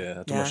last year.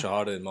 Yeah, I did my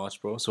Shahada in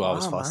March, bro. So I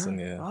was fasting.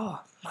 Man. Yeah.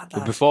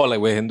 But before, like,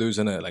 we're Hindus,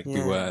 innit? Like,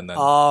 we were, and then.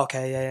 Oh,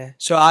 okay, yeah.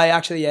 So I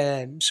actually,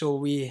 so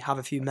we have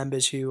a few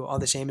members who are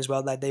the same as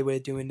well. Like, they were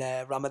doing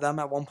Ramadan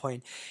at one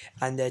point,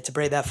 and to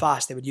break their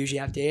fast, they would usually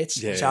have dates.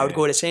 So I would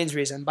go to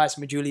Sainsbury's and buy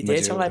some Majuli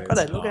dates. I'm like,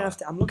 brother,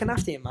 I'm looking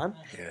after you, man.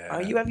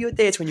 Yeah. You have your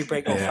dates when you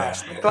break your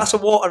fast. A glass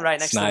of water right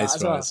next to that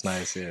as well. It's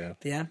nice, yeah.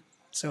 But yeah.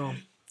 So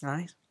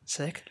nice.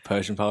 Sick.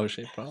 Persian Power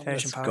Shake, bro.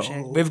 Persian Power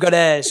Shake. We've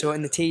got so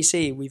in the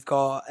TC, we've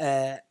got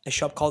a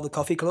shop called the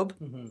Coffee Club.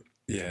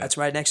 Yeah. That's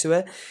right next to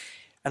it.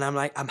 And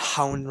I'm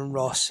hounding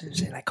Ross and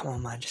saying like, come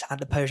on, man, just add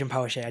the Persian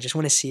Power Shake. I just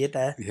want to see it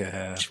there.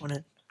 Yeah. I just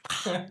want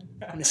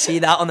to see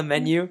that on the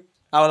menu.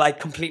 Our like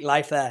complete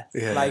life there.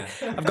 Yeah. Like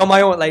I've got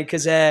my own like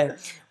because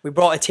we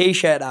brought a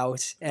T-shirt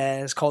out.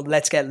 It's called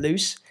Let's Get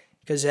Loose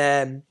because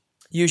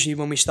usually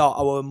when we start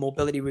our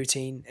mobility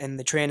routine in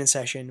the training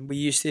session, we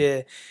used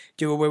to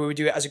do it where we would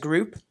do it as a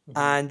group,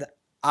 and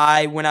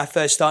when I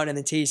first started in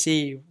the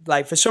TC,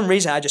 like for some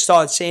reason I just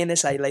started saying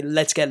this, like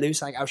let's get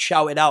loose, like I'll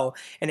shout it out,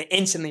 and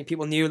instantly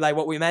people knew like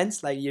what we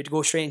meant, like you'd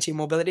go straight into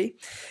mobility.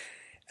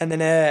 And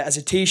then as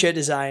a t-shirt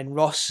design,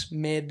 Ross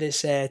made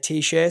this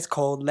t-shirt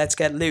called "Let's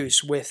Get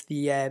Loose" with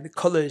the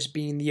colours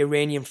being the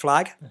Iranian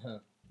flag,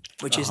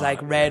 which is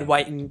like red,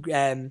 white,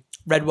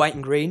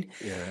 and green.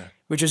 Yeah.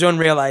 Which was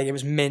unreal. Like it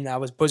was mint. I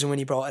was buzzing when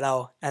he brought it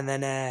out. And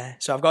then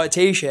so I've got a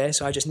t-shirt,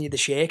 so I just need the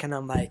shake, and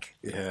I'm like,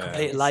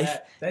 completed life,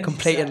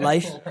 completed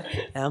life.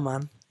 Yeah,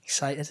 man,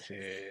 excited.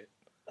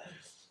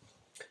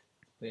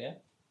 But yeah,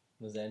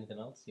 was there anything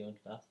else you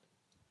wanted to ask?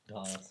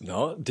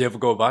 No, do you ever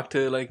go back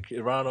to like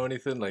Iran or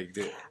anything? Like,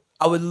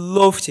 I would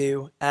love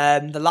to.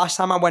 The last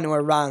time I went to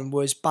Iran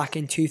was back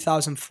in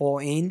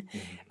 2014,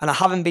 and I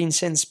haven't been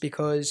since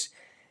because,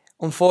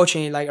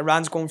 unfortunately, like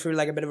Iran's going through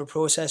like a bit of a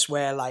process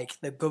where like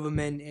the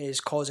government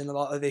is causing a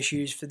lot of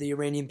issues for the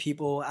Iranian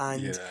people,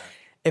 and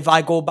if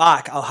I go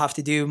back, I'll have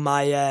to do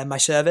my my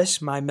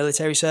service, my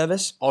military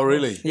service. Oh,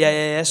 really?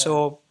 Yeah.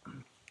 So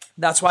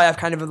that's why I've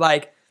kind of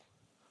like.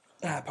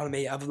 Pardon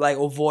me, I've like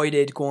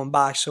avoided going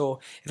back. So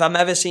if I'm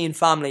ever seeing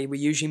family, we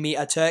usually meet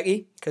at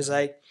Turkey because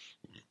like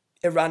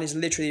Iran is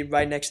literally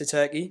right next to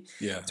Turkey.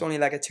 Yeah, it's only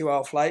like a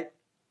 2-hour flight.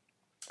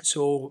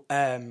 So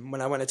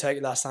when I went to Turkey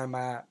last time,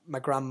 my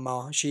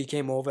grandma, she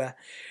came over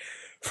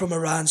from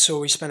Iran, so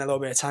we spent a little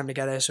bit of time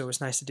together. So it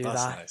was nice to do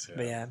that. Nice,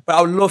 But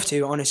I would love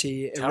to,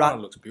 honestly. Iran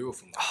looks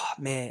beautiful. Oh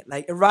man,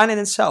 like Iran in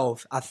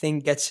itself, I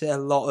think gets a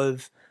lot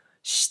of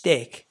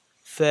stick.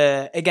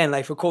 For again,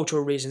 like for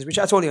cultural reasons, which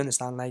I totally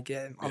understand. Like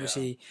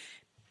obviously,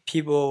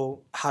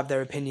 people have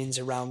their opinions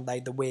around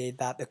like the way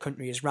that the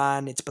country is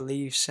ran, its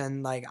beliefs,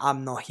 and like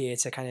I'm not here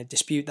to kind of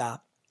dispute that.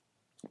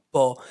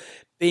 But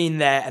being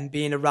there and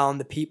being around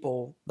the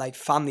people, like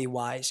family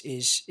wise,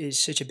 is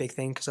such a big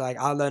thing because like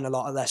I learned a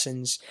lot of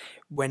lessons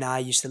when I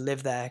used to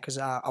live there. Because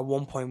at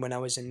one point when I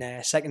was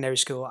in secondary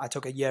school, I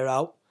took a year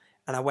out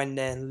and I went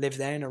there and lived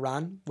there in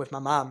Iran with my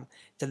mum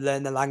to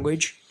learn the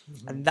language.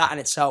 And that in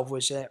itself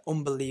was an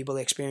unbelievable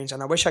experience.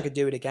 And I wish I could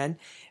do it again.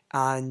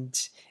 And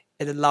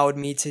it allowed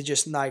me to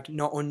just like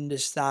not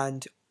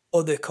understand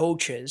other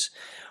cultures,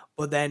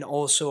 but then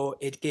also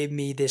it gave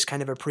me this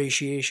kind of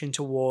appreciation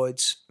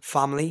towards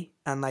family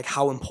and like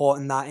how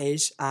important that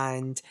is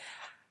and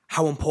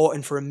how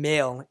important for a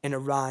male in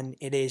Iran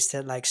it is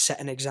to like set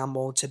an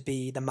example, to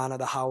be the man of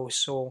the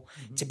house, or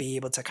to be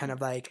able to kind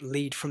of like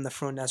lead from the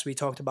front, as we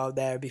talked about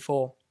there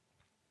before.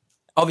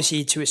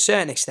 Obviously, to a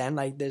certain extent,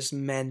 like there's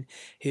men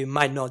who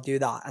might not do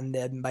that, and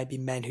there might be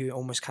men who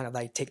almost kind of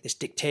like take this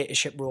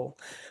dictatorship role.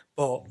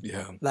 But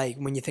like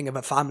when you think of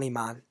a family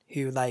man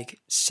who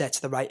like sets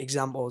the right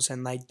examples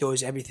and like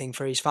does everything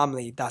for his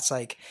family, that's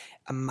like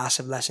a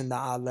massive lesson that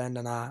I learned,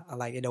 and I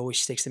like it always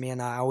sticks to me,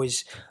 and I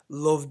always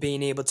love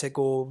being able to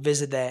go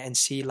visit there and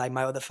see like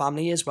my other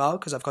family as well,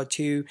 because I've got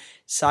two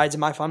sides of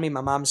my family,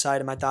 my mom's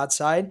side and my dad's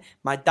side.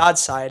 My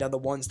dad's side are the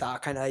ones that are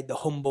kind of like the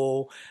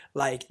humble,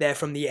 like they're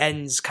from the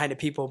ends kind of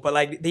people, but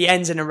like the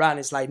ends in Iran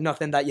is like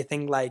nothing that you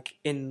think like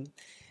in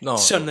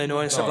Sunderland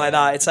or stuff like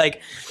that.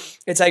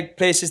 It's like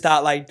places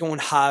that like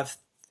don't have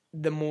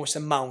the most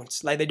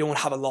amount, like they don't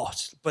have a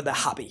lot, but they're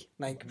happy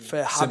like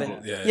for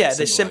having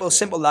they're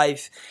simple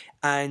life,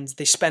 and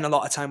they spend a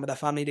lot of time with their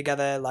family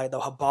together. Like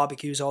they'll have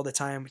barbecues all the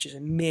time, which is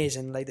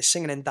amazing. Like the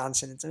singing and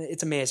dancing,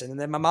 it's amazing. And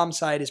then my mom's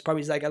side is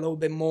probably like a little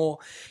bit more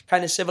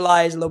kind of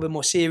civilized, a little bit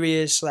more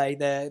serious. Like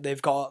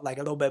they've got like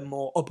a little bit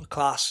more upper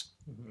class.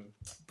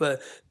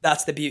 But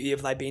that's the beauty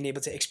of like being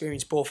able to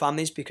experience both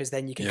families, because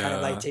then you can kind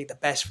of like take the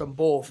best from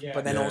both,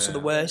 but then also the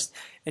worst,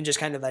 and just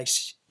kind of like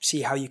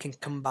see how you can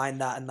combine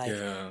that and like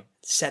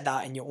set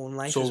that in your own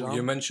life as well.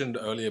 You mentioned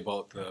earlier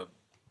about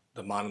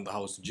the man in the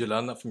house. Did you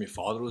learn that from your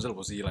father?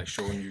 Was he like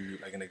showing you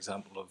like an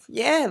example of?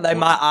 Yeah, like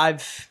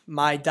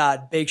my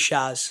dad, Big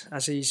Shaz,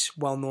 as he's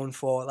well known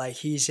for, like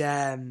he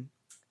has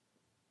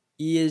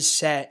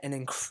set an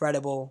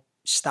incredible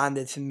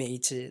standard for me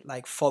to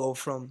like follow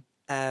from.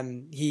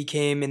 He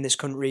came in this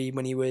country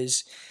when he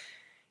was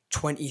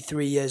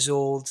 23 years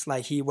old.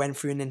 Like he went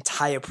through an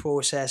entire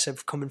process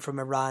of coming from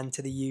Iran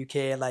to the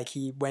UK. Like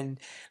he went,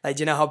 like,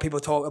 do you know how people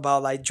joke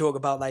about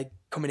like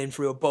coming in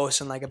through a bus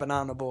and like a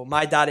banana boat?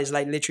 My dad is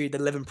like literally the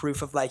living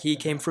proof of like he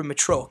came from a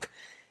truck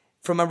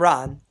from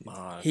Iran.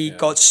 He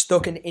got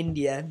stuck in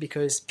India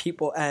because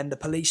the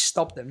police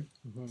stopped him,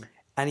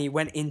 and he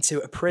went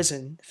into a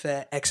prison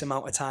for X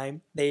amount of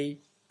time. They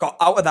got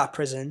out of that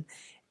prison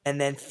and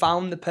then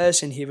found the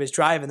person who was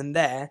driving them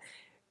there,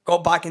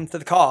 got back into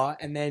the car,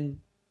 and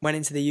then went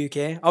into the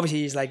UK.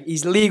 Obviously,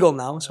 he's legal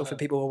now, so for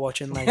people who are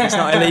watching, like it's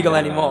not illegal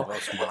anymore.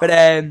 But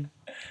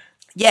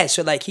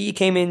so like he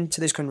came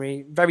into this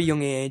country very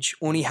young age,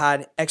 only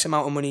had X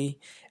amount of money,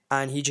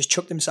 and he just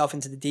chucked himself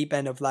into the deep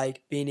end of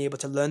like being able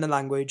to learn the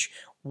language,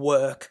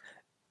 work,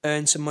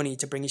 earn some money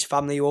to bring his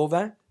family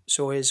over.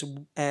 So his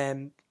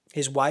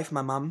wife,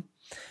 my mum,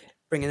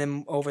 bringing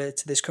him over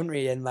to this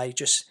country and like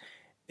just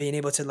being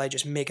able to like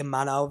just make a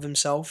man out of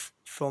himself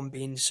from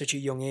being such a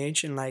young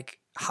age, and like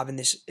having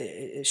this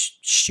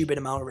stupid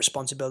amount of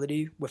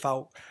responsibility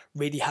without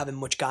really having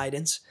much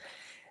guidance.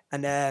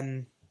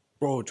 And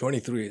bro,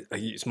 23.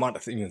 Like, it's mad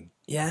to even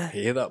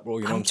hear that, bro.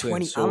 You know what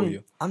I'm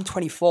saying? I'm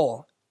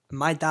 24.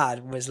 My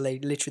dad was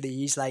like literally,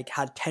 he's like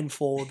had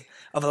tenfold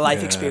of a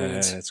life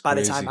experience by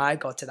the time I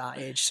got to that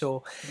age.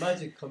 So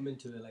imagine coming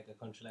to like a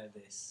country like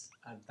this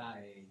at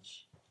that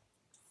age,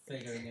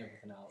 figuring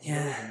everything out.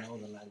 Yeah. You don't even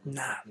know the language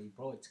properly,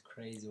 bro. It's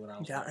crazy what I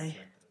was going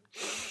through.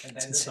 And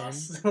then there's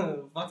us.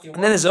 And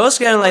then there's us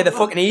getting like the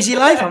fucking easy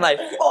life. I'm like,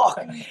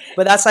 fuck.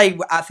 But that's like,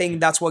 I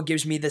think that's what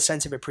gives me the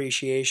sense of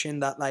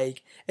appreciation that,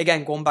 like,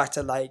 again, going back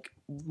to like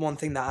one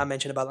thing that I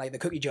mentioned about like the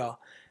cookie jar,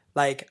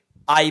 like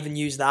I even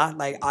use that.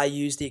 Like I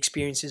use the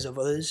experiences of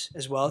others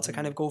as well to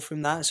kind of go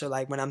from that. So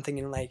like when I'm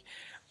thinking like,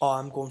 oh,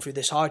 I'm going through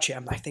this hardship,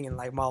 I'm like thinking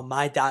like, well,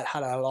 my dad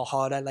had it a lot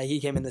harder. Like he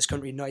came in this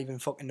country not even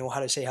fucking know how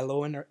to say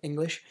hello in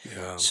English.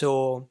 Yeah.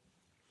 So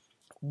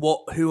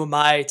who am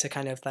I to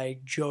kind of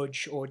like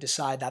judge or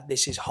decide that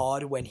this is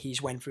hard when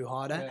he's went through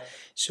harder? Yeah.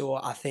 So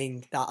I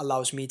think that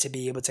allows me to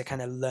be able to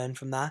kind of learn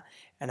from that.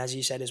 And as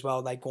you said as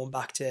well, like going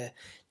back to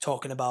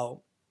talking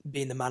about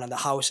being the man of the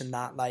house and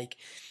that, like,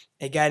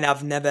 again,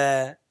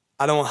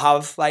 I don't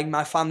have like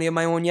my family of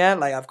my own yet.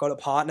 Like I've got a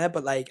partner,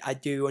 but like I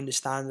do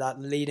understand that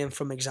leading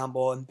from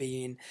example and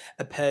being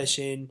a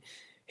person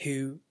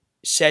who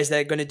says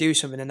they're going to do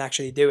something and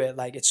actually do it,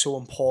 like it's so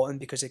important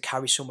because it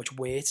carries so much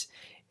weight.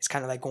 It's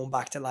kind of like going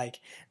back to like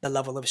the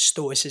level of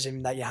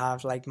stoicism that you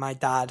have. Like my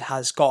dad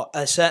has got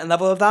a certain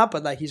level of that,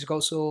 but like he's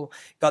also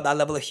got that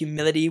level of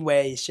humility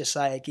where he's just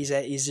like, he's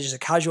just a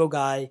casual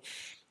guy.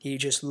 He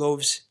just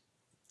loves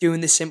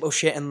doing the simple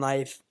shit in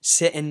life,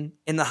 sitting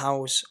in the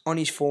house on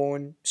his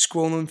phone,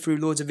 scrolling through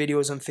loads of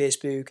videos on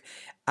Facebook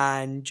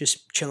and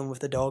just chilling with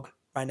the dog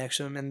right next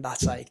to him, and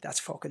that's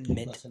fucking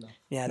mint.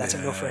 That's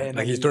enough for him.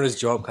 Like he's done his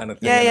job kind of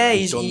thing. Yeah,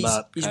 he's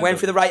went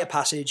through the rite of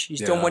passage.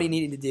 He's done what he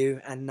needed to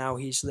do, and now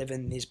he's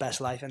living his best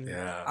life, and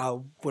I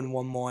wouldn't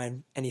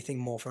want anything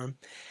more for him.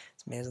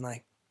 It's amazing,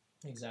 like.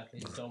 Exactly,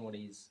 he's done what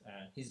he's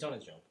done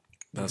his job.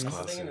 That's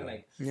class.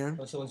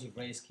 Also, once you've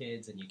raised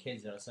kids and your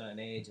kids are a certain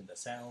age and they're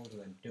settled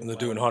and they're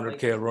doing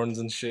 100k runs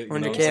and shit.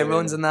 100k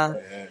runs and that.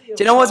 Yeah.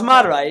 Do you know what's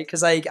mad, right?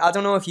 Because like I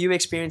don't know if you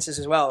experience this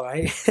as well,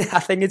 right? I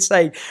think it's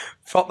like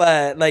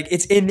proper, like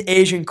it's in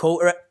Asian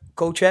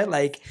culture,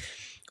 like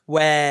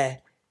where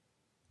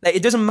like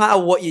it doesn't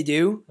matter what you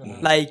do,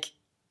 like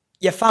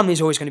your family's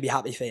always going to be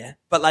happy for you.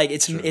 But like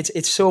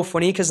it's so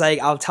funny because like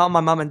I'll tell my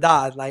mum and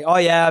dad like, oh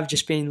yeah, I've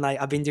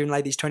been doing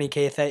like these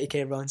 20k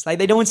 30k runs. Like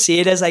they don't see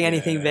it as like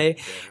anything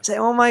big. It's like,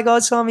 oh my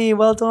god, Sammy,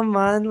 well done,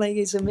 man. Like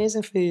it's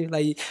amazing for you.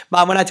 Like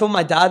man, when I told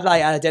my dad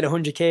like I did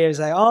 100k, I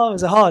was like, oh,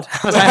 was it hard?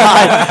 I was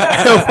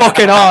like, it was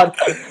fucking hard.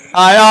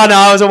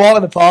 I was a walk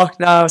in the park.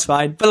 No, it was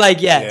fine. But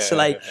like so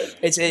like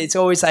it's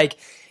always like.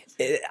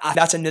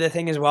 That's another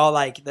thing as well,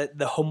 like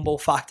the humble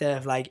factor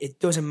of like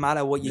it doesn't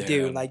matter what you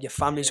do, like your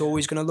family's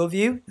always gonna love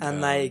you, and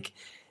like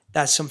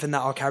that's something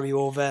that I'll carry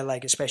over,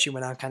 like especially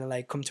when I kind of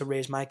like come to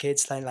raise my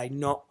kids, like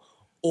not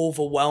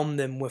overwhelm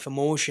them with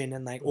emotion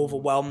and like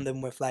overwhelm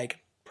them with like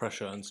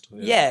pressure and stuff.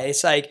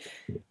 It's like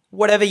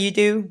whatever you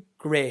do,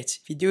 great.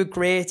 If you do it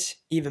great,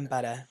 even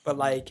better. But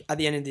like at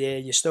the end of the day,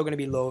 you're still gonna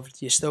be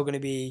loved.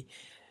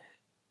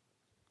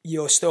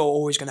 You're still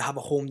always going to have a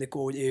home to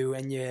go to,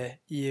 and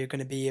you're going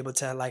to be able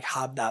to like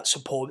have that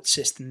support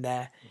system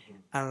there.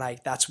 And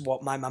like that's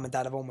what my mum and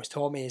dad have always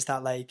taught me, is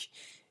that like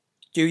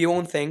do your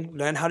own thing,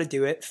 learn how to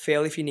do it,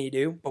 fail if you need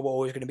to, but we're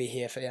always going to be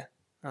here for you.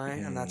 All right?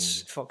 And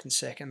that's fucking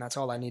sick, and that's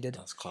all I needed.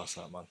 That's class,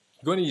 that man.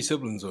 You got any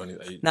siblings or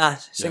anything? Nah,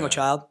 single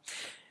child.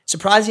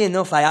 Surprisingly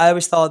enough, like I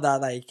always thought that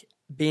like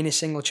being a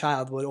single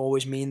child would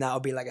always mean that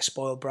I'd be like a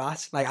spoiled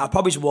brat. Like I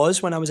probably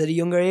was when I was at a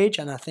younger age,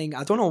 and I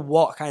don't know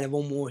what kind of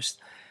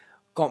almost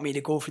got me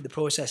to go through the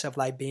process of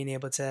like being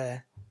able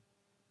to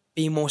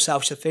be more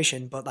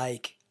self-sufficient, but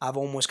like I've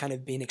almost kind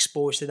of been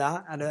exposed to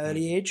that at an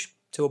early age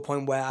to a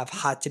point where I've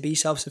had to be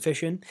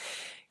self-sufficient,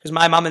 because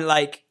my mum and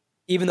like,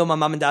 even though my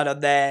mum and dad are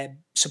there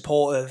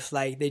supportive,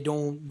 like they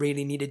don't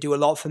really need to do a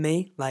lot for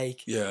me.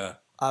 Like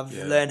I've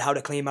learned how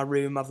to clean my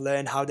room, I've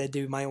learned how to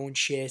do my own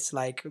shit,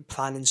 like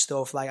planning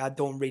stuff. Like I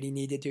don't really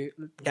need to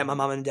get my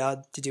mum and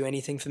dad to do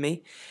anything for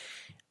me.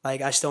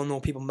 Like, I still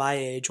know people my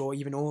age or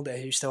even older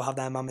who still have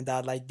their mum and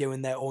dad, like,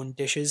 doing their own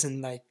dishes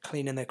and, like,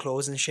 cleaning their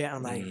clothes and shit.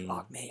 I'm like,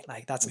 fuck, mate.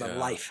 Like, that's the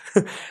life.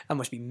 That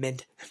must be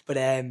mint. But,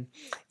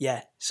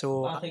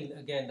 so... I think,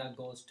 again, that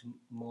goes to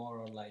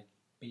more on, like,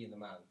 being the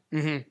man.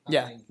 I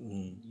think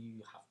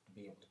you have to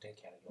be able to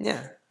take care of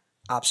yourself.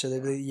 Yeah,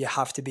 absolutely. You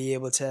have to be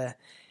able to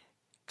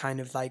kind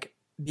of, like,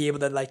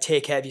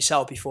 take care of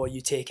yourself before you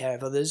take care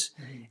of others.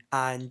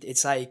 And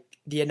it's, like,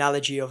 the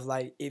analogy of,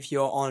 like, if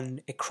you're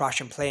on a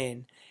crashing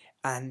plane,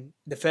 and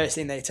the first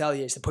thing they tell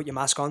you is to put your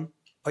mask on.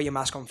 Put your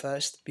mask on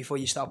first before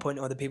you start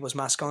putting other people's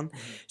mask on.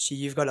 So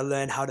you've got to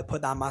learn how to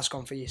put that mask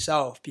on for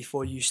yourself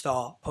before you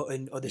start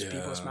putting other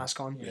people's mask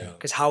on.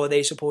 Because how are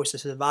they supposed to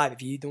survive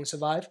if you don't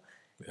survive?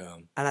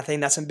 And I think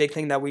that's a big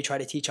thing that we try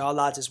to teach our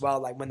lads as well.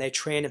 Like when they're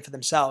training for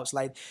themselves,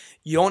 like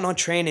you're not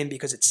training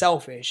because it's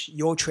selfish.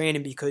 You're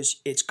training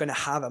because it's going to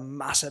have a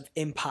massive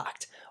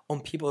impact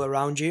on people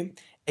around you.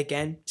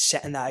 Again,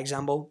 setting that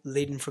example,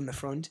 leading from the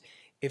front.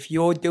 if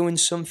you're doing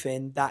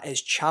something that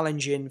is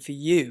challenging for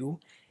you,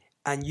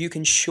 and you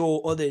can show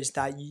others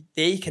that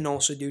they can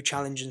also do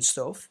challenging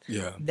stuff,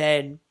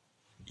 then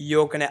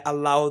you're going to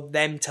allow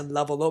them to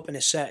level up in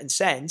a certain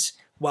sense,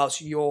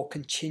 whilst you're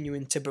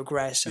continuing to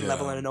progress and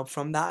leveling up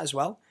from that as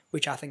well,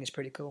 which I think is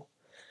pretty cool.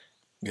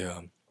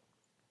 Yeah.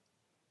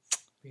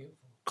 Beautiful.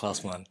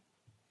 Class, man.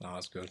 No,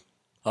 that's good.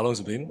 How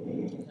long's it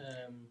been?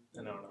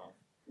 An hour and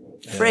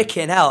a half.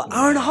 Freaking hell,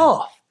 hour and a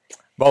half.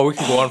 Well, we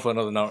can go on for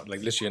another hour,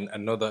 like literally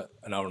another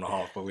an hour and a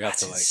half, but we have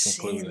to like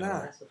conclude it.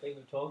 That's the thing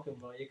we're talking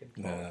about. You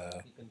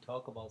can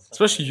talk about stuff.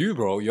 Especially you,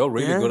 bro. You're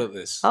really good at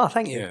this. Oh,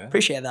 thank you.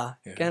 Appreciate that.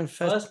 Yeah. Again,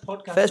 First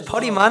podcast. first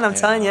potty, man. I'm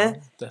telling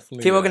you. Definitely.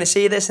 People are going to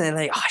see this and they're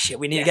like, oh shit,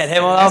 we need to get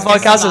him on our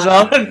podcast as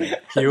well.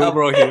 Hugh,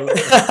 bro, Hugh.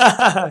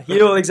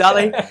 You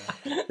exactly.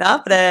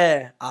 Nah, but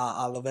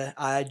I love it.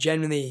 I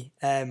genuinely,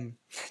 do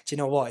you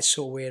know what? It's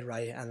so weird,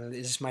 right? And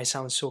this might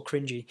sound so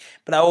cringy,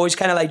 but I always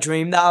kind of like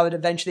dreamed that I would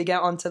eventually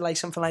get onto like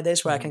something like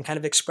this where I can kind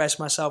of express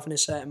myself in a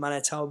certain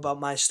manner, tell about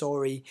my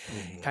story,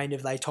 kind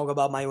of like talk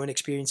about my own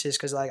experiences.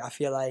 Because like I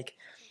feel like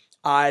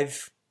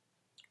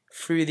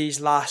through these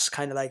last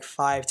kind of like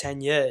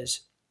 5-10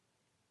 years,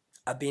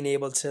 I've been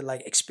able to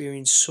like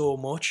experience so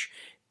much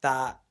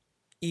that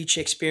each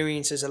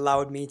experience has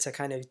allowed me to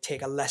kind of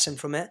take a lesson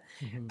from it.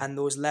 And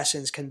those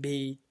lessons can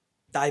be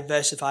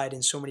diversified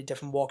in so many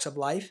different walks of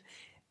life.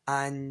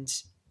 And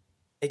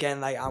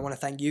again, like I want to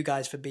thank you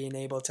guys for being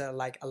able to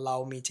like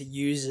allow me to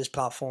use this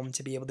platform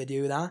to be able to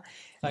do that.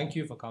 Thank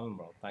you for coming,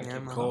 bro. Thank you.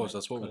 Of course,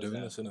 that's what we're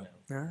doing, isn't it?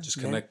 Yeah, just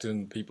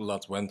connecting people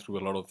that went through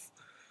a lot of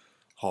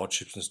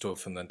hardships and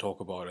stuff, and then talk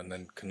about it, and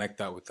then connect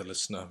that with the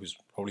listener who's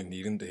probably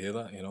needing to hear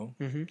that. You know,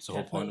 it's the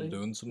whole point of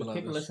doing something like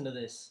this. People listen to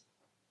this,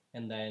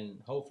 and then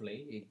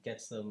hopefully it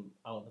gets them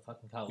out of the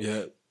fucking couch.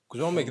 Yeah, because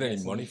you're not making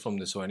any money from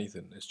this or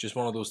anything. It's just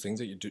one of those things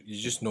that you do.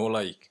 You just know,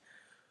 like,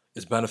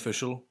 it's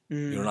beneficial.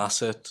 You're an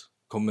asset.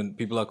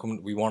 People are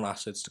coming. We want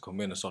assets to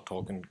come in and start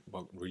talking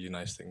about really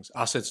nice things.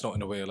 Assets, not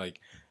in a way like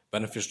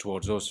beneficial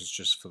towards us. It's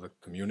just for the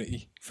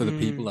community, for the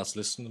people that's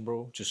listening,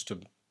 bro. Just to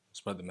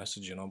spread the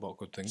message, you know, about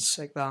good things.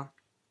 Sick that.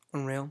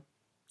 Unreal.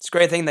 It's a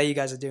great thing that you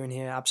guys are doing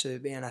here,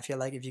 absolutely. And I feel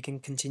like if you can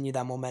continue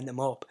that momentum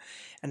up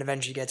and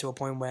eventually get to a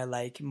point where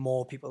like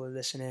more people are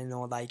listening,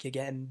 or like you're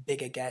getting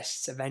bigger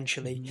guests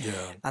eventually,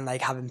 and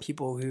like having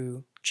people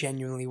who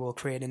genuinely will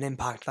create an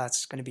impact,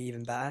 that's going to be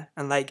even better.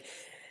 And like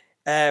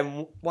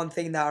one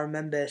thing that I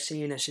remember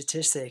seeing a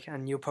statistic,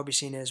 and you've probably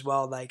seen it as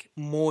well, like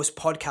most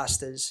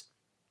podcasters,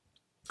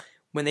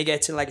 when they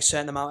get to like a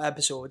certain amount of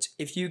episodes,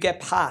 if you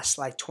get past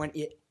like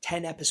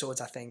 10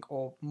 episodes, I think,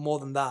 or more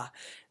than that,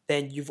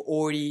 then you've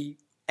already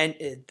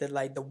entered the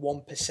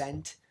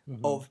 1%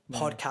 of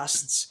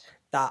podcasts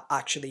that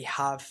actually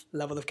have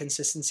level of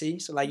consistency.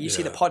 So like you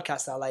see the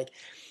podcasts that are like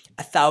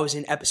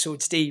 1,000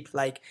 episodes deep,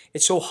 like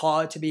it's so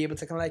hard to be able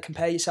to kind of like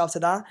compare yourself to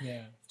that.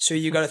 So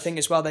you got to think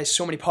as well, there's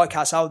so many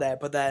podcasts out there,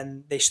 but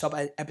then they stop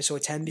at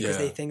episode 10 because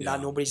they think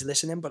that nobody's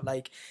listening. But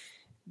like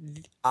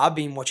I've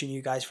been watching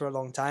you guys for a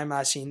long time.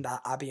 I've seen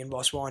that Abby and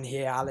Ross were on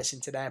here. I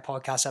listened to their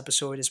podcast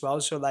episode as well.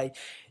 So like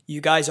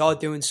you guys are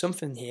doing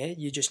something here.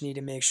 You just need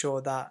to make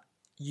sure that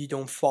you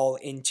don't fall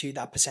into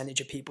that percentage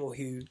of people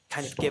who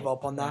kind of give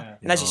up on that.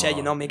 And as you said,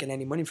 you're not making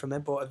any money from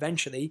it, but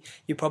eventually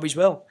you probably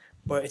will.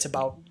 But it's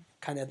about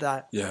kind of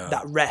that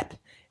rep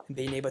and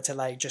being able to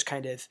like just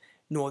kind of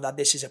know that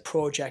this is a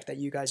project that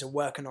you guys are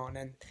working on,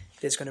 and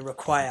it's going to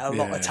require a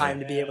lot of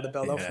time to be able to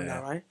build up from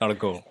that, right? Not a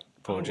goal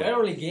project. We're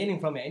only gaining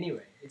from it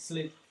anyway. It's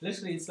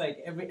literally it's like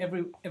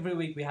every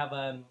week we have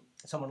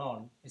someone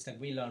on. It's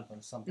like we learn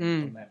from something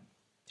from them.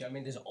 Do you know what I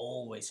mean? There's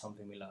always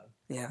something we learn.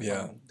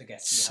 From the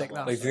guests. Sick.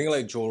 Like think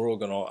like Joe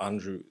Rogan or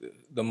Andrew,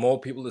 the more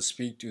people that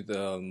speak to,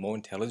 the more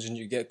intelligent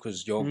you get,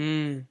 because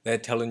they're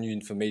telling you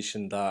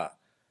information that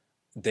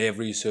they've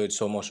researched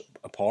so much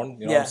upon.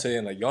 You know what I'm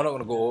saying? Like I'm not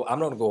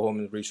gonna go home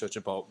and research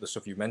about the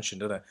stuff you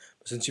mentioned, did I?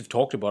 But since you've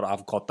talked about it,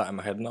 I've got that in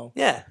my head now.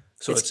 Yeah.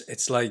 So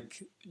it's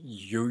like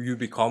you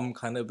become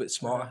kind of a bit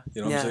smarter.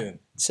 You know what I'm saying?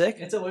 Sick.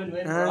 It's a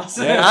win-win for us.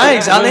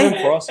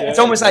 Exactly. It's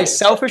almost like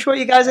selfish what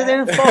you guys are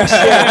doing for us.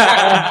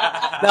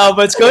 No,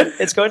 but it's good.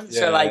 It's good.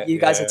 So like you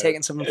guys are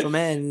taking something from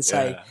it, and it's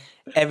like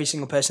every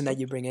single person that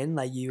you bring in,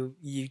 like you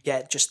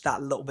get just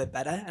that little bit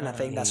better. And I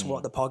think that's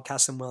what the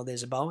podcasting world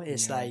is about.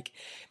 It's like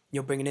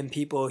you're bringing in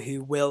people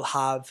who will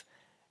have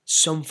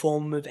some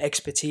form of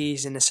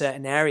expertise in a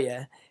certain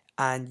area,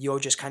 and you're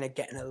just kind of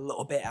getting a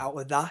little bit out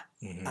of that.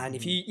 And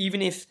if you,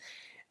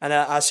 and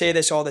I say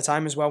this all the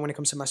time as well when it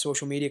comes to my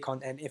social media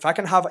content, if I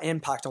can have an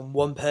impact on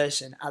one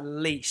person at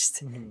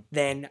least,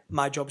 then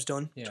my job's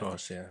done.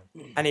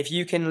 And if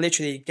you can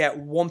literally get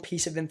one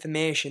piece of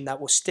information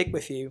that will stick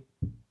with you,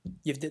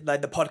 you've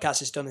like the podcast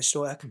has done its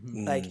work.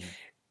 Like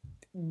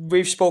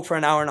we've spoke for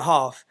an hour and a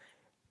half,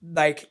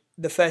 like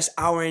the first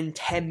hour and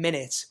 10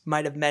 minutes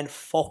might have meant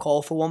fuck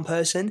all for one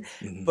person,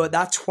 but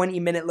that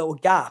 20-minute little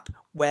gap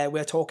where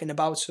we're talking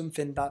about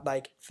something that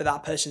like for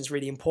that person's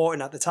really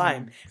important at the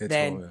time,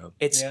 then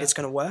it's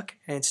going to work,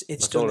 and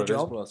it's done the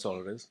job. That's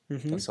all it is.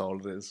 That's all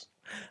it is.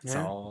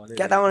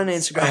 Get that on an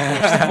Instagram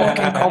post.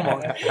 Fucking come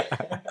on.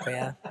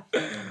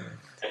 But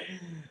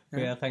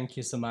Yeah, thank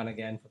you, Saman,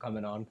 again for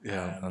coming on.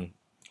 Yeah,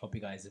 hope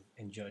you guys have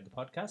enjoyed the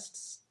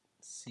podcast.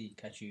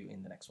 Catch you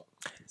in the next one.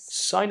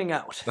 Signing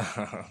out.